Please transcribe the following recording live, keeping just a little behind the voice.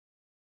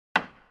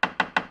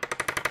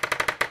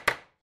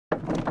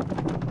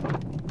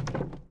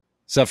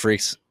Sup,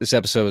 freaks? This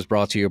episode is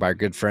brought to you by our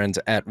good friends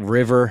at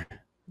River.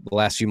 The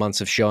last few months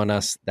have shown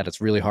us that it's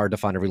really hard to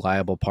find a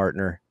reliable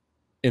partner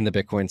in the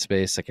Bitcoin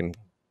space that can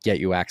get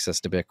you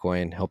access to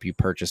Bitcoin, help you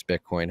purchase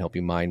Bitcoin, help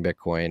you mine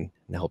Bitcoin,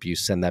 and help you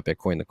send that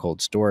Bitcoin to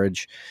cold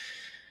storage.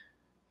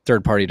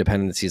 Third-party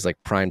dependencies like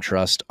Prime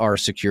Trust are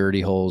security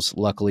holes.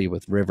 Luckily,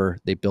 with River,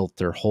 they built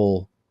their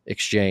whole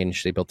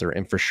exchange. They built their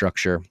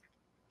infrastructure.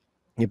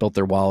 They built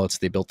their wallets.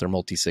 They built their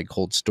multi-sig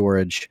cold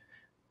storage.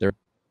 Their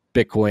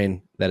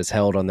Bitcoin that is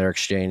held on their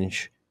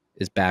exchange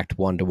is backed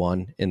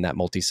one-to-one in that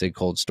multi-sig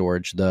cold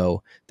storage,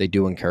 though they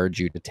do encourage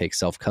you to take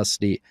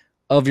self-custody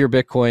of your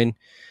Bitcoin.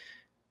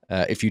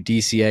 If you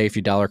DCA, if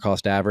you dollar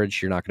cost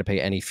average, you're not going to pay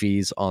any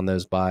fees on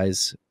those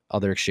buys.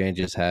 Other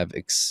exchanges have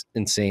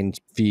insane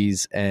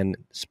fees and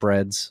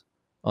spreads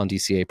on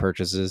DCA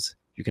purchases.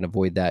 You can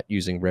avoid that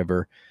using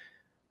River.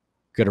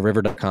 Go to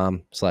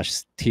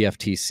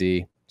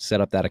river.com/TFTC,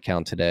 set up that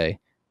account today,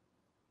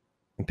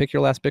 and pick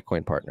your last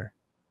Bitcoin partner,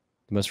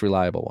 the most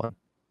reliable one.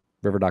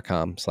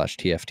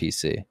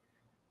 River.com/TFTC.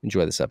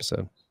 Enjoy this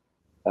episode.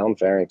 Allen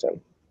Farrington.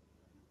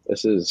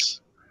 This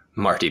is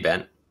Marty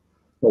Bent.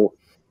 Well,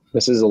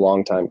 this is a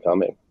long time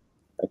coming.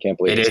 I can't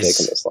believe it's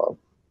taken this long.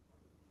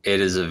 It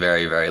is a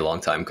very, very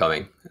long time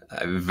coming.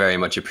 I very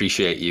much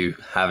appreciate you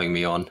having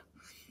me on.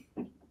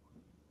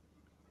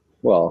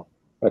 Well,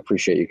 I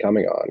appreciate you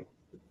coming on.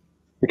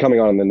 You're coming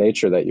on in the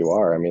nature that you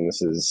are. I mean,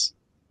 this is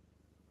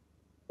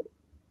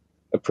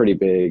a pretty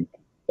big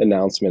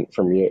announcement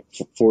from you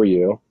for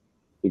you.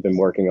 You've been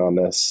working on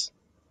this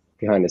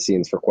behind the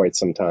scenes for quite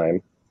some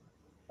time.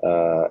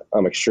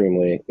 I'm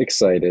extremely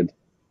excited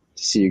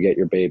to see you get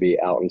your baby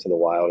out into the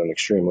wild, and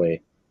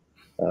extremely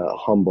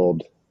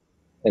humbled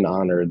and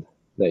honored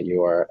that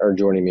you are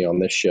joining me on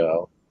this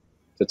show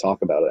to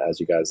talk about it as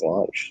you guys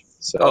launch.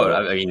 So,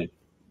 I mean,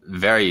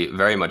 very,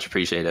 very much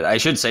appreciated. I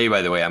should say,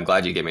 by the way, I'm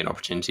glad you gave me an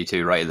opportunity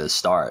to right at the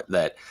start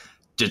that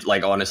just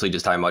like honestly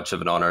just how much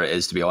of an honor it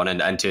is to be on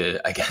and to,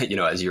 again,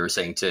 as you were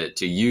saying,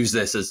 to use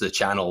this as the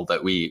channel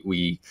that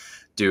we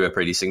do a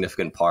pretty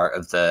significant part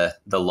of the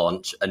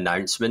launch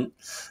announcement.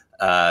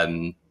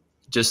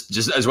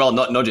 Just as well,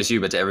 not just you,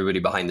 but to everybody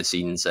behind the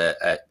scenes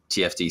at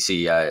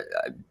TFTC.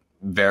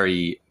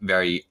 Very,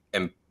 very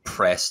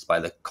impressed by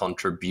the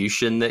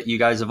contribution that you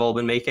guys have all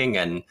been making,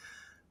 and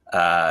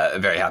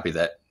very happy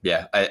that,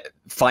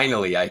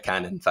 finally I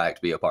can in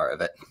fact be a part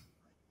of it.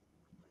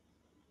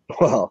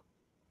 Well,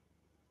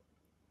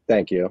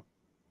 thank you.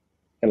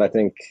 And I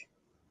think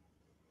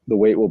the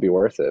wait will be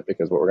worth it,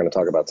 because what we're going to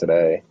talk about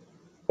today,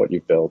 what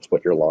you've built,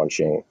 what you're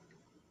launching,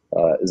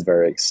 is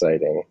very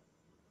exciting.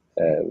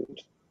 And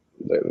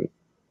the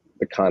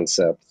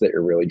concept that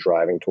you're really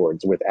driving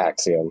towards with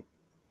Axiom,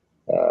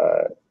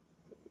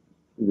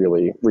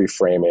 really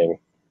reframing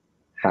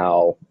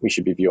how we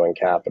should be viewing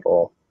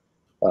capital,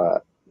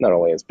 not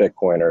only as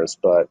Bitcoiners,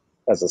 but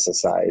as a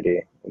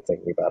society, and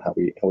thinking about how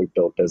we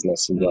build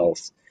business and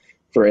wealth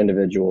for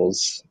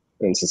individuals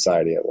and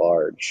society at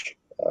large,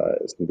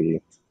 is going to be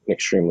an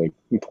extremely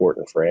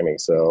important framing.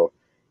 So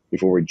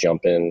before we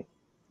jump in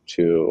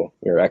to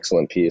your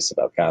excellent piece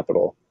about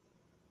capital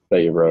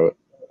that you wrote,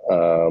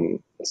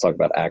 let's talk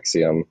about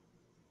Axiom,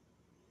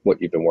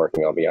 what you've been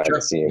working on behind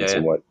the scenes,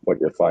 and what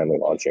you're finally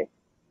launching.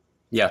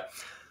 Yeah.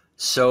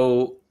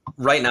 So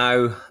right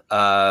now,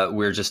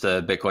 we're just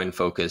a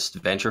Bitcoin-focused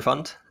venture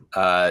fund.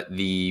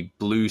 The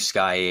blue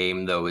sky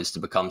aim, though, is to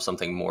become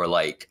something more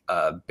like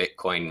a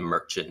Bitcoin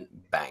merchant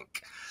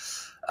bank.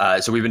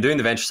 So we've been doing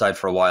the venture side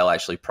for a while,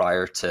 actually,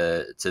 prior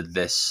to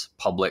this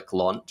public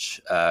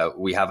launch.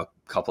 We have a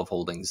couple of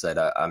holdings that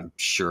I'm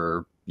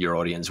sure your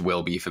audience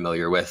will be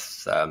familiar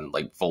with,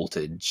 like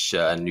Voltage,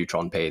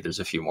 Neutron Pay. There's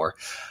a few more.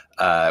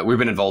 We've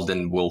been involved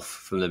in Wolf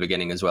from the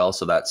beginning as well.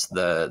 So that's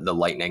the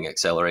Lightning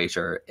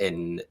Accelerator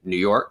in New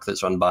York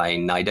that's run by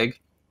NYDIG.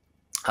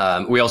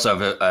 We also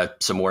have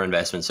some more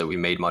investments that we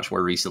made much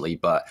more recently,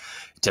 but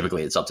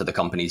typically it's up to the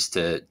companies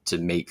to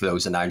make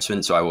those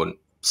announcements. So I won't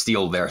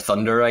steal their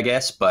thunder, I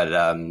guess. But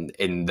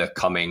in the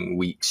coming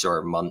weeks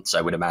or months,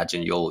 I would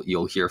imagine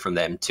you'll hear from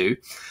them too.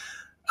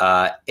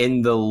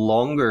 In the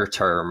longer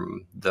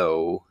term,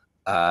 though,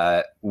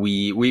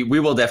 we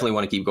will definitely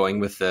want to keep going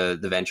with the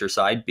venture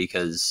side,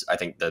 because I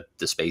think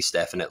the space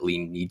definitely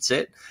needs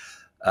it.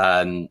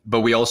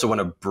 But we also want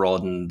to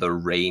broaden the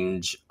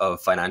range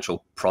of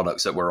financial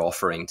products that we're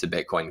offering to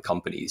Bitcoin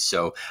companies.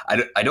 So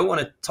I don't want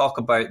to talk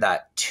about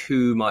that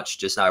too much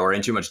just now, or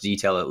in too much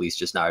detail, at least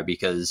just now,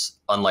 because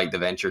unlike the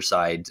venture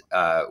side,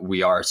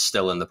 we are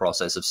still in the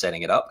process of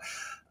setting it up.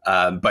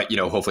 But,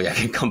 hopefully I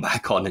can come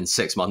back on in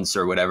 6 months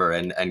or whatever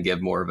and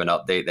give more of an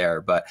update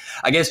there. But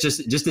I guess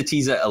just to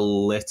tease it a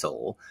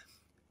little,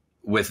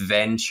 with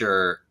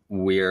venture,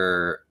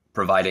 we're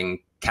providing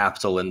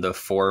capital in the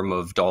form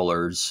of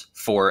dollars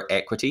for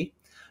equity.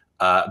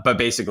 But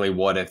basically,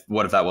 what if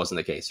that wasn't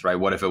the case, right?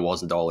 What if it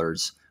wasn't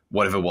dollars?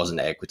 What if it wasn't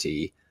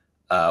equity?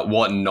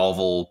 What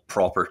novel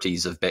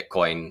properties of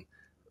Bitcoin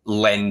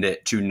lend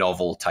it to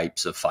novel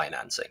types of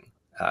financing?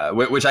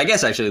 Which I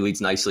guess actually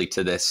leads nicely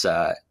to this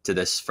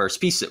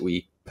first piece that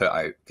we put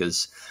out,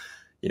 because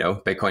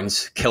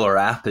Bitcoin's killer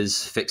app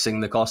is fixing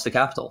the cost of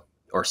capital,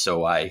 or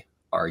so I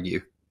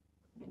argue.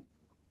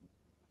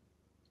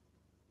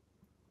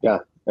 Yeah,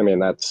 I mean,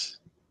 that's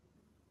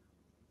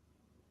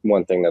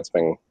one thing that's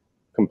been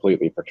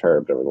completely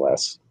perturbed over the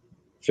last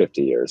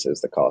 50 years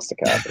is the cost of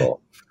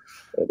capital.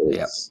 It is.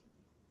 Yep.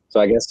 So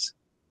I guess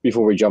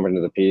before we jump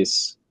into the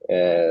piece,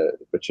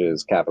 which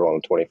is capital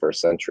in the 21st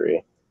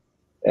century,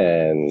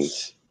 and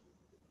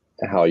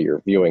how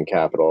you're viewing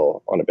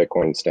capital on a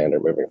Bitcoin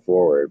standard moving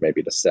forward,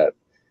 maybe to set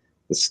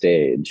the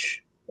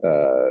stage.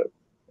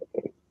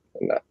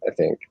 And I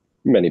think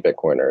many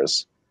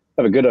Bitcoiners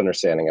have a good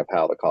understanding of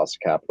how the cost of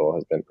capital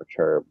has been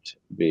perturbed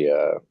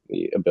via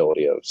the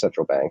ability of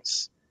central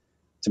banks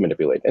to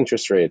manipulate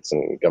interest rates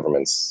and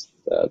governments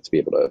to be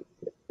able to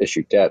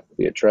issue debt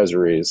via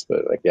treasuries.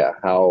 But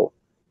how,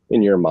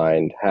 in your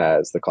mind,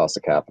 has the cost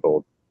of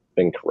capital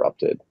been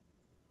corrupted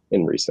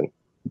in recent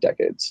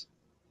decades?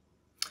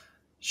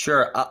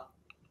 Sure.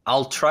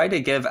 I'll try to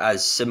give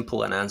as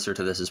simple an answer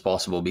to this as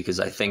possible, because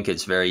I think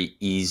it's very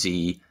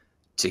easy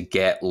to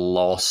get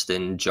lost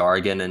in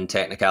jargon and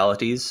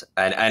technicalities,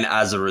 and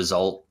as a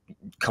result,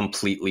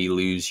 completely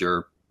lose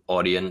your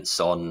audience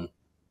on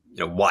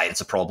why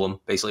it's a problem,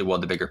 basically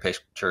what the bigger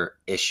picture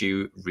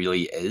issue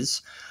really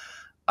is.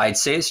 I'd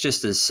say it's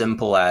just as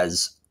simple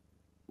as,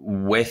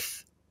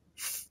 with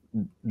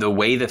the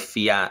way the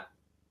fiat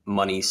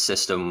money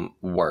system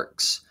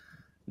works,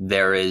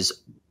 there is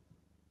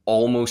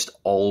almost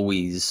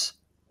always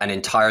an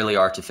entirely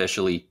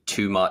artificially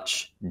too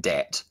much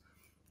debt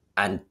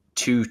and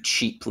too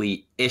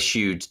cheaply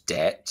issued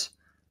debt,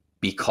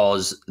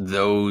 because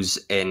those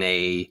in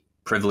a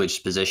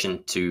privileged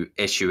position to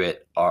issue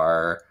it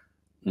are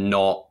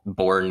not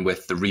borne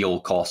with the real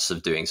costs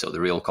of doing so.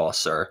 The real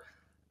costs are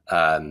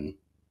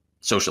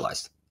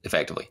socialized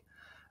effectively.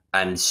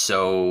 And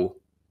so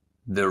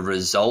the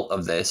result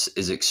of this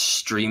is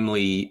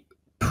extremely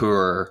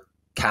poor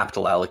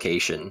capital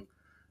allocation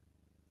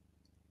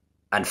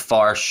and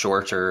far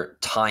shorter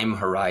time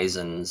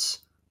horizons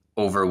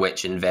over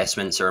which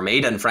investments are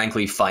made, and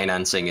frankly,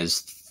 financing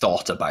is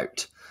thought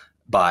about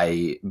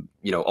by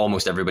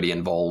almost everybody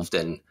involved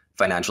in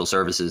financial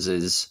services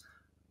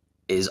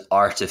is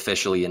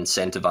artificially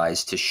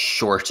incentivized to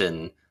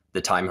shorten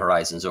the time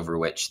horizons over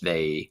which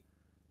they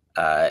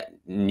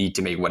need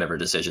to make whatever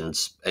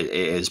decisions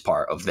is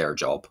part of their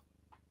job.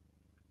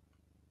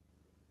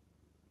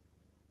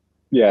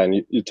 Yeah,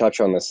 and you touch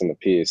on this in the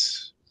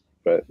piece,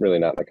 but really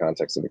not in the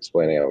context of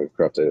explaining how we've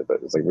corrupted it, but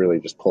it's really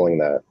just pulling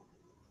that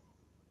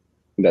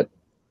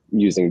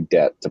using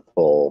debt to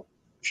pull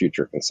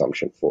future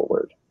consumption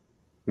forward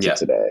to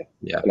today.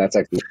 Yeah. And that's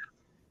actually,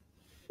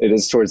 it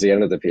is towards the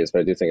end of the piece, but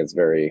I do think it's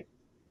very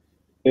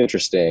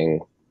interesting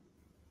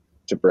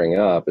to bring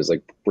up, is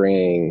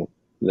bringing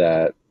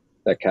that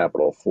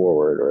capital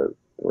forward, or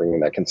bringing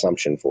that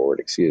consumption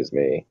forward,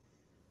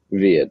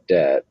 via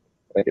debt.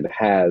 It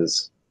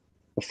has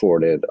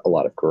afforded a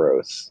lot of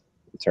growth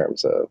in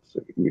terms of,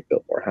 we've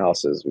built more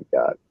houses, we've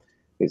got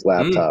these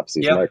laptops,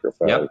 these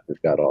microphones,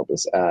 we've got all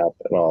this app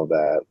and all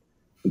that.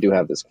 We do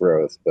have this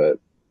growth,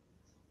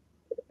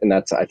 and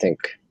that's, I think,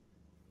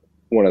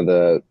 one of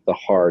the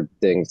hard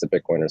things that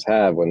Bitcoiners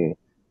have when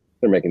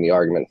they're making the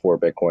argument for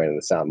Bitcoin and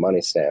the sound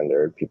money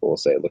standard. People will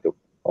say, look at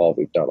all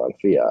we've done on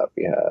fiat.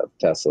 We have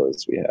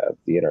Teslas, we have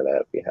the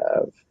internet, we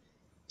have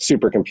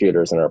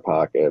supercomputers in our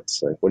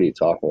pockets. What are you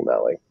talking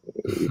about?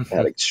 We've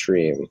had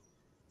extreme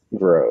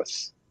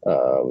growth.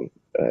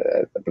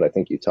 But I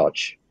think you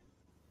touch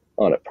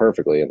on it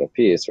perfectly in the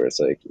piece, where it's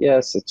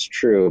yes, it's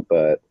true,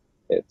 but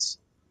it's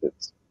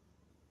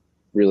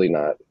really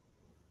not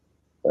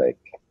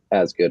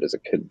as good as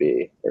it could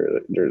be.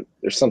 Or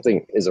there's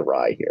something is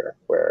awry here,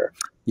 where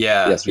we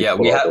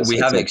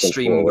have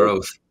extreme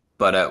growth,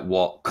 but at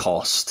what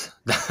cost?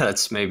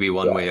 That's maybe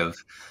one way of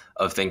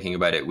thinking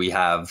about it. We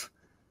have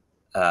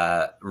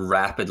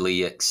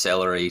rapidly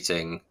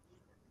accelerating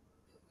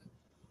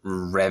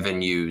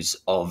revenues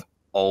of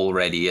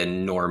already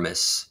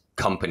enormous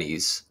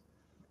companies,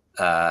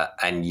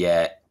 and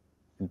yet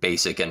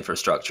basic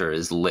infrastructure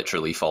is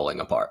literally falling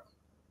apart.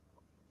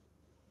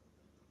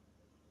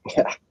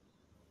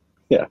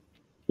 Yeah.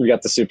 We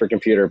got the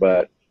supercomputer,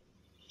 but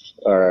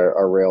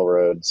our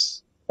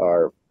railroads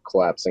are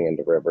collapsing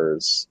into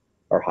rivers.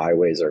 Our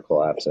highways are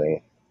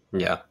collapsing.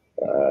 Yeah.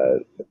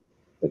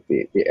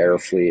 The air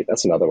fleet,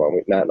 that's another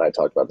one. Matt and I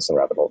talked about this in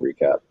Rabbit Hole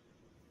Recap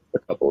a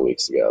couple of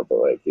weeks ago,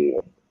 but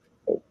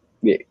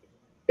the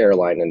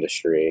airline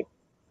industry,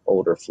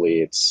 older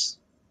fleets,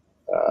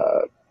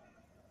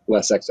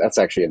 that's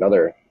actually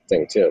another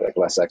thing too,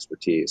 less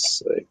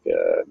expertise,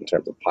 in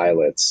terms of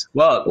pilots.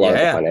 Well,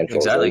 yeah,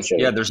 exactly.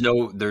 Yeah, there's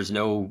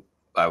no,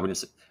 I wouldn't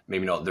say,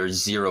 maybe not,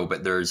 there's zero,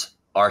 but there's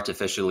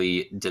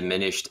artificially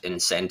diminished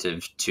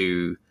incentive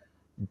to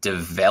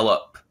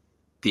develop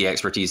the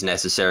expertise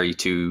necessary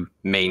to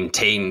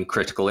maintain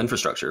critical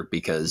infrastructure,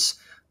 because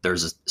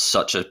there's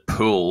such a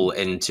pull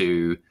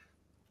into,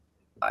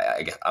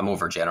 I'm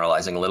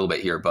overgeneralizing a little bit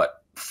here,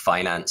 but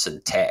finance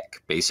and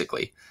tech,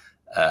 basically.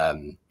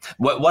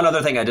 One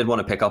other thing I did want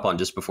to pick up on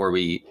just before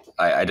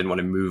I didn't want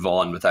to move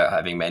on without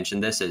having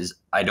mentioned this, is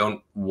I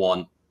don't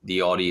want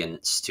the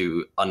audience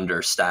to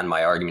understand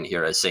my argument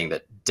here as saying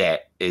that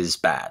debt is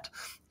bad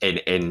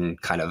in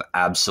kind of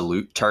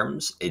absolute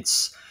terms.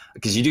 It's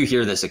because you do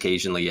hear this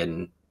occasionally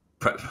in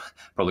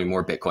probably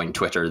more Bitcoin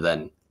Twitter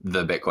than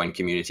the Bitcoin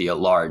community at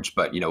large,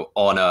 but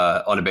on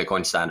a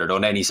Bitcoin standard,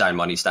 on any sound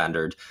money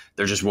standard,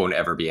 there just won't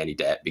ever be any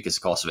debt because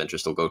the cost of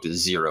interest will go to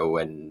zero,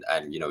 and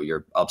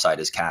your upside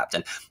is capped.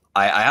 And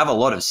I have a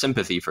lot of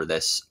sympathy for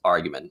this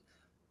argument,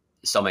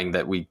 something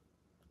that we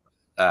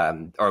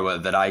or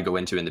that I go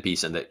into in the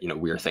piece, and that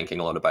we're thinking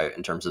a lot about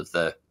in terms of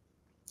the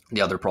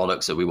other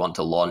products that we want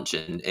to launch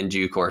in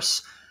due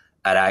course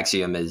at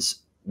Axiom is,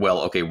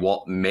 well, okay,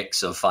 what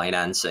mix of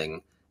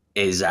financing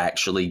is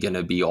actually going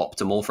to be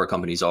optimal for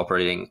companies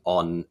operating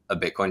on a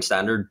Bitcoin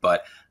standard?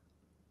 But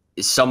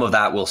some of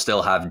that will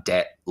still have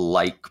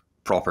debt-like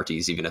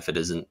properties, even if it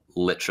isn't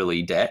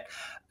literally debt.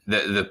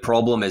 The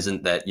problem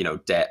isn't that,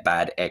 debt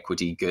bad,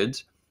 equity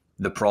good.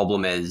 The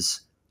problem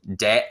is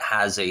debt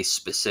has a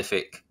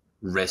specific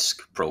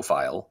risk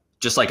profile,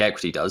 just like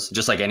equity does,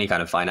 just like any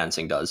kind of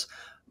financing does.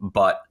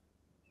 But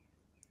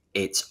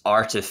it's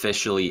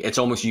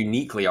almost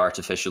uniquely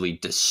artificially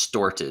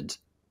distorted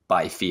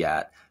by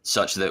fiat,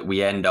 such that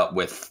we end up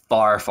with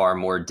far, far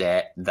more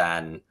debt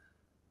than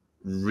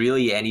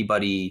really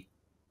anybody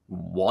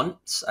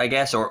wants, I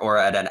guess, or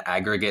at an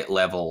aggregate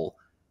level,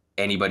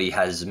 anybody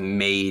has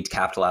made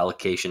capital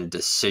allocation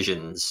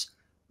decisions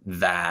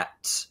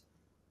that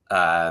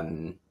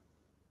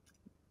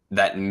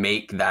that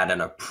make that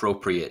an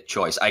appropriate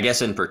choice. I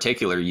guess in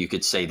particular, you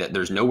could say that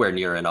there's nowhere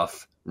near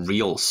enough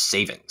real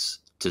savings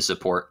to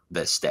support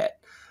this debt.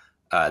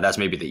 That's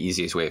maybe the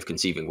easiest way of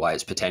conceiving why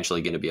it's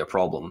potentially going to be a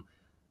problem.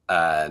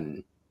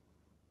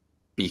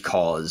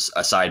 Because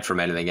aside from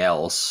anything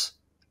else,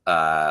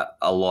 a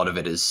lot of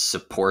it is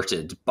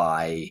supported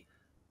by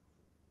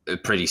a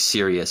pretty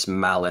serious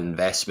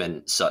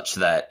malinvestment, such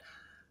that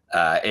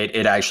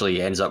it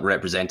actually ends up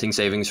representing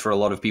savings for a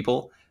lot of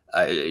people,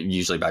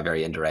 usually by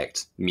very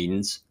indirect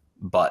means,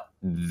 but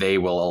they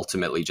will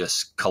ultimately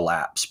just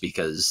collapse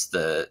because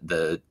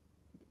the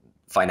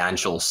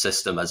financial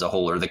system as a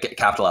whole, or the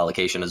capital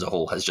allocation as a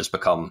whole, has just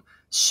become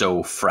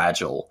so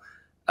fragile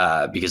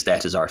because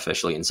debt is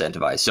artificially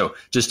incentivized. So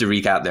just to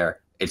recap there,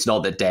 it's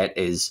not that debt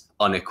is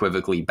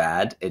unequivocally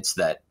bad. It's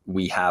that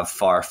we have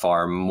far,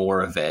 far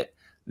more of it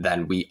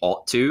than we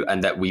ought to,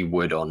 and that we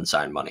would on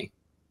sound money.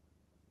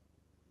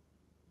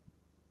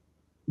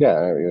 Yeah,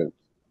 I mean,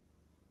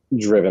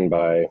 driven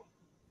by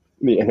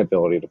the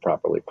inability to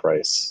properly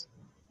price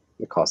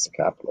the cost of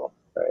capital,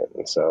 right?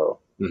 And so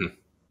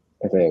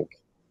I think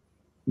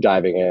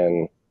diving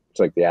in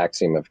to like the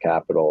axiom of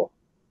capital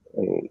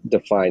and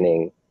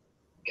defining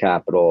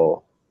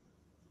capital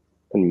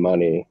and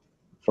money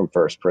from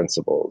first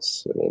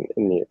principles. I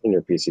mean, in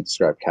your piece, you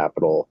describe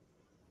capital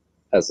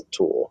as a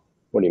tool.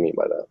 What do you mean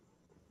by that?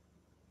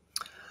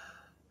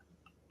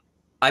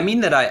 I mean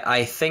that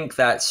I think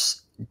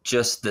that's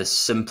just the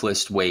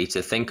simplest way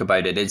to think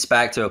about it. It's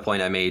back to a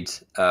point I made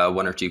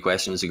one or two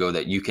questions ago,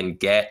 that you can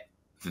get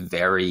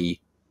very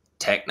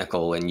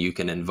technical and you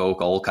can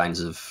invoke all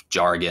kinds of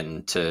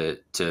jargon to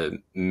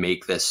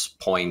make this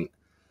point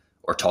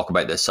or talk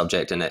about this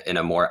subject in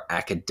a more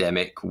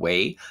academic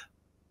way.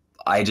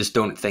 I just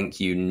don't think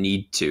you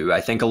need to.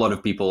 I think a lot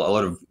of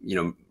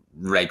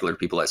regular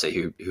people, let's say,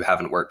 who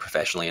haven't worked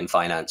professionally in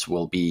finance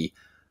will be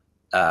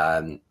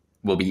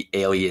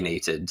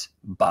alienated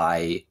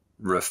by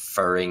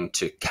referring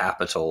to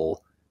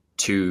capital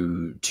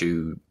too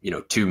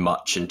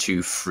much and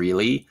too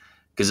freely,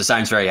 because it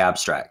sounds very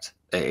abstract.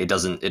 It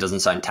doesn't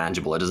sound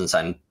tangible. It doesn't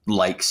sound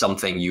like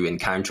something you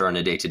encounter on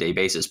a day-to-day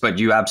basis, but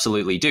you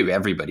absolutely do.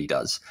 Everybody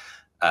does.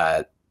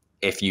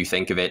 If you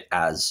think of it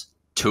as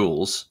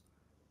tools,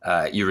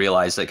 you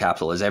realize that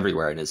capital is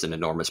everywhere and is an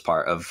enormous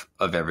part of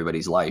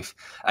everybody's life.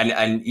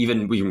 And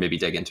even we can maybe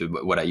dig into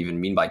what I even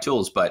mean by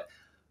tools, but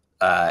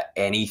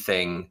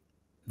anything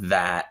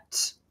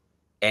that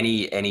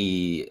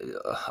any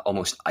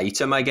almost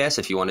item, I guess,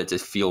 if you want it to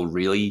feel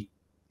really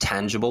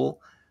tangible,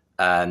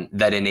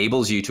 that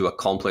enables you to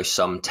accomplish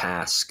some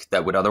task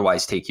that would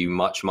otherwise take you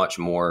much, much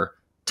more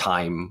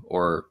time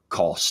or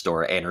cost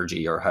or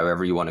energy, or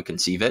however you want to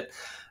conceive it.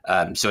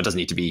 So it doesn't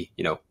need to be,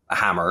 a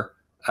hammer.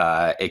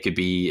 It could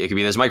be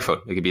this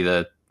microphone. It could be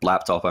the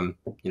laptop I'm,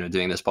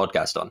 doing this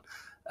podcast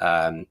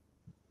on.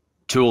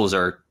 Tools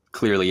are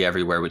clearly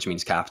everywhere, which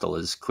means capital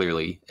is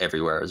clearly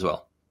everywhere as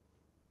well.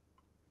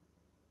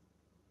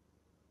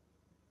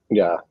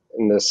 Yeah,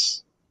 and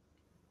this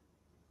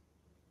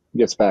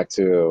gets back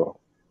to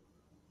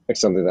like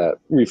something that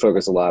we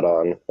focus a lot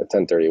on at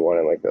 1031,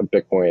 and like a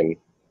Bitcoin,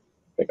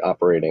 like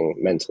operating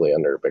mentally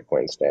under a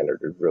Bitcoin standard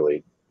is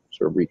really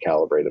sort of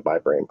recalibrated my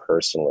brain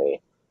personally,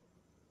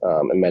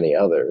 and many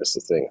others,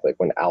 to think like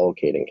when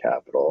allocating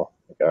capital,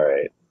 like, all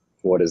right,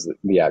 what is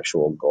the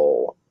actual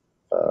goal?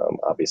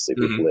 Obviously,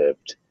 we've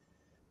lived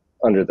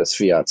under this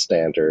fiat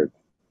standard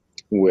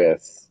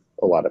with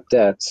a lot of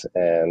debt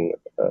and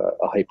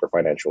a hyper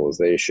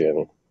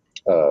financialization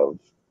of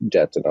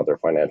debt and other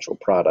financial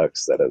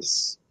products that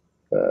has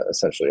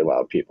essentially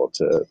allowed people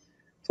to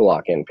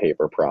lock in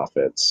paper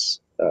profits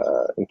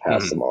and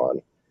pass them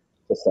on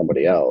to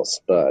somebody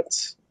else.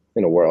 But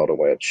in a world in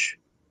which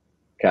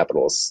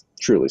capital is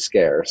truly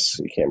scarce,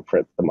 you can't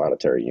print the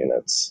monetary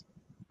units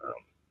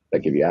that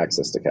give you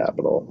access to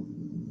capital.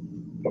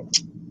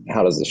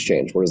 How does this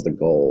change? What is the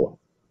goal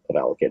of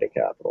allocating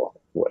capital?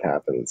 What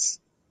happens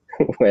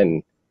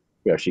when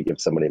you actually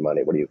give somebody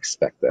money? What do you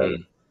expect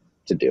them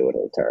to do in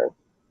return?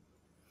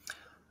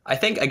 I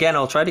think, again,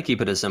 I'll try to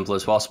keep it as simple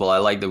as possible. I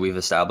like that we've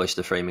established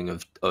the framing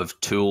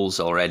of tools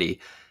already.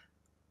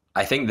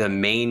 I think the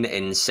main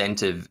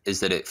incentive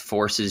is that it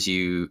forces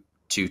you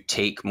to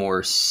take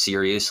more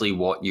seriously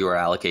what you are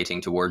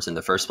allocating towards in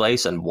the first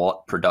place and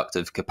what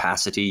productive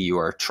capacity you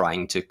are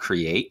trying to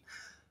create,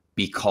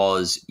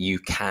 because you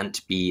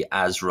can't be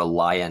as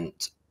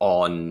reliant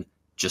on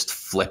just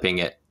flipping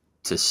it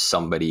to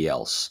somebody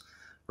else,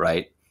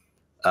 right?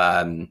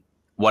 One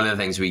of the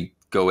things we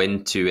go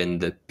into in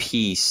the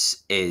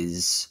piece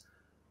is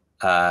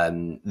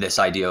this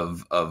idea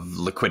of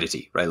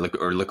liquidity, right?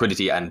 Or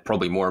liquidity, and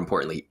probably more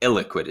importantly,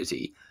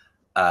 illiquidity.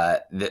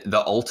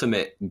 The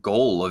ultimate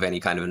goal of any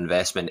kind of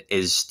investment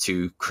is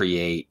to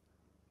create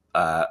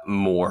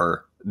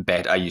more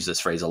bet. I use this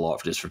phrase a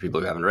lot just for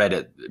people who haven't read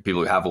it.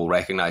 People who have will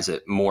recognize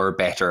it. More,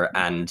 better,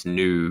 and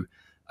new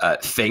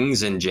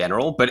things in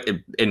general, but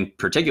in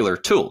particular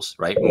tools,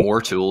 right?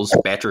 More tools,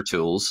 better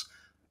tools,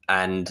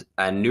 and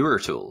newer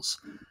tools.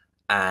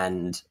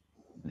 And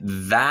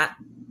that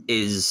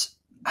is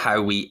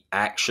how we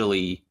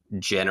actually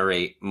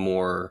generate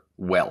more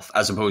wealth,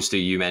 as opposed to,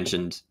 you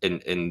mentioned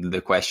in the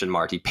question,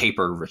 Marty,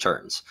 paper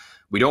returns.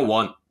 We don't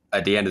want,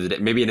 at the end of the day,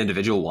 maybe an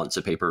individual wants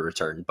a paper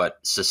return, but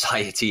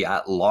society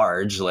at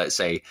large, let's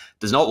say,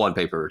 does not want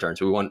paper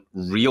returns. We want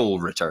real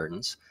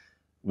returns,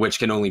 which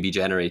can only be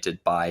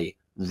generated by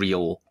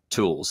real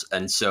tools.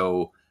 And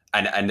so,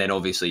 and then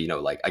obviously, you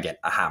know, like, again,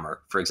 a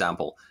hammer, for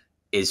example,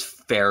 is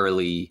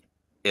fairly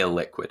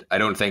illiquid. I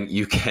don't think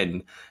you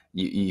can't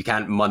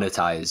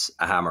monetize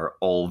a hammer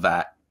all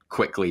that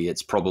quickly.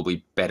 It's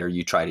probably better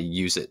you try to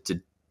use it to,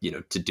 you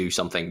know, to do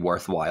something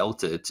worthwhile,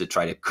 to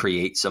try to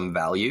create some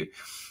value.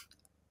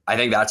 I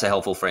think that's a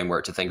helpful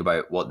framework to think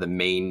about what the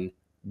main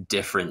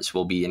difference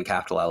will be in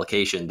capital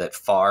allocation, that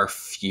far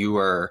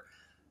fewer,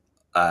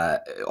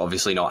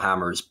 obviously not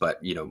hammers, but,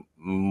 you know,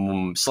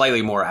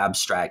 slightly more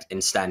abstract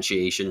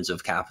instantiations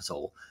of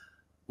capital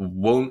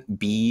won't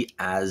be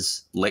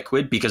as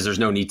liquid, because there's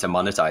no need to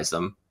monetize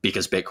them,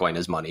 because Bitcoin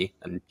is money.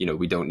 And, you know,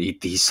 we don't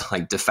need these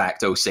like de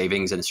facto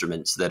savings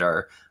instruments that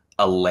are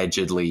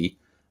allegedly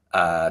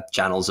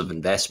channels of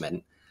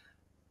investment.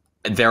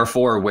 And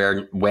therefore,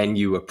 when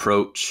you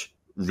approach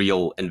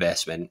real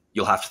investment,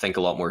 you'll have to think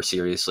a lot more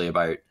seriously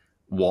about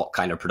what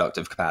kind of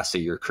productive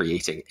capacity you're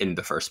creating in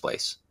the first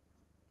place.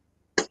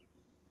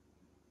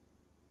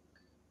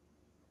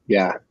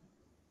 Yeah.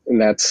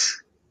 And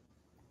that's,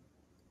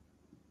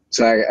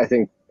 so I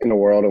think in a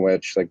world in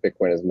which like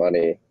Bitcoin is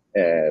money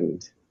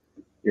and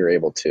you're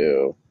able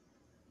to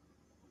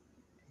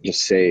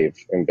just save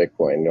in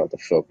Bitcoin, you don't have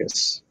to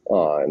focus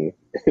on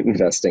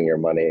investing your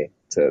money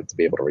to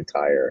be able to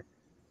retire,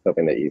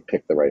 hoping that you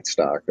pick the right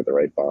stock or the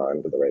right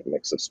bond or the right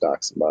mix of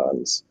stocks and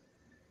bonds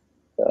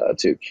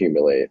to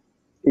accumulate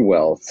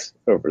wealth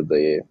over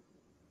the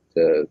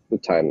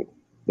time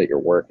that you're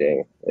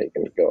working, that you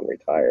can go and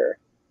retire.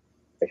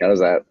 Like, how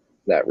does that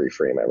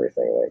reframe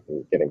everything? Like,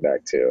 getting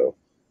back to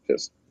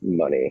just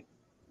money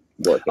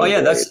working. Oh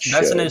yeah, that's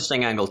an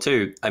interesting angle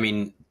too. I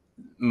mean,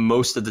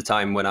 most of the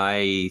time when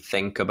I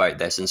think about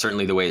this, and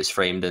certainly the way it's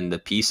framed in the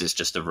piece, is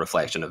just a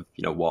reflection of,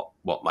 you know,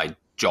 what my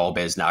job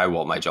is now,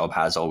 what my job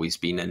has always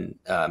been in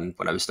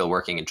when I was still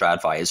working in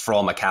TradFi, is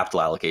from a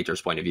capital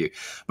allocator's point of view.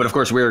 But of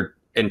course, we're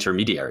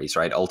intermediaries,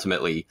 right?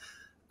 Ultimately,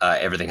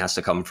 everything has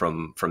to come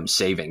from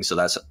savings, so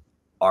that's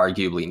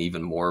arguably an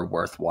even more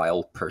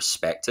worthwhile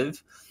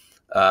perspective.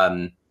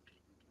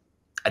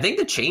 I think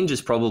the change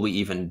is probably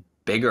even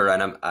bigger,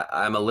 and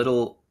I'm a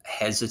little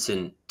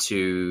hesitant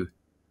to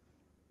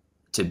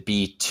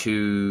be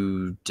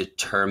too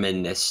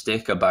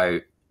deterministic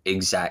about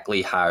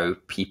exactly how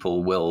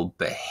people will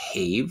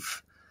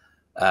behave.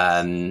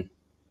 I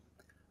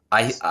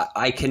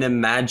can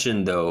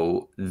imagine,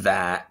 though,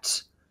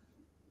 that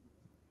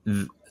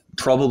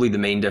probably the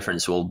main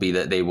difference will be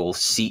that they will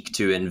seek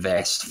to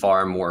invest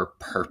far more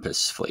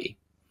purposefully.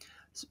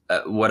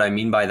 What I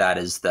mean by that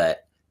is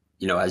that,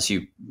 you know, as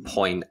you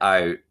point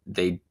out,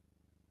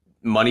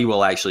 money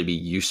will actually be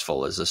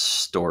useful as a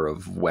store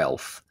of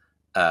wealth.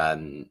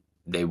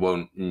 They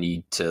won't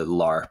need to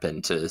LARP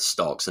into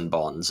stocks and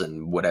bonds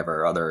and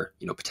whatever other,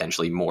 you know,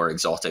 potentially more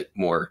exotic,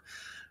 more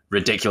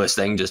ridiculous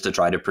thing just to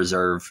try to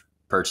preserve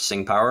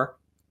purchasing power.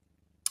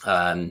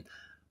 But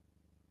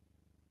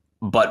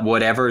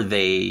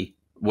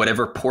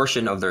whatever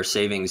portion of their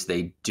savings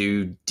they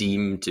do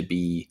deem to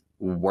be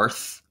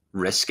worth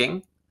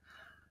risking,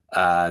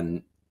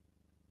 it's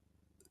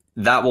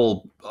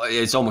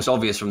almost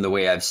obvious from the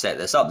way I've set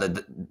this up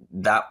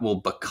that will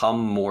become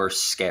more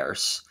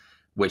scarce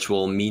which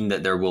will mean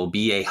that there will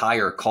be a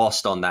higher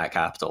cost on that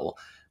capital,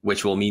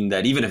 which will mean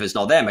that even if it's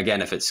not them,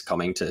 again, if it's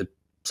coming to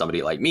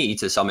somebody like me,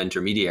 to some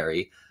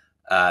intermediary,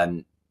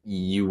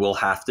 you will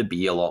have to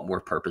be a lot more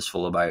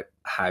purposeful about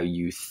how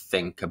you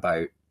think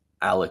about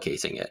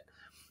allocating it.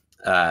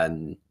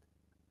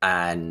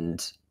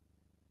 And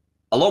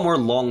a lot more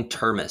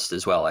long-termist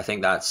as well. I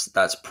think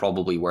that's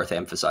probably worth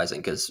emphasizing,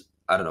 because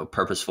I don't know,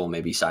 purposeful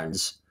maybe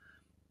sounds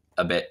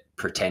a bit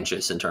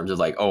pretentious in terms of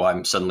like, oh,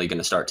 I'm suddenly going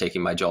to start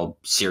taking my job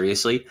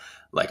seriously.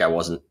 Like I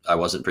wasn't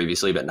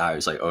previously, but now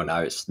it's like, oh,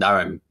 now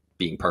I'm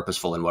being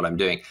purposeful in what I'm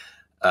doing.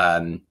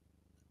 I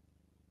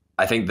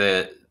think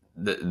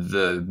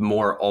the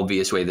more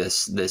obvious way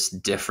this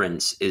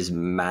difference is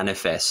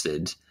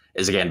manifested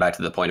is, again, back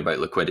to the point about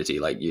liquidity.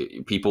 Like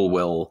people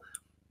will,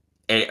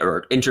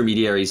 or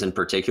intermediaries in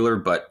particular,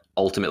 but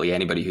ultimately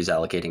anybody who's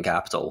allocating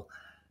capital,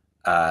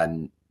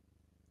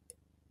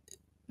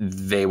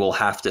 they will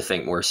have to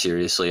think more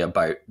seriously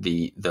about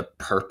the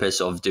purpose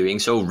of doing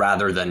so,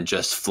 rather than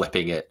just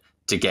flipping it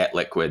to get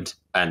liquid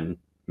and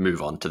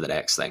move on to the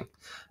next thing.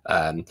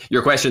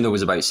 Your question though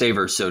was about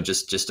savers, so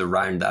just to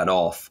round that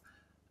off,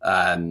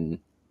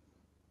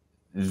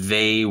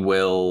 they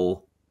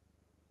will.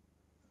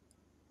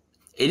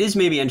 It is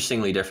maybe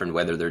interestingly different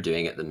whether they're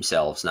doing it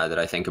themselves, now that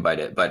I think about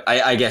it. But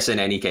I guess in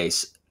any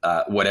case,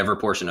 whatever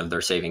portion of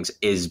their savings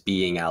is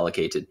being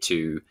allocated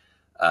to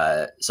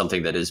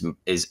something that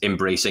is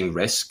embracing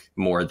risk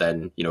more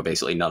than,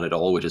 basically none at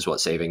all, which is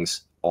what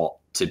savings ought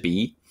to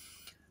be.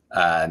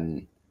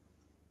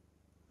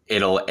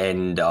 It'll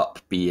end up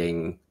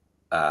being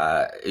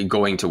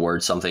going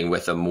towards something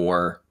with a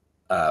more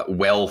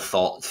well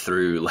thought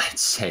through,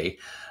 let's say,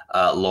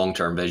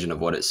 long-term vision of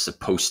what it's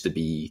supposed to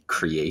be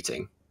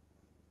creating.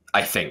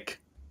 I think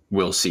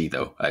we'll see,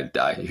 though.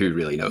 Who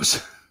really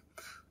knows?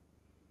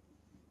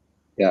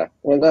 Yeah,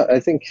 well, I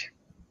think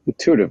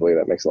intuitively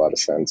that makes a lot of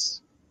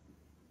sense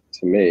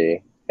to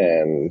me,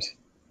 and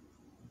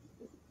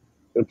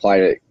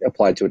apply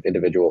to an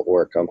individual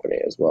or a company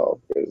as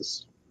well,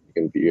 because you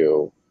can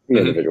view an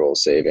individual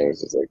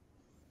savings as like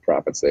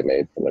profits they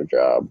made from their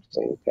jobs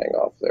and paying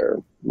off their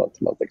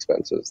month-to-month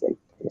expenses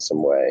in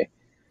some way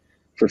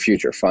for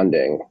future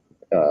funding.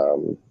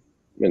 In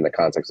the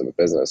context of a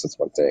business, it's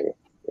one thing.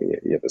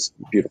 You have this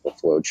beautiful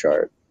flow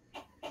chart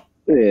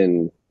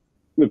in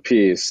the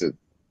piece. It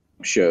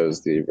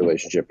shows the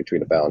relationship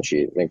between a balance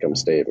sheet and income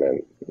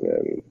statement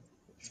and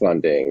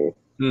funding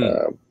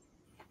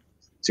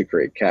to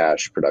create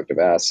cash, productive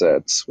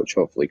assets, which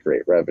hopefully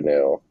create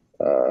revenue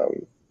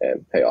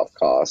and pay off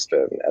cost.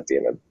 And at the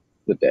end of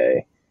the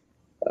day,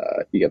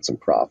 you get some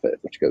profit,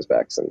 which goes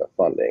back into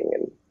funding.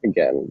 And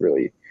again,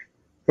 really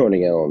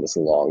honing in on this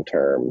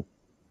long-term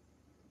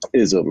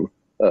ism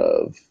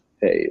of,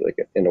 hey, like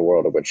in a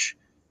world in which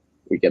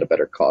we get a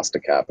better cost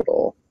of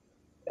capital,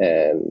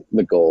 and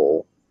the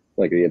goal,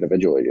 like the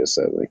individual just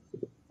said, like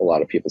a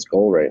lot of people's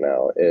goal right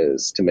now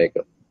is to make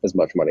as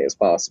much money as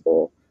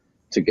possible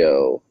to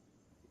go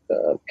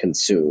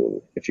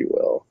consume, if you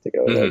will, to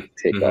go like,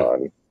 take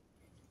on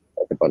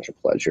like a bunch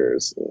of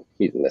pleasures and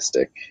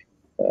hedonistic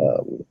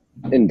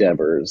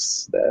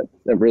endeavors that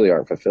really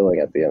aren't fulfilling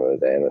at the end of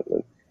the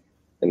day.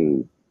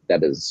 And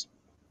that is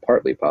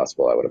partly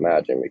possible, I would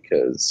imagine,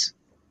 because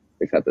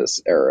we've had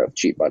this era of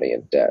cheap money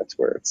and debt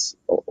where it's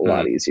a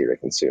lot easier to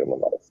consume a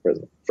lot of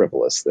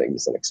frivolous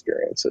things and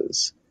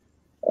experiences.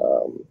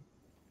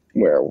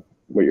 Where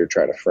you're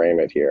trying to frame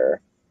it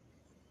here,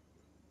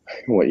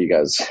 how you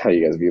guys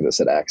view this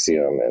at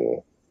Axiom,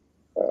 and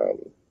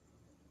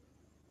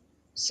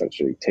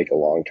essentially take a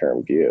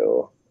long-term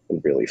view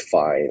and really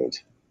find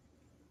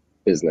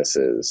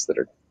businesses that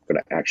are going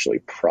to actually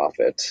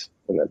profit,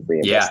 and then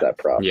reinvest that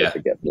profit to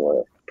get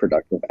more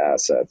productive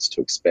assets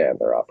to expand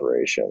their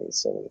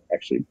operations and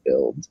actually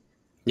build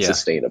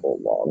sustainable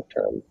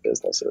long-term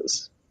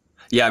businesses.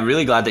 Yeah, I'm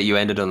really glad that you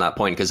ended on that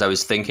point, because I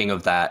was thinking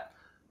of that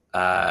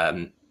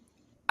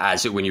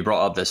when you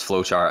brought up this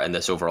flowchart and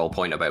this overall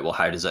point about, well,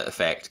 how does it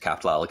affect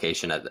capital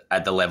allocation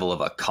at the level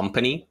of a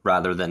company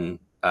rather than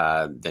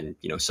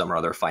some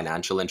other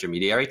financial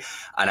intermediary.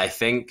 And I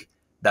think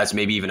that's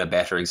maybe even a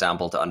better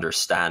example to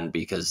understand,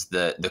 because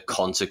the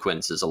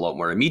consequence is a lot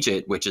more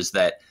immediate, which is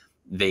that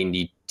they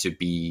need to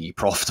be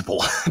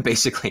profitable.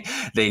 Basically,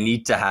 they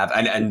need to have,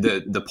 and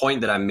the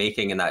point that I'm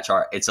making in that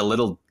chart, it's a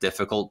little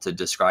difficult to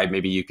describe.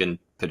 Maybe you can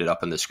put it up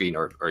on the screen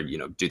or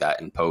do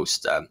that in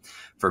post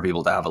for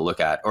people to have a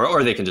look at,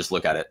 or they can just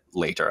look at it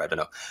later. I don't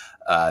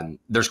know.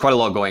 There's quite a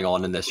lot going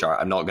on in this chart.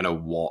 I'm not going to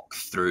walk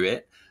through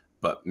it,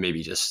 but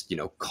maybe just,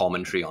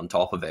 commentary on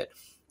top of it.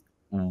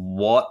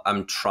 What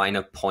I'm trying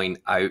to point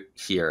out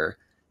here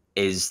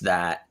is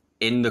that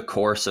in the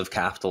course of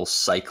capital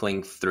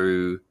cycling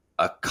through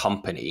a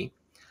company,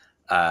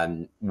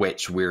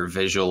 which we're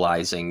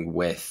visualizing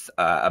with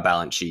a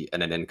balance sheet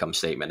and an income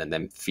statement, and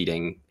then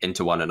feeding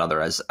into one another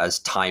as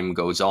time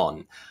goes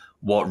on,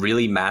 what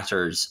really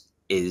matters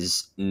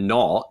is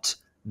not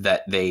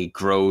that they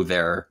grow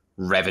their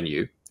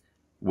revenue,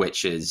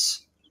 which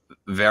is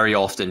very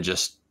often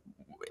just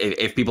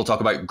if people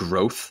talk about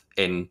growth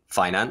in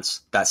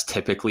finance, that's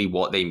typically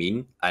what they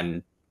mean.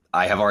 And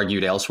I have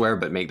argued elsewhere,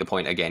 but make the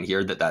point again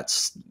here that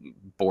that's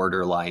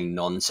borderline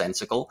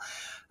nonsensical.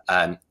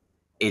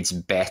 It's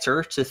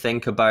better to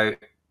think about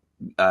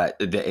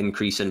the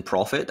increase in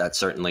profit. That's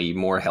certainly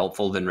more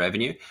helpful than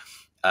revenue.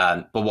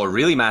 But what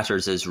really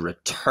matters is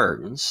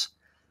returns.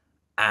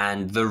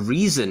 And the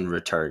reason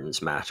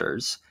returns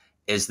matters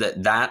is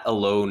that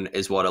alone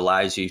is what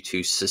allows you to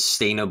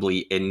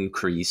sustainably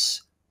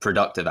increase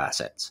productive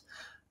assets.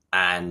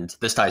 And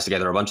this ties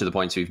together a bunch of the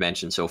points we've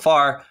mentioned so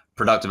far.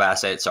 Productive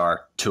assets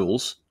are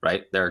tools,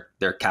 right?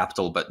 They're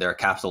capital, but they're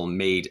capital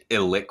made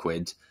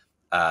illiquid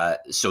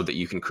so that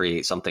you can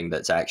create something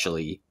that's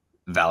actually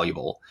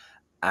valuable.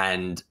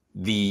 And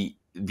the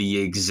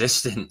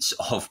existence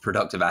of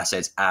productive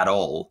assets at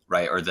all,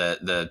 right, or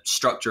the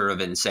structure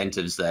of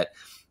incentives that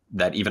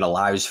even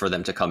allows for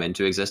them to come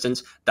into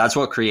existence, that's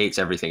what creates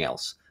everything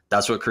else.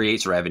 That's what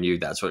creates revenue.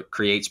 That's what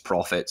creates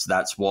profits.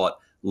 That's what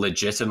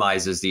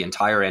legitimizes the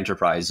entire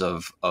enterprise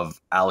of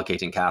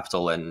allocating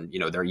capital, and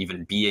there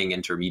even being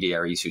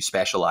intermediaries who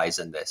specialize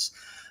in this.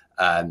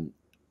 And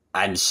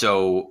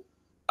so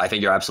I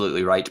think you're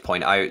absolutely right to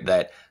point out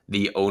that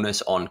the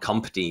onus on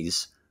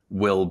companies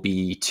will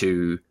be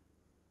to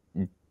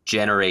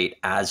generate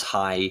as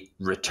high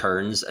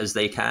returns as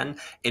they can,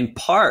 in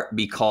part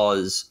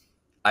because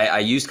I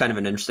used kind of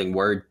an interesting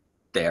word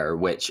there,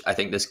 which I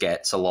think this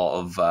gets a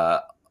lot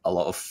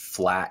of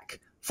flack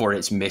for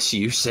its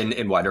misuse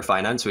in wider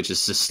finance, which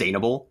is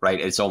sustainable, right?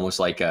 It's almost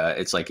like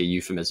a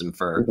euphemism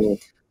for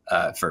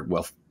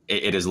well,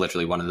 it is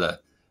literally one of the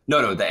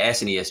the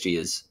S in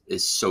ESG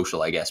is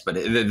social, I guess, but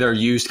they're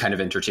used kind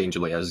of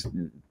interchangeably as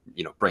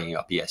bringing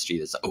up ESG.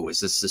 That's is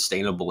this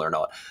sustainable or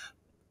not?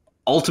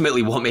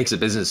 Ultimately, what makes a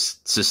business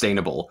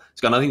sustainable?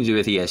 It's got nothing to do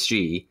with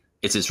ESG.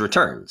 It's its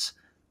returns,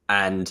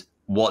 and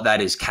what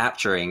that is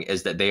capturing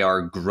is that they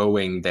are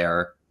growing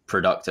their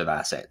productive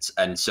assets.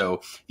 And so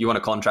if you want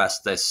to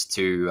contrast this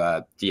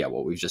to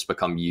what we've just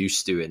become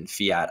used to in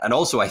fiat, and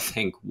also I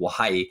think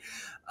why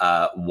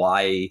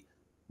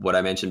what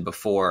I mentioned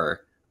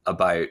before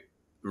about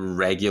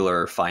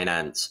regular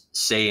finance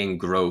saying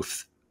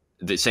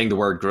the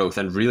word growth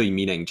and really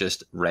meaning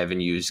just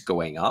revenues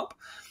going up,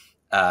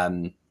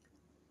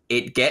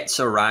 it gets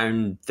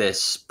around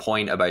this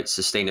point about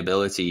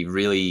sustainability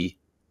really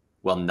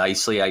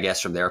nicely, I guess,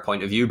 from their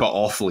point of view, but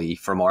awfully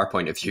from our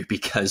point of view,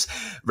 because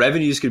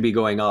revenues could be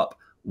going up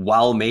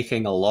while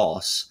making a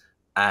loss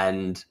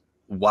and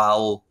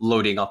while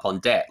loading up on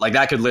debt. Like,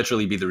 that could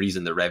literally be the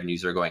reason that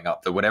revenues are going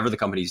up, that whatever the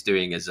company's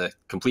doing is a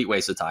complete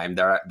waste of time.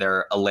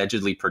 Their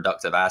allegedly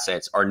productive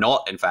assets are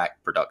not, in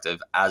fact,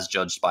 productive as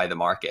judged by the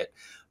market,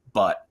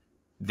 but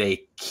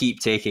they keep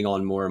taking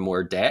on more and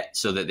more debt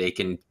so that they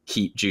can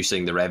keep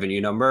juicing the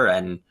revenue number.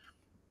 And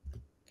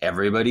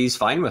everybody's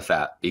fine with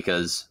that,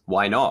 because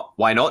why not?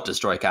 Why not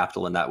destroy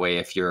capital in that way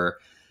if you are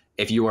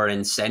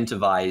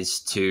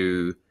incentivized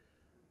to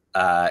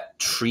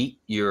treat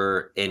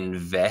your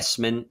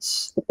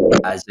investments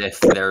as if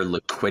their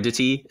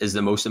liquidity is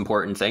the most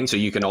important thing, so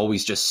you can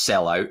always just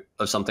sell out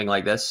of something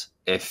like this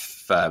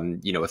if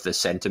if the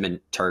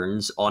sentiment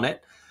turns on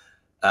it,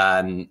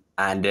 and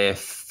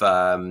if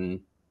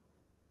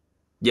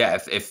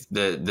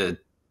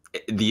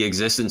the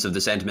existence of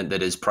the sentiment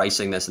that is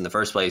pricing this in the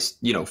first place,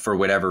 for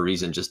whatever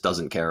reason, just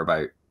doesn't care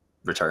about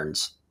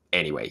returns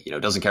anyway,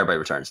 doesn't care about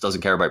returns, doesn't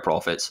care about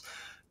profits,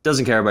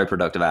 doesn't care about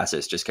productive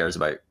assets, just cares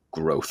about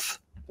growth.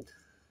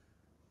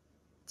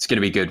 It's going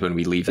to be good when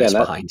we leave this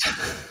behind.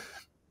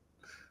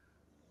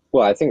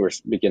 Well, I think we're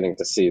beginning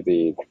to see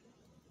the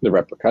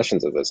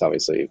repercussions of this,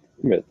 obviously,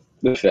 with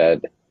the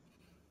Fed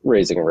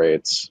raising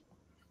rates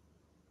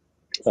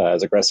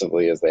as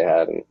aggressively as they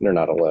had, and they're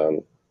not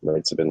alone.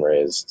 Rates have been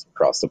raised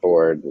across the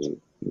board,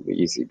 and the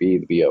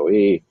ECB, the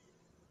BOE,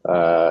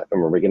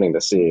 and we're beginning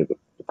to see the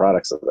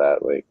products of that,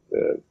 like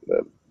the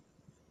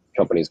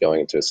companies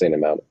going into a sane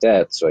amount of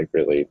debt, so like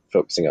really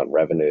focusing on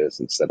revenues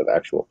instead of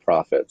actual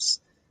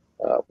profits.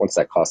 Once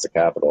that cost of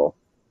capital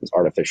is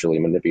artificially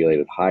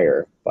manipulated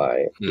higher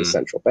by the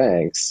central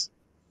banks,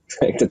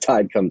 like the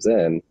tide comes in,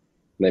 and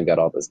they've got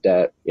all this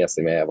debt. Yes,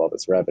 they may have all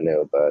this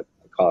revenue, but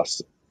the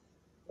cost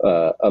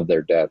of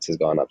their debts has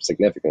gone up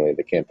significantly.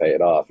 They can't pay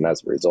it off, and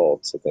as a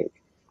result, I think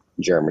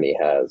Germany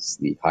has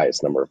the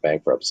highest number of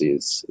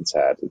bankruptcies it's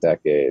had in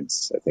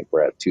decades. I think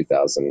we're at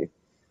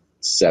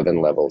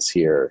 2007 levels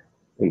here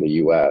in the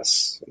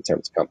U.S. in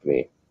terms of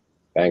company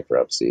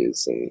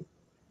bankruptcies, and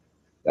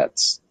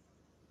that's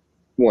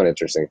one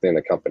interesting thing.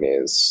 The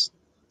companies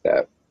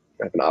that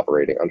have been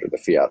operating under the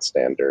fiat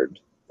standard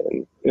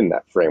and in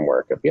that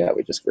framework of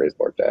we just raise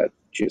more debt,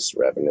 juice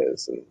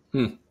revenues,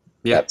 and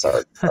that's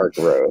our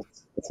growth.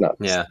 It's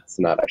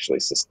not actually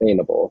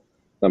sustainable.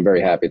 I'm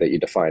very happy that you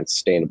define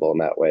sustainable in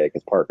that way,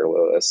 because Parker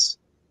Lewis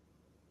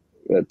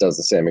does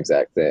the same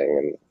exact thing,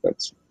 and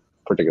that's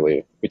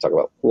particularly, we talk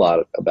about a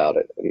lot about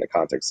it in the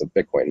context of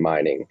Bitcoin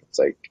mining. It's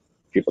like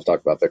people talk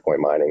about Bitcoin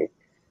mining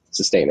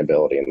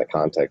sustainability in the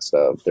context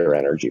of their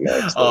energy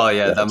mix. Oh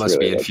yeah, that must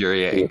really be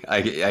infuriating.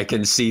 I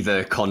can see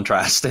the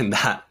contrast in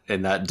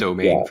that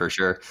domain for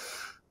sure.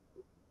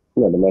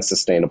 The most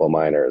sustainable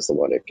miner is the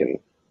one that can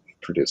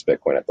produce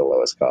Bitcoin at the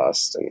lowest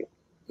cost and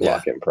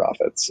lock in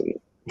profits and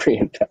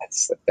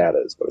reinvest. That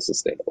is what a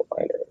sustainable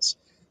miner is.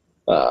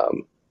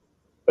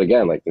 But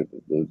again, like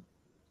the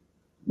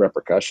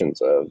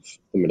repercussions of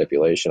the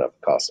manipulation of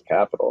the cost of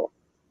capital,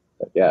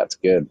 it's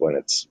good when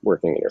it's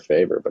working in your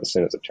favor, but as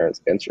soon as it turns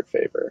against your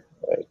favor,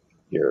 like,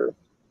 you're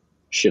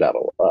shit out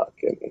of luck,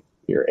 and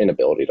your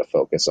inability to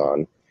focus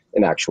on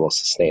an actual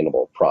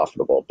sustainable,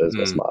 profitable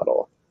business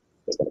model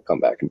is going to come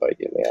back and bite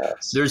you in the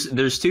ass.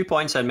 There's 2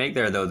 points I'd make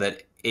there, though,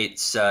 that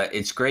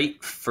it's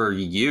great for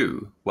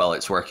you while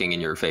it's working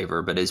in your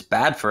favor, but it's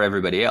bad for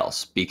everybody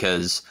else,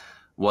 because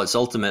what's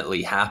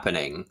ultimately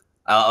happening,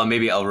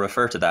 maybe I'll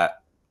refer to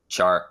that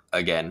chart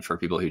again for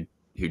people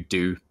who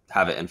do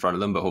have it in front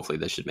of them, but hopefully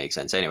this should make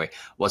sense anyway.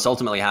 What's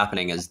ultimately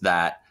happening is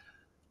that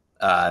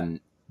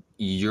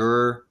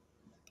your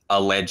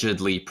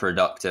allegedly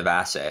productive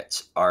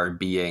assets are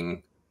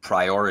being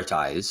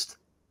prioritized,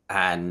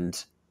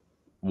 and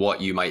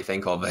what you might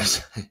think of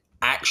as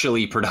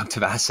actually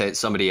productive assets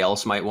somebody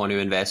else might want to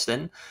invest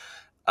in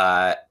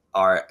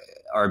are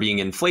being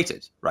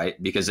inflated,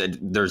 right? Because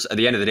there's, at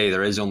the end of the day,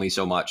 there is only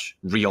so much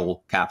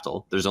real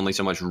capital. There's only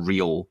so much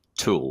real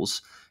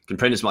tools. We can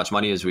print as much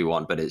money as we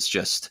want, but it's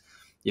just,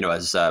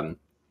 as I'm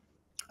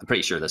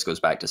pretty sure this goes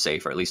back to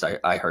SAFE, or at least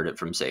I heard it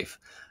from SAFE.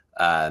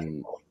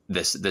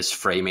 This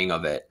framing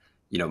of it,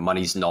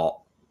 money's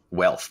not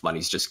wealth.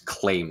 Money's just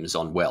claims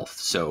on wealth.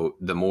 So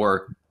the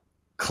more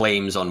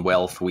claims on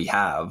wealth we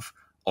have,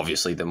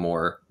 obviously the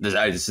more, this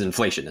is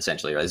inflation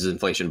essentially, right? This is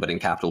inflation, but in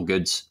capital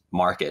goods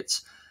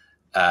markets.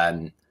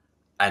 And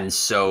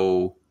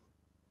so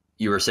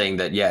you were saying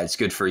that, it's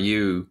good for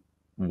you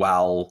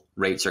while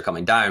rates are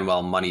coming down,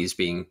 while money's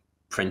being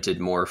printed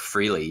more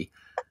freely.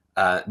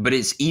 But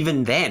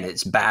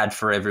it's bad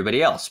for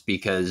everybody else,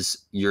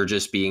 because you're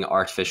just being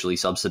artificially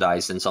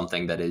subsidized in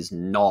something that is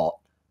not,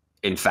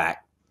 in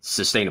fact,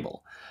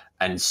 sustainable.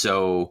 And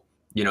so,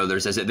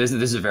 this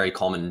is a very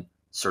common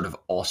sort of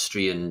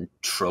Austrian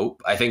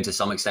trope. I think to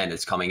some extent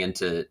it's coming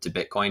into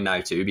Bitcoin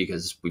now too,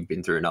 because we've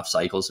been through enough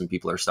cycles and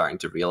people are starting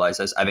to realize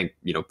this. I think,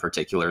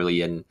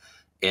 particularly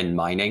in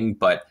mining,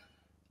 but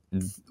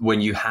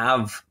when you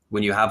have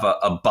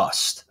a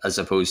bust as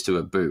opposed to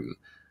a boom,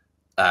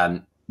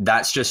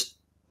 that's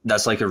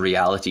like a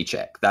reality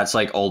check. That's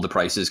like all the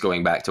prices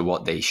going back to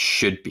what they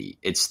should be.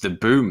 It's the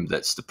boom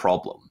that's the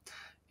problem.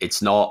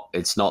 It's not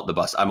the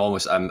bust.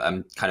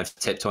 I'm kind of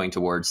tiptoeing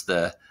towards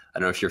I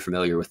don't know if you're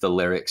familiar with the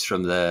lyrics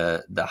from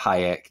the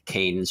Hayek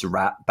Keynes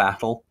rap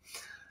battle.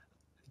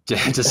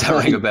 Does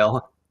that ring a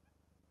bell?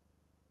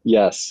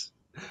 Yes.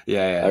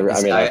 Yeah.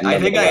 I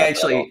think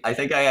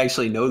I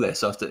actually know this.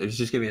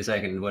 Just give me a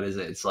second. What is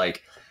it? It's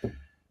like,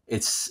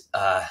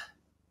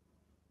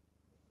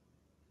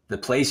 the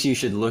place you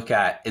should look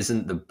at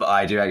isn't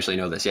I do actually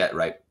know this yet,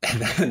 right?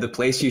 The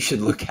place you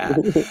should look at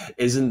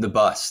isn't the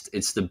bust.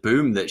 It's the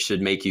boom that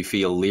should make you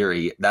feel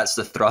leery. That's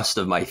the thrust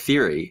of my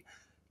theory.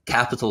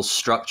 Capital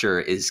structure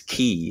is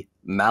key.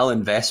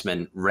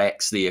 Malinvestment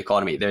wrecks the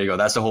economy. There you go.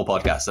 That's the whole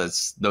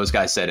podcast. Those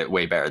guys said it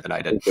way better than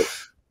I did.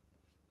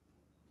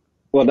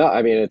 Well, no,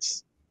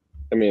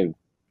 in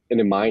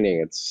mining,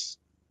 it's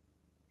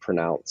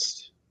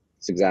pronounced.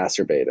 It's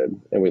exacerbated.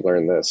 And we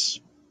learned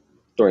this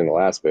during the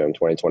last boom,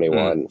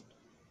 2021.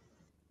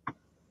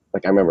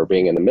 Like, I remember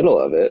being in the middle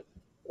of it.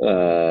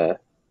 And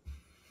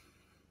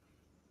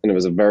it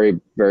was a very,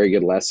 very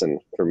good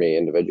lesson for me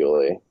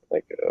individually,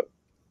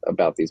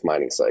 about these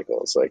mining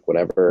cycles. Like,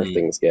 whenever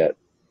things get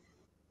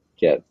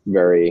the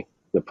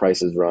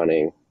price is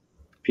running,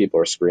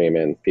 people are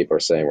screaming, people are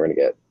saying we're going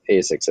to get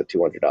ASICs at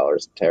 $200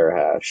 a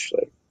terahash.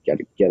 Like, got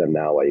to get them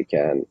now while you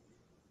can,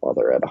 while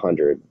they're at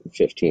 $115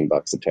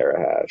 a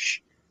terahash.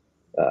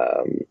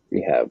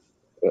 You have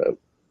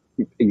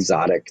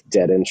exotic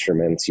debt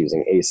instruments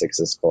using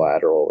ASICs as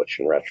collateral, which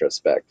in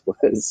retrospect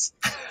was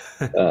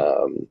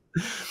a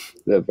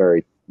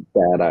very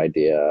bad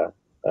idea.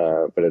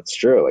 But it's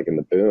true, like in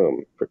the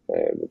boom,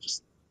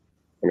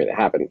 it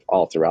happened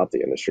all throughout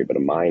the industry, but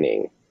in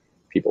mining,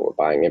 people were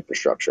buying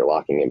infrastructure,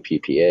 locking in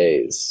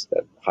PPAs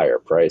at higher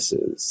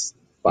prices,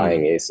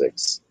 buying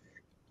ASICs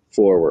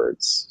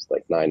forwards,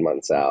 like 9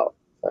 months out,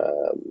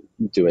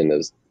 doing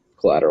those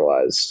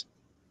ASIC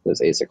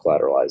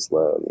collateralized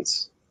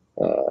loans.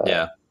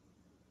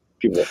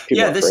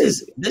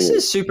 This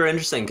is super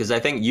interesting, because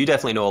I think you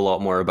definitely know a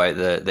lot more about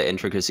the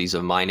intricacies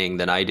of mining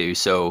than I do.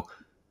 So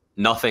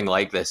nothing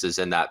like this is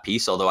in that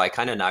piece, although I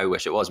kind of now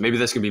wish it was. Maybe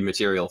this could be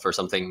material for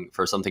something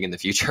in the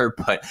future.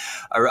 But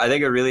I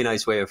think a really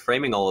nice way of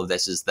framing all of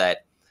this is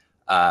that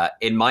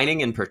in mining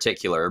in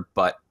particular,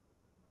 but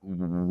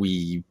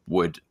we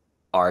would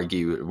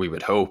argue, we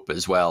would hope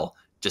as well,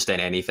 just in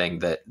anything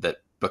that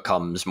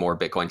becomes more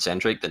Bitcoin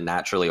centric, that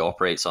naturally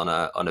operates on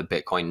a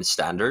Bitcoin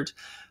standard,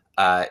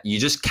 you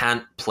just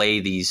can't play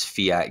these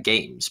fiat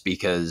games,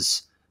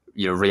 because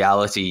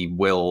reality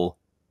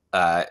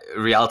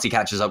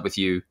catches up with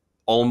you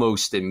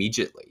almost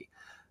immediately.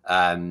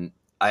 I'm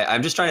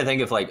just trying to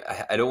think of like,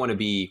 I don't want to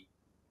be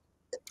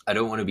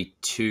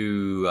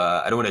too,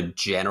 I don't want to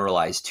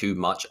generalize too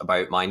much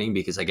about mining,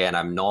 because again,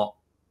 I'm not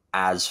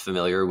as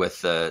familiar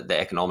with the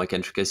economic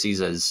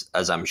intricacies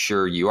as I'm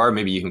sure you are.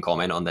 Maybe you can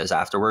comment on this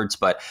afterwards,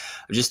 but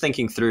I'm just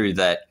thinking through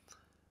that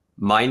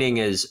mining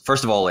is,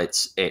 first of all,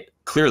 it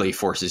clearly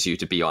forces you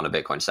to be on a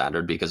Bitcoin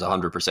standard, because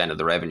 100% of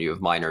the revenue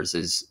of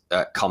miners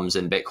comes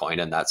in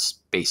Bitcoin, and that's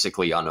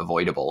basically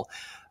unavoidable.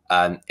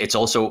 It's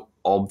also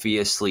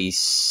obviously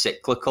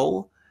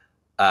cyclical,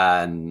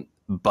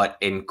 but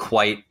in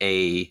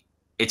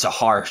it's a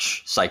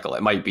harsh cycle.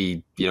 It might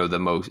be,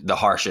 the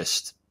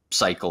harshest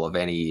cycle of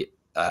any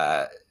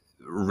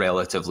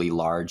relatively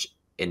large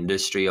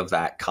industry of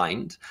that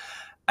kind.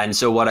 And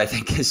so what I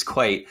think is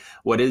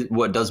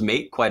what does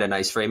make quite a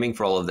nice framing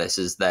for all of this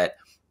is that,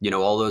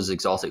 all those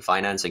exotic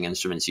financing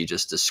instruments you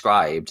just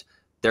described,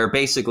 they're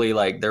basically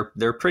like,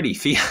 they're pretty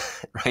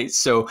fiat, right?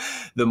 So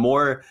the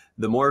more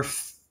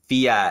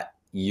fiat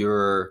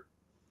your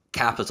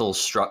capital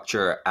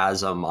structure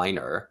as a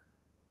miner,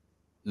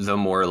 the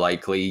more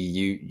likely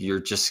you're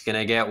just going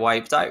to get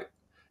wiped out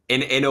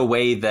in a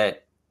way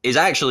that is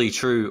actually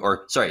true,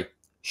 or sorry,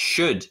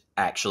 should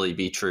actually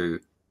be true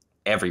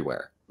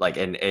everywhere, like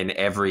in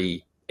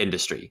every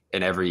industry,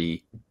 in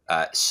every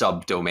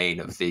subdomain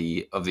of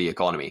the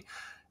economy,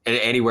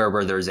 anywhere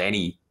where there's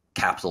any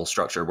capital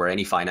structure, where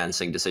any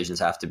financing decisions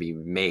have to be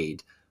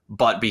made.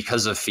 But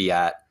because of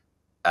fiat,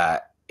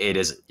 it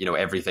is,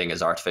 everything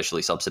is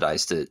artificially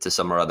subsidized to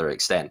some or other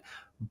extent.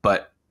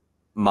 But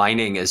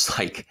mining is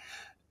like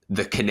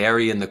the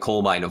canary in the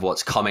coal mine of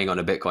what's coming on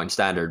a Bitcoin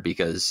standard,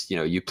 because,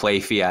 you play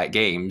fiat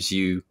games,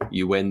 you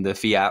win the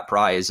fiat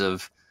prize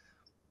of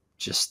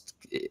just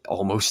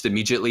almost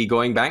immediately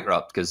going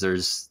bankrupt, because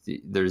there's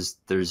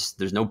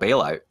no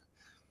bailout.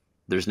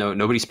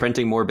 Nobody's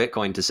printing more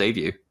Bitcoin to save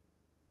you.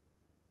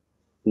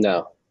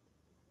 No,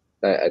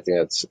 I think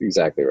that's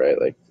exactly right.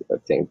 Like, I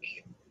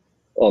think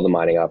all the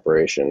mining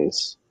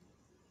operations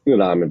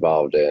that I'm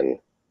involved in,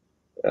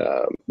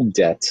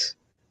 debt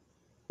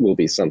will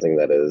be something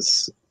that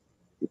is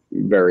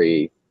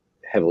very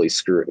heavily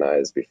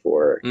scrutinized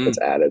before it's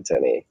added to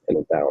any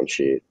balance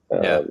sheet.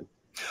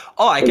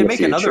 I can make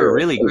another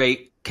really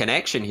great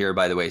connection here,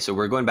 by the way. So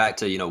we're going back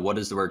to, what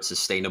does the word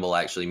sustainable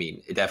actually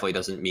mean? It definitely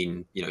doesn't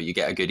mean, you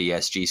get a good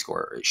ESG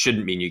score. It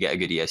shouldn't mean you get a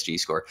good ESG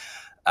score.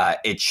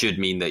 It should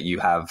mean that you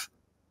have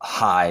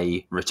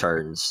high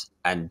returns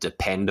and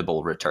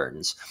dependable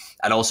returns.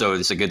 And also,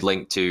 it's a good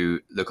link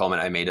to the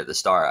comment I made at the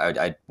start.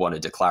 I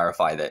wanted to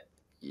clarify that,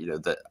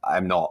 that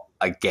I'm not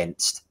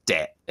against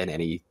debt in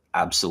any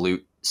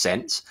absolute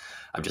sense.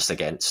 I'm just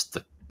against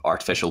the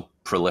artificial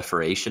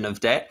proliferation of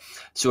debt.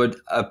 So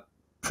a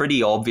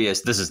pretty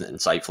obvious, this isn't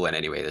insightful in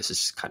any way, this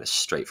is kind of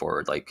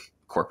straightforward, like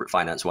corporate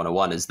finance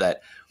 101, is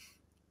that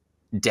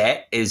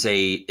debt is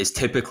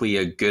typically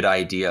a good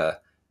idea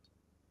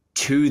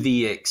to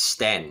the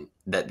extent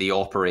that the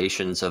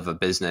operations of a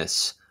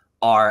business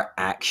are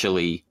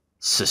actually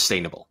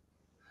sustainable,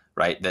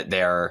 right? That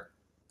they're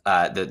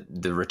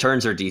the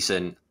returns are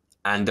decent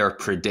and they're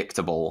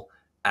predictable.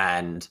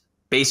 And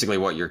basically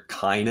what you're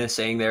kind of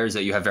saying there is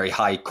that you have very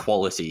high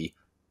quality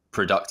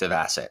productive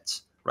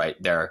assets, right?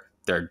 They're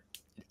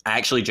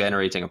actually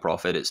generating a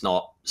profit. It's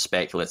not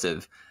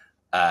speculative.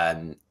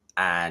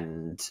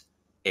 And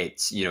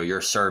it's,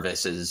 your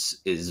service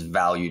is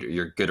valued, or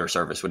your good or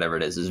service, whatever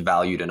it is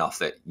valued enough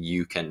that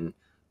you can,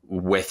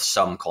 with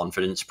some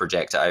confidence,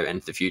 project it out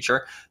into the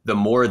future. The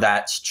more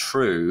that's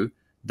true,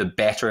 the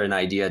better an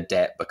idea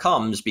debt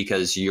becomes,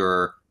 because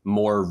you're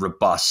more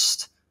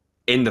robust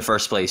in the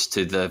first place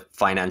to the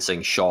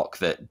financing shock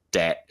that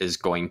debt is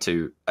going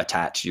to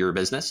attach to your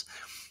business.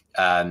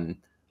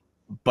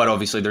 But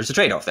obviously there's a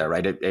trade-off there,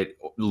 right? It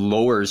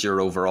lowers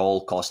your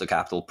overall cost of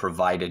capital,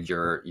 provided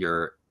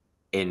you're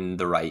in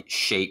the right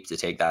shape to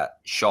take that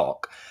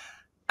shock.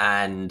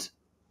 And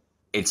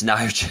it's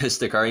now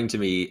just occurring to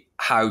me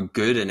how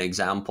good an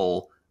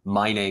example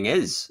mining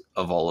is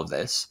of all of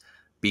this,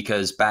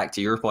 because back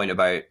to your point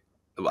about,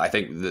 I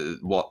think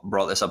what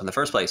brought this up in the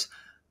first place,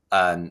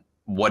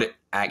 what it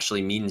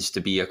actually means to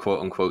be a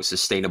quote unquote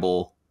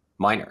sustainable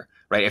miner,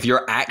 right? If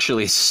you're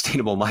actually a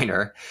sustainable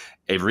miner,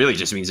 it really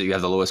just means that you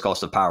have the lowest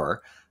cost of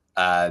power.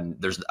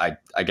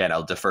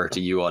 I'll defer to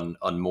you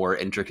on more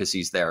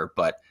intricacies there,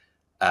 but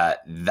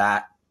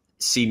that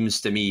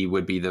seems to me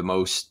would be the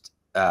most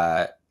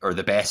or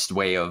the best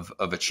way of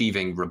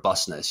achieving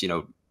robustness.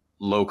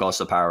 Low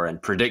cost of power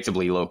and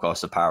predictably low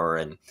cost of power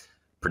and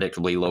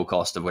predictably low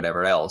cost of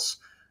whatever else.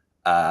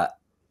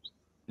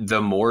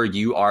 The more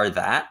you are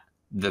that,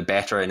 the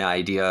better an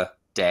idea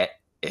debt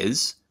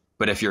is.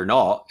 But if you're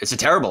not, it's a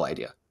terrible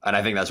idea. And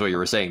I think that's what you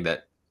were saying,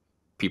 that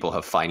people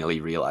have finally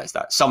realized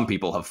that. Some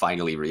people have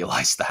finally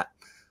realized that.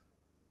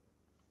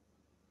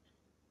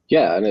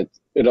 Yeah, and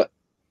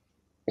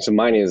so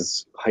mining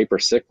is hyper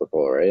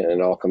cyclical, right? And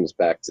it all comes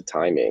back to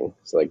timing.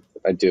 So like,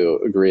 I do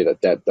agree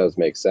that debt does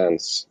make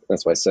sense.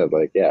 That's why I said,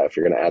 like, yeah, if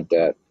you're going to add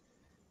debt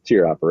to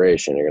your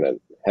operation, you're going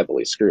to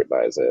heavily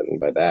scrutinize it. And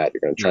by that,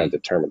 you're going to try and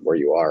determine where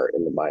you are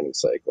in the mining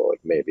cycle.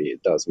 Like maybe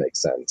it does make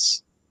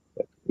sense,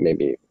 like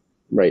maybe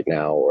right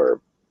now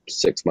or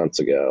 6 months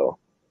ago,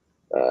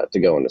 to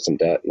go into some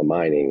debt in the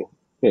mining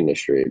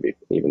industry,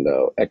 even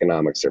though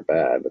economics are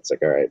bad. It's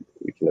like, all right,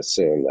 we can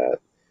assume that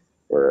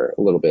we're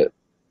a little bit,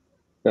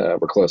 we're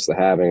close to the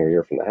halving, or a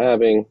year from the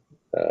halving.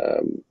 I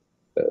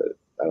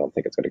don't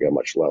think it's going to go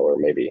much lower.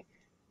 Maybe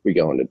we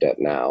go into debt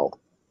now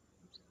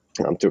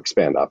to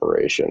expand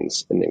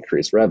operations and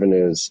increase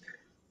revenues,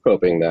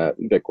 hoping that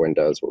Bitcoin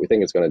does what we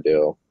think it's going to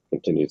do,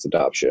 continues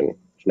adoption,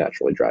 which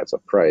naturally drives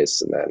up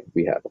price, and then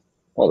we have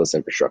all this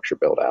infrastructure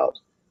built out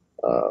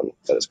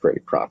that is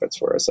creating profits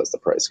for us as the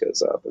price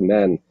goes up. And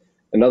then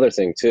another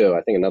thing too,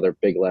 I think another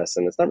big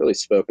lesson, it's not really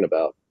spoken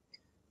about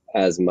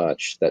as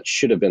much, that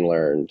should have been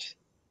learned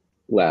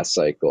last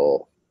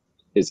cycle,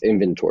 is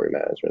inventory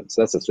management.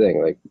 So that's the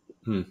thing, like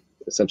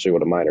essentially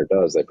what a miner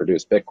does, they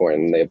produce Bitcoin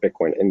and they have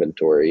Bitcoin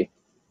inventory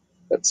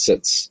that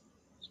sits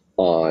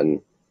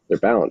on their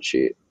balance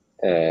sheet,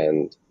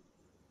 and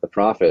the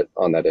profit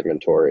on that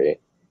inventory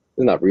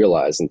is not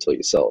realized until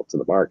you sell it to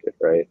the market,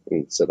 right?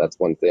 And so that's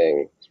one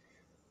thing.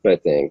 But I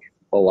think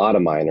a lot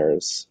of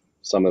miners,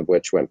 some of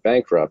which went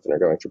bankrupt and are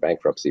going through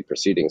bankruptcy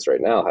proceedings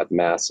right now, had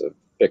massive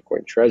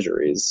Bitcoin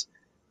treasuries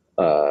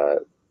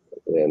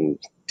and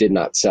did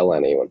not sell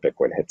any when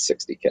Bitcoin hit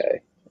 60K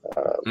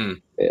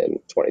in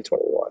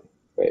 2021.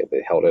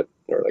 They held it,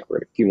 and were like,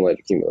 we're going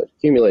to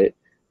accumulate.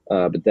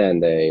 But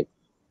then they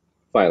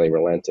finally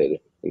relented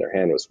and their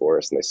hand was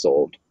forced, and they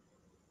sold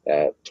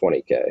at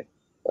 20K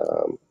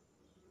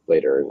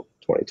later in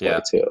 2022.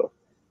 Yeah.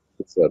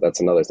 So that's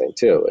another thing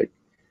too. Like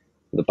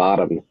the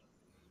bottom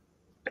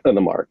of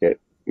the market,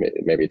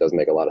 maybe it doesn't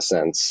make a lot of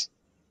sense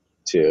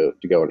to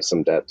go into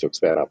some debt to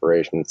expand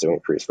operations, to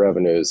increase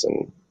revenues,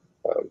 and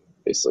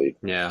basically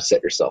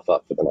set yourself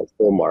up for the next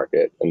bull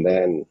market. And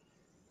then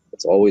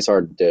it's always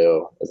hard to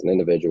do as an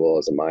individual,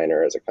 as a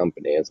miner, as a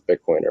company, as a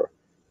Bitcoiner.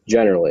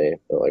 Generally,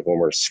 like when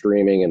we're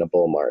screaming in a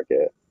bull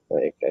market,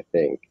 like I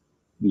think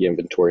the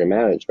inventory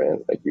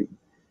management, like you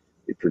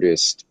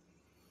produced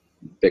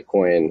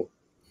Bitcoin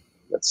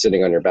that's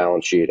sitting on your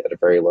balance sheet at a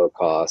very low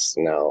cost.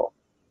 Now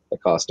the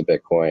cost of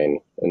Bitcoin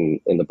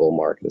in the bull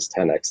market is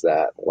 10x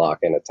that. Lock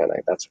in at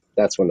 10x.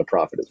 That's when the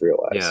profit is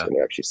realized, when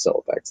you actually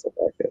sell it back to the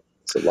market.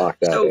 So lock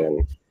that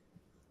in.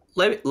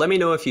 Let me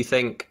know if you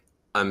think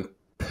I'm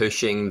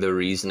pushing the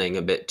reasoning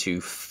a bit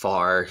too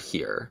far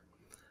here.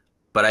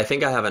 But I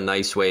think I have a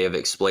nice way of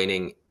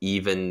explaining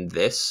even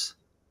this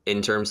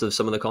in terms of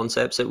some of the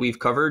concepts that we've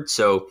covered.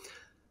 So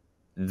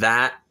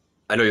that,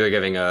 I know you're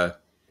giving a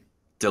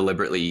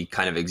deliberately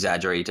kind of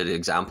exaggerated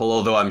example,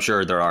 although I'm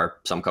sure there are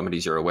some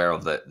companies you're aware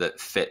of that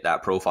fit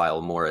that profile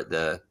more at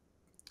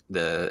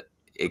the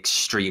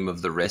extreme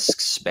of the risk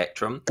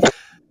spectrum.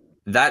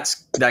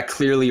 That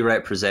clearly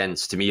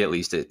represents, to me at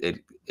least,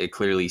 it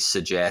clearly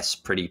suggests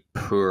pretty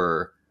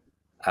poor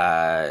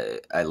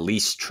at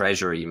least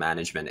treasury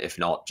management, if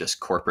not just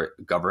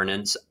corporate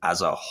governance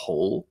as a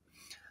whole.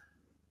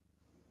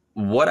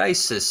 What I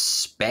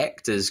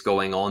suspect is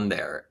going on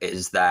there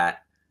is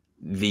that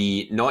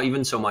not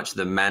even so much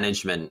the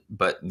management,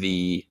 but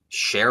the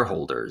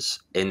shareholders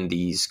in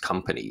these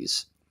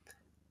companies,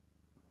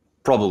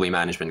 probably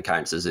management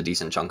counts as a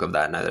decent chunk of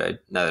that now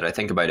that I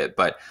think about it.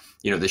 But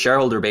the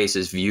shareholder base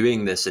is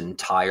viewing this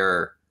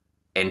entire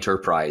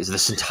enterprise,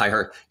 this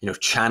entire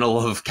channel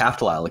of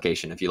capital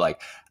allocation, if you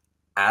like,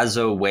 as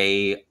a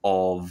way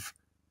of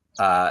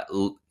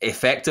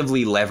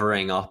effectively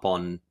levering up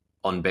on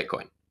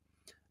Bitcoin.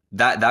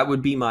 That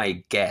would be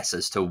my guess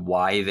as to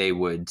why they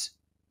would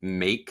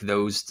make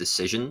those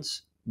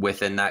decisions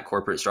within that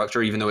corporate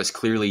structure, even though it's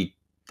clearly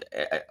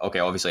okay.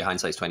 Obviously,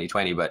 hindsight's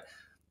 20/20, but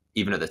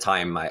even at the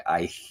time,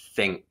 I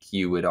think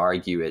you would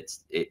argue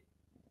it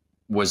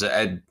was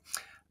at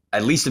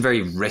least a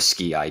very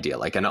risky idea,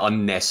 like an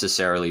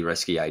unnecessarily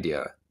risky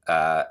idea,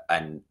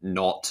 and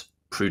not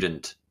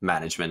prudent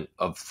management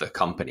of the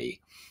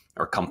company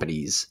or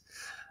companies.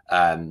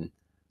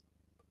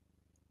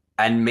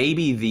 And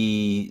maybe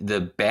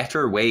the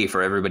better way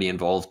for everybody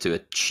involved to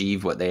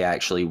achieve what they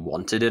actually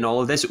wanted in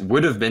all of this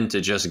would have been to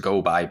just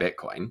go buy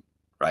Bitcoin,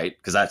 right?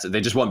 Because they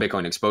just want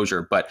Bitcoin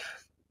exposure. But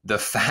the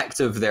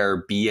fact of there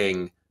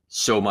being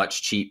so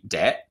much cheap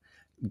debt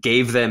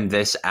gave them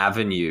this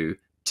avenue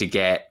to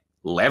get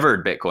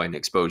levered Bitcoin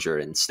exposure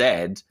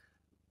instead,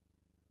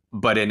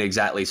 but in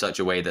exactly such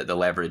a way that the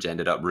leverage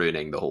ended up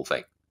ruining the whole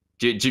thing.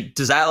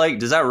 Does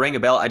that ring a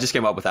bell? I just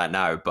came up with that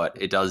now, but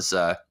it does.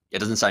 It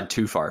doesn't sound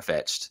too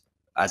far-fetched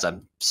as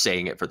I'm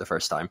saying it for the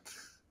first time.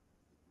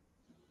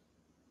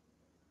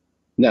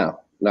 No,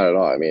 not at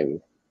all. I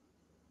mean,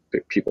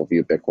 people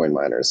view Bitcoin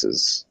miners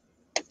as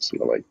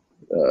something like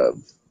a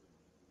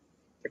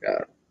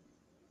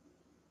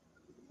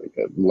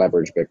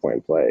leveraged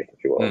Bitcoin play,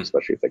 if you will,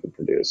 especially if they can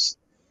produce.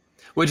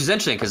 Which is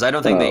interesting because I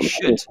don't think they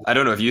should. I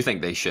don't know if you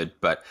think they should,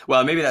 but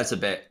well, maybe that's a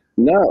bit.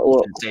 No,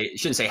 well, you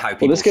shouldn't say how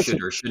people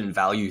should or shouldn't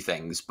value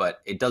things,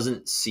 but it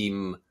doesn't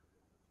seem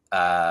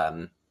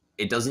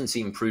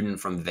prudent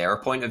from their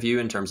point of view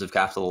in terms of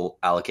capital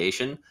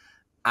allocation.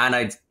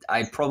 And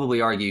I'd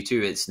probably argue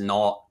too, it's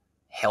not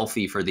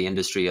healthy for the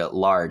industry at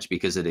large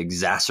because it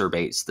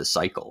exacerbates the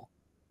cycle.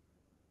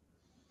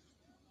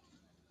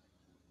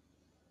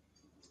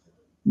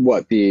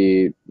 What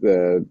the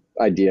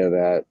idea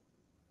that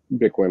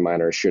Bitcoin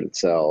miners shouldn't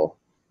sell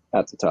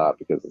at the top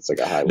because it's like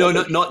a high No,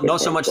 leverage not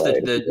so Bitcoin much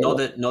play.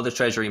 not the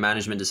treasury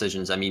management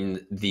decisions. I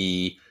mean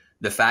the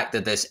fact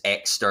that this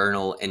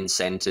external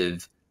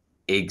incentive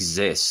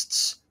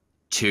exists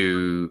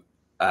to,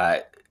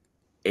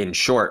 in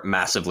short,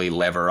 massively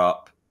lever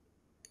up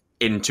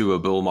into a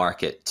bull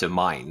market to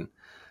mine,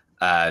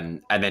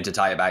 and then to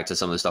tie it back to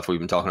some of the stuff we've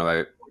been talking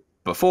about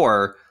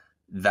before,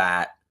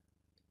 that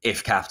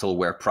if capital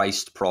were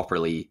priced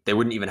properly, they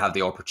wouldn't even have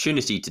the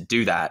opportunity to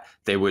do that.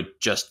 They would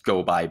just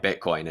go buy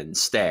Bitcoin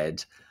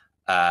instead.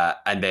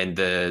 And then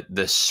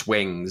the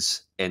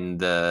swings in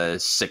the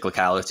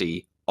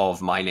cyclicality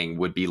of mining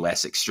would be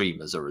less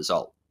extreme as a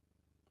result.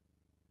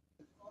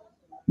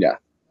 Yeah,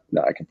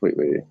 no, I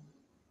completely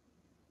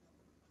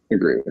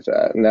agree with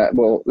that. And that,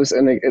 well,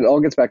 it all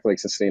gets back to like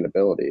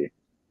sustainability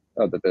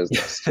of the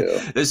business too.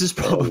 This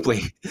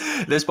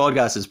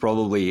podcast is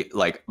probably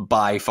like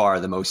by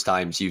far the most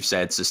times you've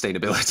said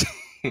sustainability.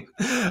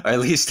 Or at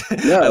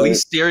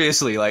least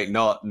seriously, like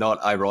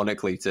not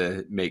ironically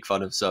to make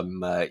fun of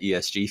some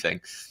ESG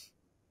thing.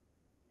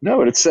 No,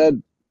 but it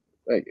said,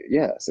 like,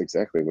 yes,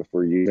 exactly. If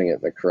we're using it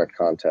in the correct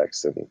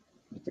context and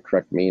with the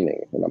correct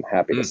meaning, and I'm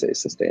happy to say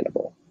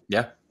sustainable.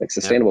 Yeah. Like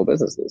sustainable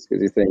businesses,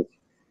 because you think,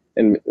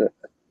 and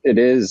it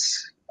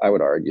is, I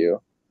would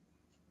argue,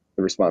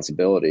 the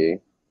responsibility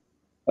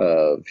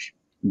of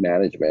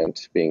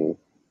management being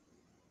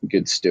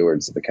good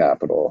stewards of the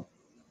capital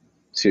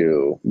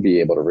to be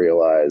able to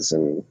realize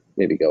and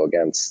maybe go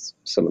against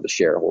some of the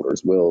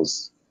shareholders'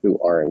 wills who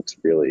aren't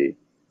really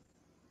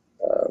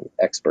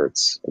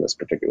experts in this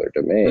particular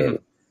domain,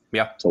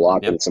 to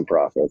lock in some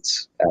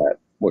profits at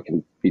what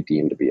can be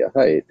deemed to be a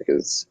height,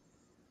 because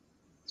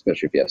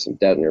especially if you have some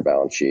debt on your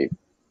balance sheet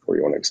or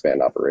you want to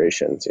expand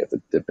operations, you have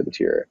to dip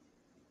into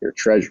your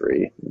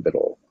treasury in the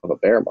middle of a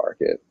bear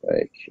market.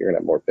 Like, you're gonna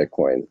have more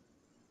Bitcoin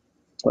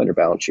on your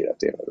balance sheet at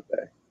the end of the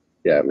day.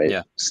 Yeah, it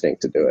may stink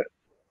to do it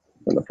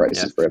when the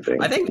price is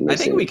ripping. I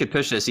think we could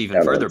push this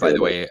even further, by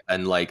the way,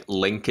 and like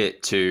link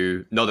it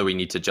to, not that we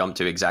need to jump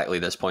to exactly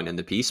this point in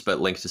the piece, but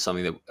link to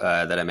something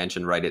that that I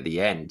mentioned right at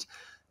the end,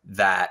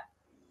 that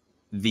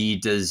the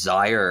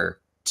desire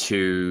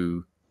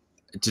to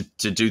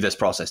do this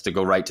process, to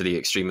go right to the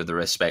extreme of the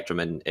risk spectrum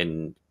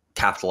in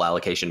capital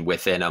allocation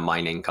within a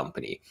mining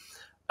company,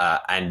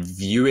 and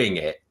viewing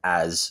it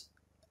as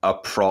a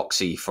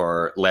proxy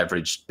for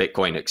leveraged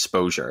Bitcoin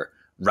exposure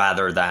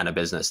rather than a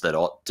business that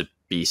ought to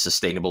be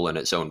sustainable in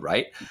its own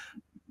right.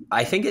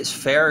 I think it's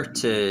fair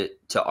to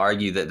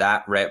argue that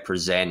that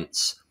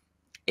represents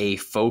a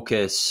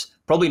focus,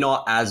 probably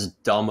not as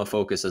dumb a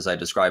focus as I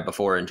described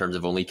before in terms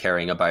of only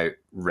caring about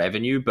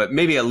revenue, but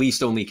maybe at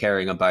least only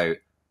caring about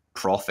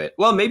profit.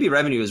 Well, maybe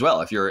revenue as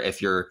well. If your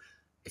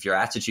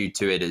attitude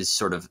to it is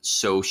sort of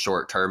so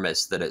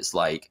short-termist that it's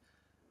like,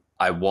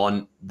 I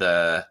want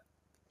the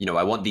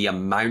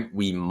amount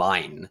we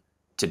mine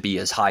to be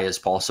as high as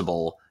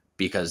possible,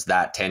 because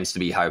that tends to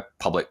be how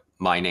public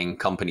mining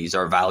companies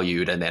are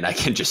valued, and then I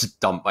can just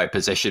dump my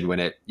position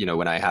when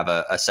I have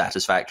a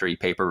satisfactory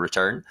paper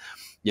return,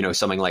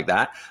 something like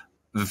that,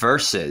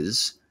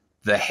 versus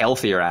the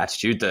healthier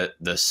attitude,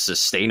 the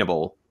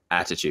sustainable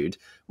attitude,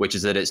 which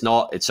is that it's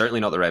certainly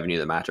not the revenue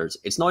that matters.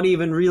 It's not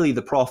even really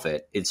the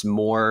profit. It's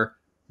more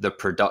the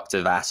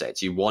productive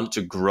assets. You want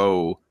to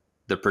grow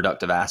the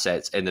productive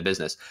assets in the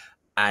business.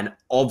 And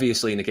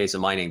obviously in the case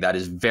of mining, that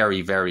is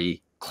very,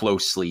 very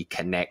closely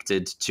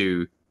connected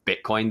to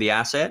Bitcoin, the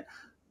asset.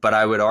 But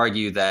I would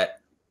argue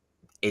that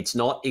it's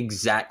not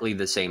exactly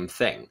the same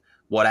thing.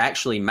 What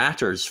actually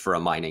matters for a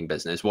mining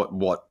business,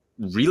 what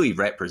really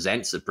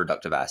represents the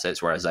productive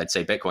assets, whereas I'd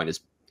say Bitcoin is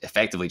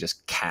effectively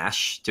just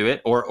cash to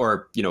it,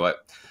 or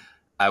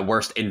a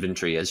worst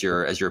inventory, as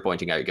you're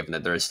pointing out, given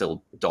that there is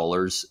still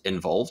dollars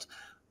involved.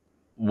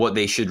 What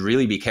they should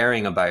really be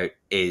caring about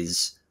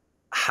is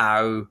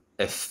how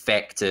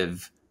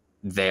effective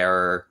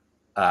their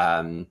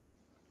I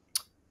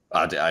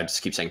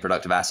just keep saying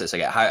productive assets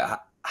again.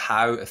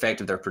 How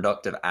effective their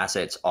productive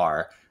assets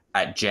are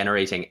at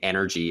generating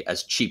energy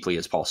as cheaply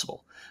as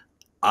possible.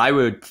 I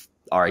would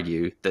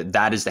argue that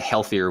that is the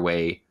healthier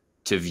way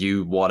to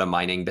view what a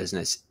mining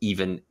business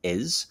even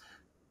is.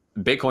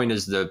 Bitcoin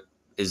is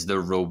the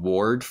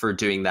reward for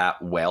doing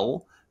that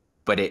well,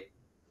 but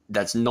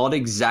that's not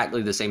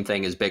exactly the same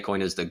thing as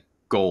Bitcoin is the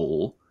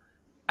goal.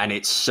 And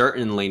it's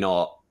certainly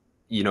not,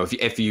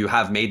 if you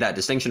have made that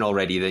distinction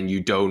already, then you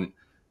don't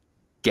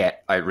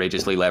get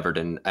outrageously levered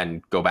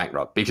and go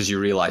bankrupt, because you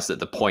realize that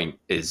the point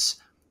is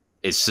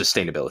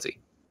sustainability.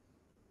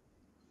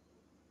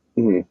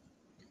 Mm-hmm.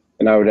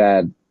 And I would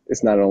add,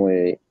 it's not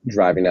only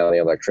driving down the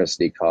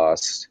electricity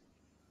cost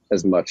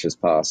as much as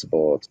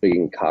possible, it's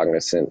being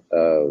cognizant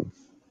of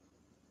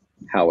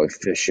how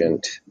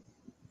efficient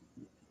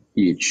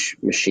each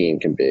machine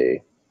can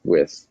be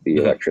with the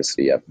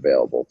electricity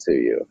available to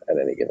you at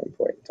any given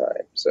point in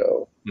time.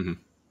 So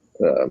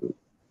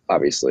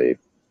Obviously,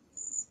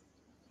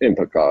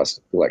 input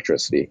cost,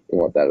 electricity, you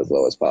want that as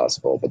low as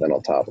possible. But then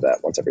on top of that,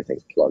 once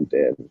everything's plugged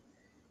in,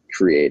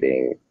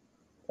 creating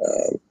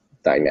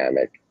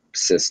dynamic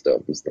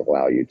systems that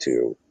allow you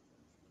to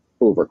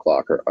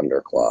overclock or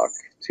underclock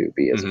to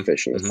be as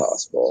efficient as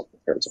possible in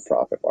terms of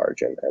profit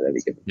margin at any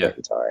given point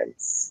in time,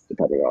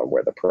 depending on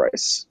where the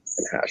price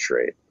and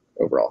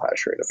overall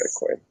hash rate of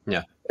Bitcoin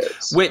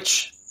is.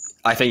 Which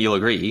I think you'll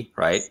agree,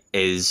 right,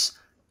 is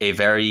a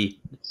very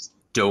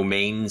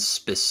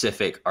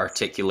domain-specific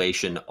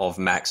articulation of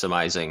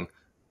maximizing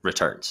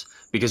returns.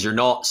 Because you're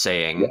not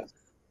saying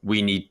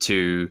we need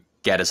to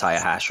get as high a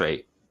hash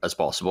rate as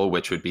possible,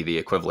 which would be the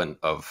equivalent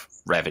of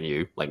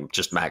revenue, like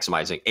just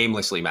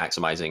aimlessly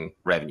maximizing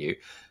revenue.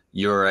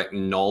 You're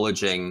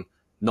acknowledging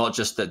not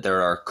just that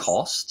there are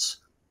costs,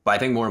 but I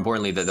think more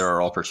importantly that there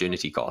are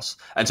opportunity costs.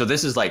 And so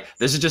this is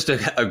just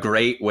a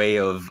great way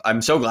of,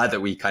 I'm so glad that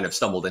we kind of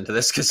stumbled into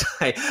this, because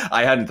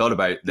I hadn't thought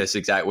about this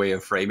exact way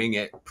of framing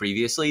it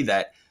previously,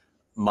 that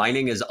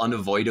mining is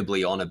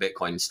unavoidably on a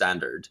Bitcoin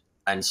standard.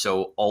 And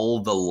so all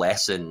the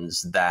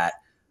lessons that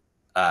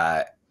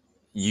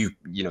you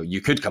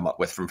could come up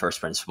with from first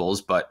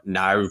principles, but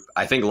now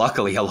I think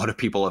luckily a lot of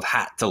people have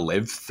had to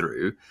live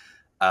through.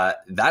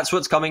 That's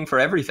what's coming for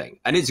everything,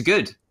 and it's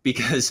good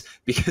because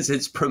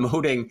it's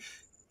promoting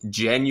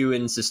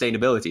genuine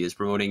sustainability. It's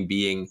promoting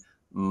being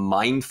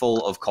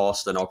mindful of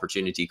cost and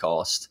opportunity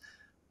cost,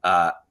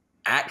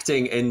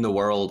 acting in the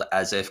world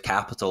as if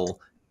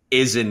capital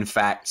is in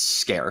fact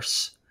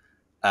scarce,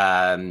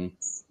 and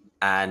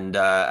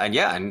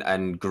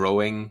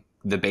growing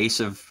the base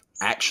of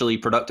actually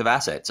productive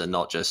assets and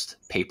not just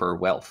paper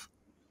wealth.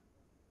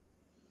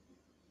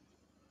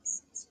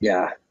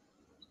 Yeah.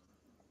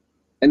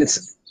 And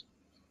it's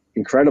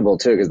incredible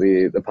too, because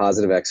the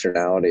positive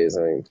externalities,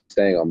 I mean,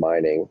 staying on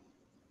mining,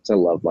 I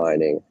love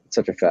mining. It's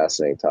such a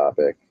fascinating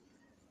topic.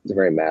 It's a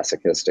very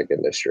masochistic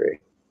industry,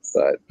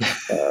 but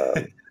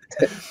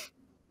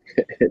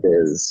it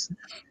is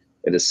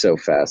so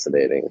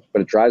fascinating.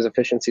 But it drives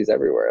efficiencies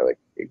everywhere. Like,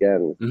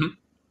 again,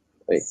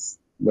 like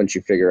once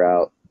you figure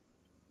out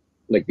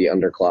like the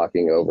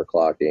underclocking,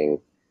 overclocking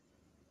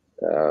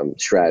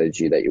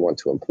strategy that you want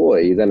to employ,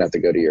 you then have to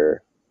go to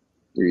your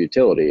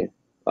utility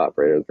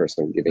operator, the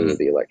person giving you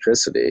the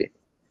electricity,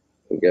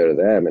 and go to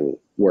them and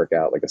work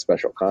out like a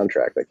special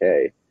contract. Like,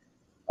 hey,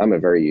 I'm a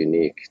very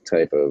unique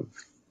type of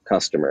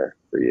customer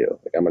for you.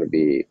 Like, I'm going to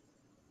be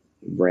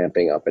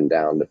ramping up and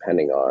down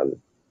depending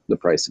on the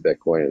price of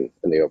Bitcoin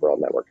and the overall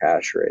network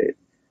hash rate.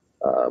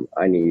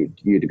 I need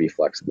you to be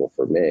flexible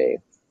for me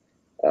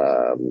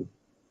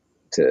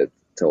to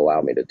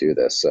allow me to do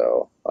this,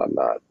 so I'm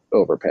not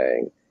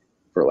overpaying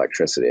for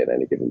electricity at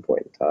any given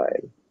point in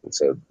time. And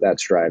so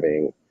that's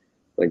driving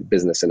like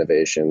business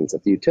innovations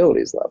at the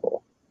utilities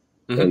level.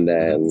 And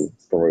then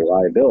for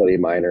reliability,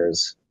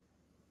 miners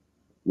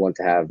want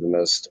to have the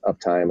most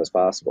uptime as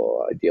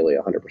possible, ideally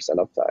 100%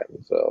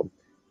 uptime. So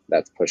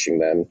that's pushing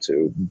them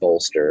to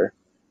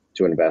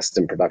invest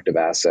in productive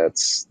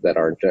assets that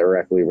aren't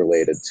directly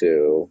related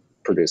to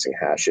producing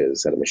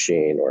hashes at a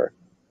machine or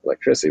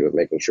electricity, but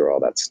making sure all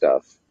that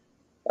stuff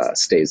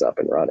stays up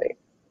and running,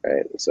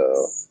 right? And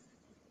so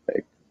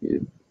like,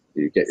 you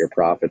get your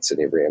profits and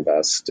you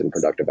reinvest in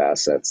productive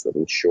assets that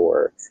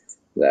ensure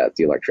that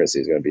the electricity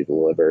is going to be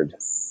delivered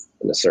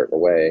in a certain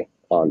way,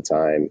 on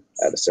time,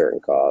 at a certain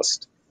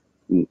cost,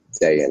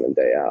 day in and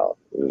day out.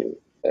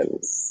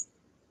 And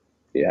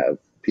you have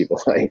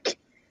people like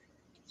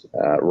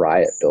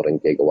Riot building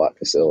gigawatt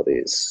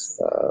facilities.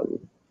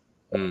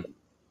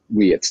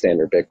 We at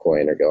Standard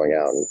Bitcoin are going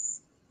out and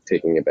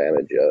taking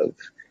advantage of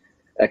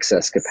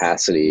excess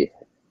capacity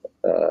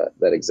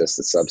that exists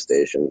at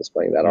substations,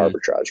 playing that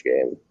arbitrage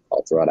game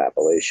all throughout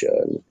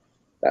Appalachia, and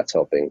that's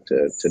helping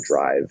to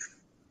drive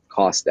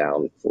costs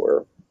down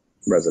for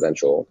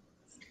residential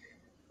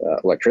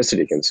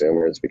electricity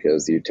consumers,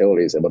 because the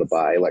utility is able to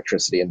buy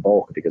electricity in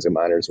bulk because a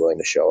miner is willing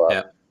to show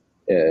up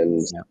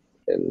and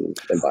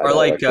buy or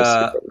like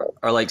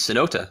electricity.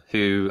 Sonota,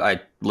 who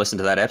I listened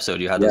to that episode.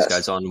 You had those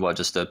guys on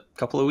just a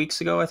couple of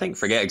weeks ago, I think.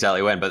 Forget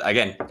exactly when, but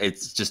again,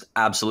 it's just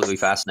absolutely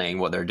fascinating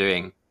what they're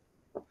doing.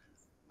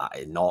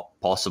 Not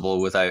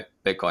possible without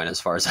Bitcoin, as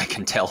far as I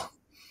can tell.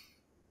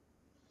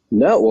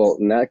 No, well,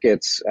 and that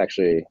gets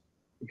actually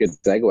a good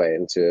segue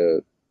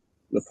into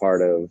the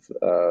part of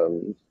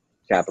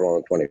capital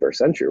in the 21st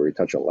century where we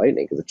touch on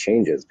Lightning, because it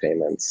changes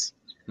payments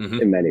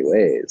in many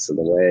ways. So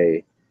the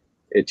way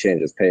it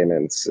changes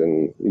payments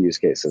in the use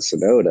case of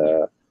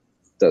Sonota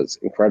does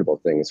incredible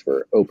things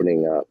for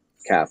opening up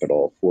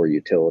capital for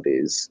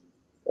utilities,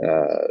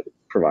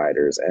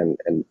 providers,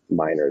 and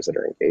miners that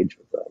are engaged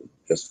with them,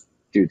 just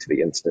due to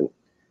the instant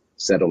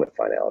settlement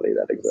finality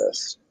that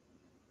exists.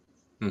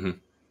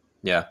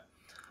 Yeah.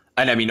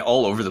 And I mean,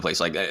 all over the place,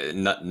 like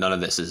none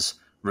of this is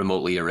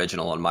remotely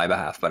original on my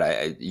behalf,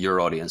 but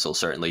your audience will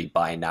certainly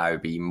by now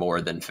be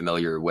more than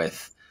familiar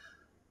with,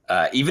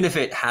 even if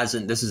it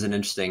hasn't, this is an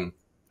interesting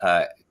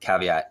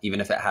caveat,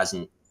 even if it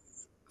hasn't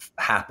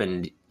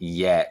happened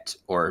yet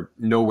or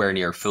nowhere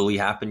near fully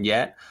happened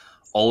yet,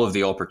 all of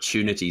the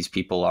opportunities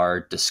people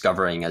are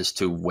discovering as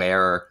to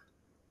where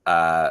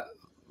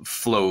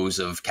flows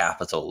of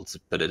capital, to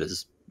put it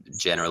as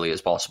generally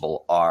as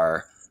possible,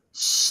 are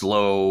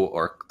slow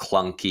or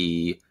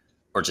clunky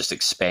or just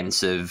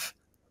expensive,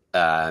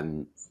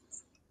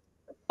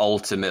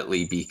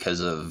 ultimately because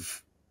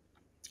of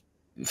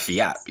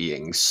fiat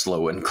being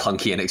slow and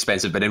clunky and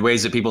expensive, but in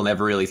ways that people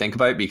never really think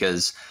about,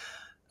 because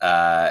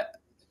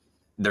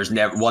there's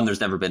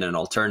never been an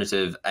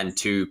alternative, and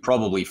two,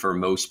 probably for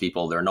most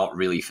people, they're not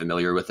really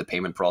familiar with the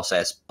payment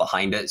process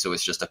behind it. So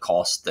it's just a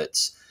cost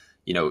that's,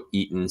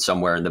 eaten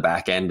somewhere in the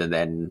back end, and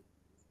then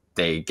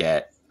they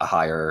get a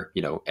higher,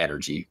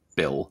 energy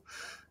bill,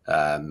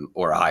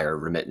 or a higher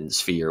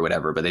remittance fee or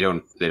whatever, but they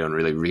don't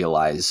really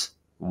realize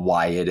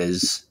why it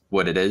is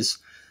what it is.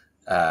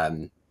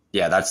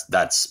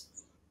 That's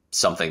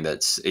something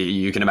that's,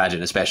 you can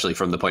imagine, especially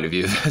from the point of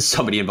view of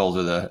somebody involved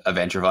with a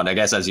venture fund, I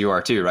guess, as you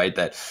are too, right?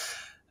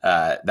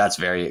 That's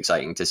very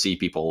exciting to see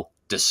people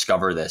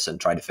discover this and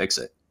try to fix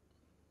it.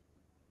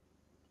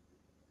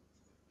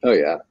 Oh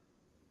yeah.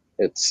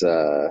 It's,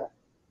 it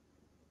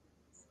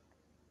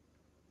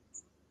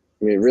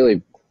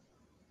really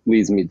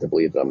leads me to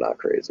believe that I'm not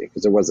crazy,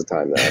 because there was a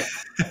time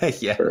that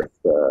yeah.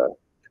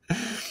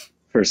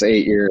 First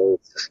 8 years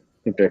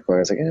in Bitcoin, I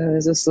was like,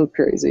 is this so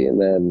crazy?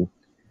 And then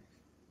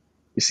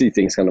you see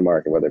things come to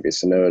market, whether it be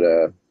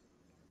Sonoda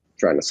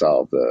trying to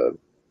solve the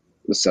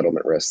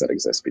settlement risk that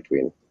exists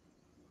between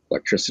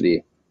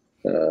electricity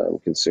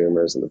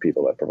consumers and the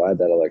people that provide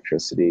that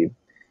electricity,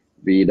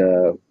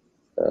 Vita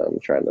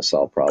trying to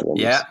solve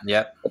problems at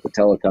the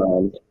telecom.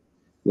 And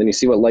then you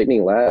see what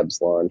Lightning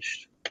Labs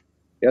launched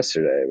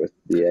yesterday with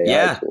the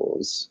AI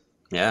tools.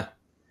 Yeah.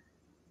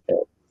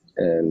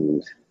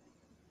 And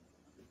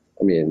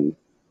I mean,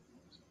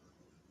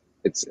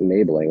 it's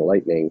enabling,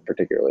 Lightning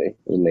particularly,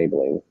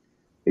 enabling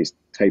these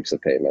types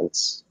of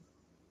payments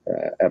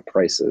at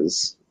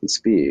prices and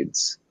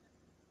speeds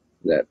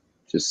that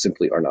just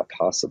simply are not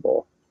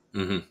possible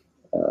in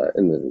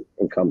the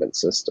incumbent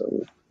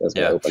system. That's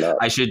going to open up.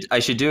 I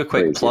should do a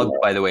quick plug,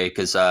 by the way,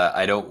 because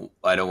I don't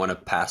want to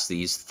pass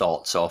these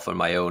thoughts off on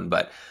my own,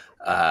 but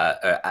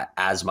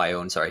as my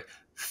own,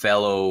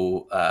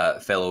 fellow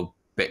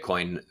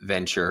Bitcoin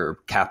venture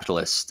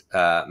capitalist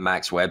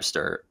Max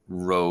Webster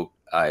wrote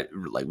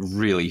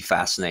really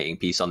fascinating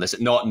piece on this.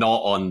 Not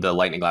on the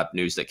Lightning Lab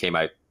news that came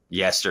out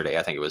yesterday.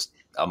 I think it was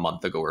a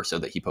month ago or so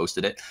that he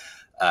posted it.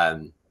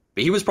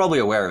 But he was probably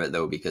aware of it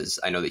though, because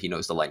I know that he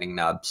knows the Lightning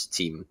Labs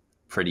team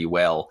pretty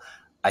well.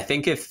 I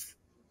think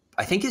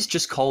it's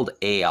just called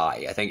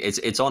AI. I think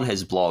it's on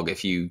his blog.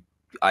 If you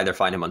either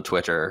find him on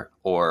Twitter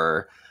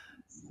or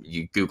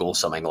you Google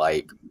something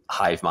like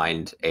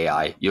HiveMind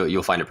AI,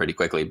 you'll find it pretty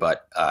quickly.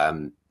 But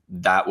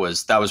that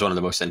was one of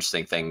the most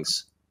interesting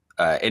things,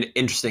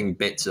 interesting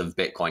bits of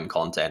Bitcoin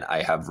content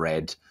I have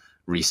read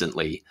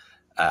recently.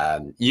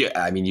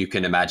 You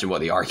can imagine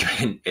what the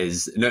argument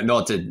is.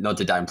 Not to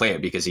downplay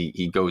it, because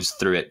he goes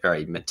through it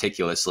very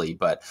meticulously,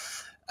 but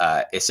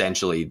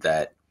essentially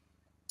that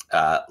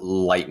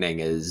Lightning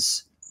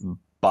is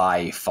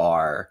by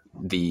far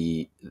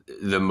the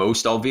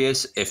most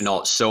obvious, if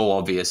not so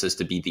obvious as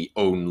to be the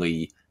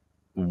only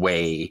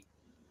way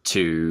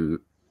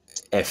to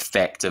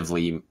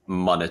effectively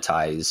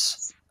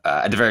monetize,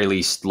 at the very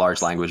least,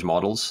 large language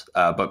models,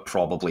 but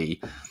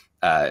probably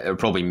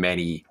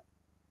many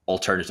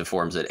alternative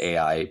forms of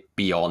AI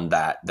beyond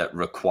that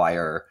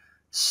require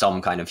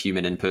some kind of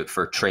human input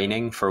for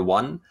training, for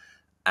one,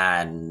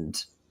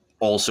 and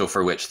also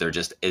for which there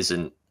just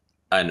isn't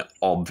an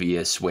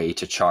obvious way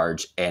to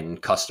charge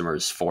end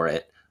customers for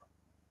it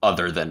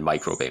other than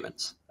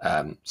micropayments.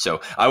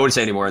 So I wouldn't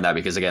say any more on that,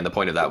 because again, the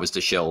point of that was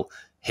to shill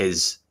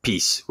his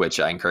piece, which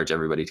I encourage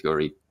everybody to go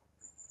read.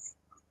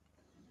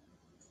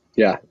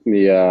 Yeah,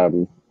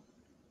 you're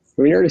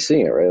already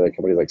seeing it, right? Like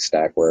companies like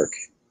Stackwork,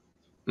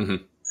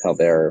 how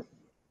they're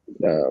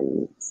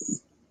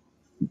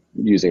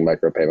using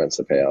micropayments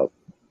to pay out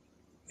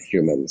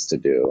humans to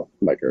do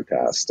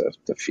microtasks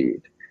to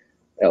feed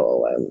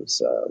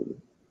LLMs.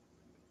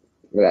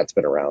 That's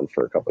been around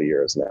for a couple of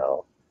years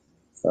now.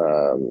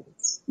 And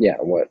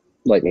what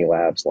Lightning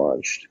Labs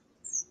launched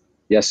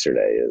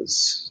yesterday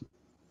is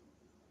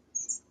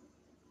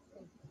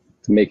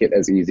to make it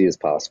as easy as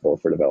possible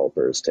for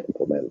developers to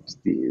implement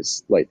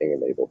these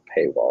Lightning-enabled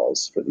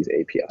paywalls for these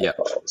API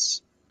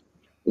calls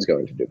is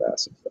going to do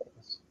massive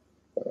things.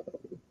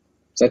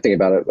 So I think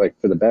about it like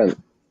for the bent,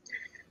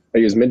 I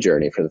use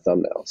Midjourney for the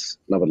thumbnails,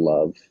 and I would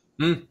love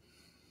to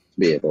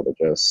be able to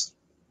just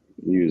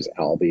use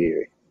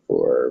Albi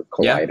or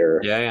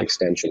Collider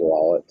extension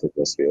wallet to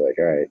just be like,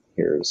 all right,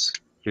 here's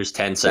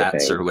 10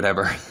 sats or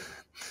whatever.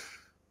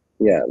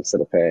 Yeah,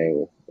 instead of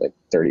paying like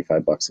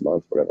 $35 a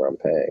month, whatever I'm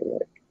paying,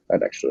 like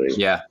I'd actually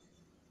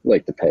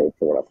like to pay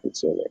for what I'm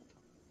consuming.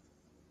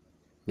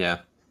 Yeah.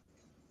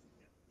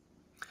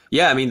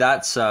 I mean,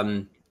 that's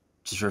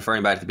just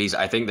referring back to the piece.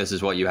 I think this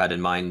is what you had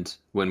in mind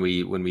when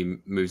we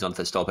moved on to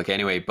this topic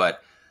anyway.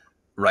 But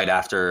right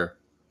after,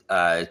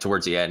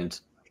 towards the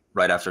end,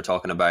 right after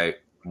talking about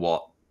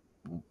what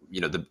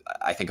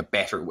I think a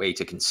better way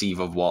to conceive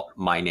of what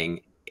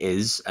mining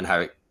is and how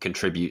it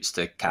contributes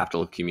to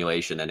capital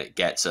accumulation, and it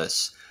gets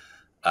us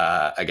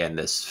again,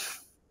 this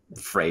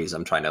phrase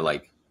I'm trying to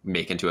like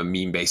make into a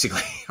meme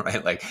basically,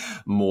 right? Like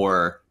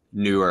more,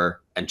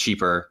 newer, and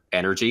cheaper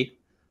energy.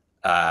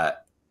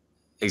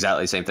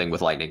 Exactly the same thing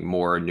with Lightning,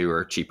 more,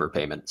 newer, cheaper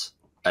payments.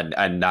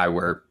 And now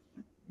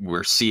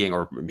we're seeing,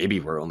 or maybe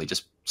we're only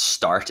just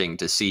starting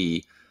to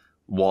see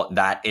what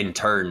that in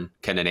turn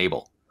can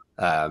enable.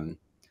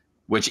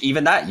 Which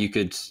even that you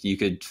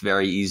could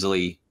very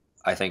easily,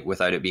 I think,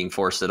 without it being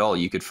forced at all,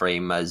 you could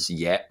frame as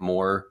yet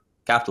more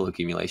capital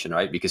accumulation,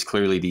 right? Because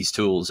clearly these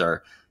tools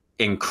are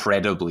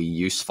incredibly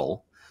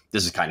useful.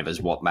 This is kind of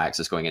as what Max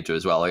is going into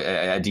as well.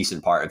 A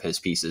decent part of his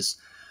piece is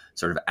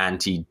sort of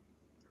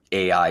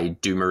anti-AI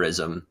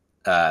doomerism,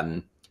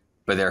 but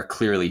they're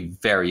clearly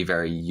very,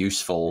 very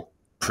useful,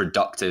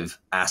 productive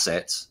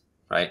assets,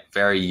 right?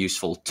 Very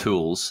useful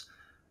tools.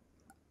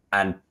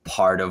 And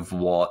part of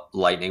what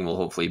Lightning will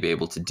hopefully be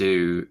able to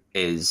do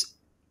is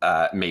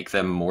make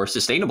them more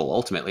sustainable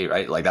ultimately,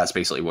 right? Like that's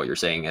basically what you're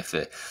saying. If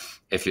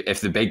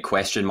the big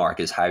question mark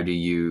is how do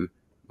you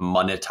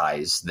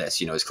monetize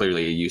this, it's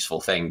clearly a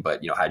useful thing,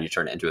 but how do you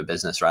turn it into a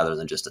business rather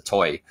than just a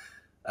toy?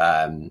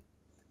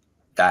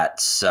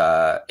 That's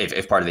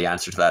if part of the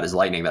answer to that is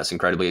Lightning, that's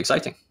incredibly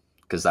exciting,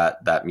 because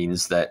that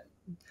means that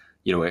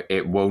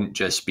it won't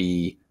just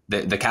be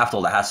the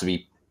capital that has to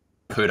be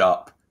put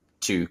up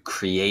to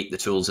create the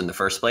tools in the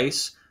first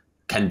place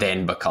can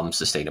then become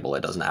sustainable.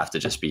 It doesn't have to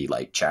just be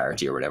like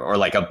charity or whatever, or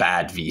like a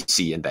bad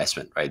VC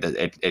investment, right?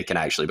 It can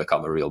actually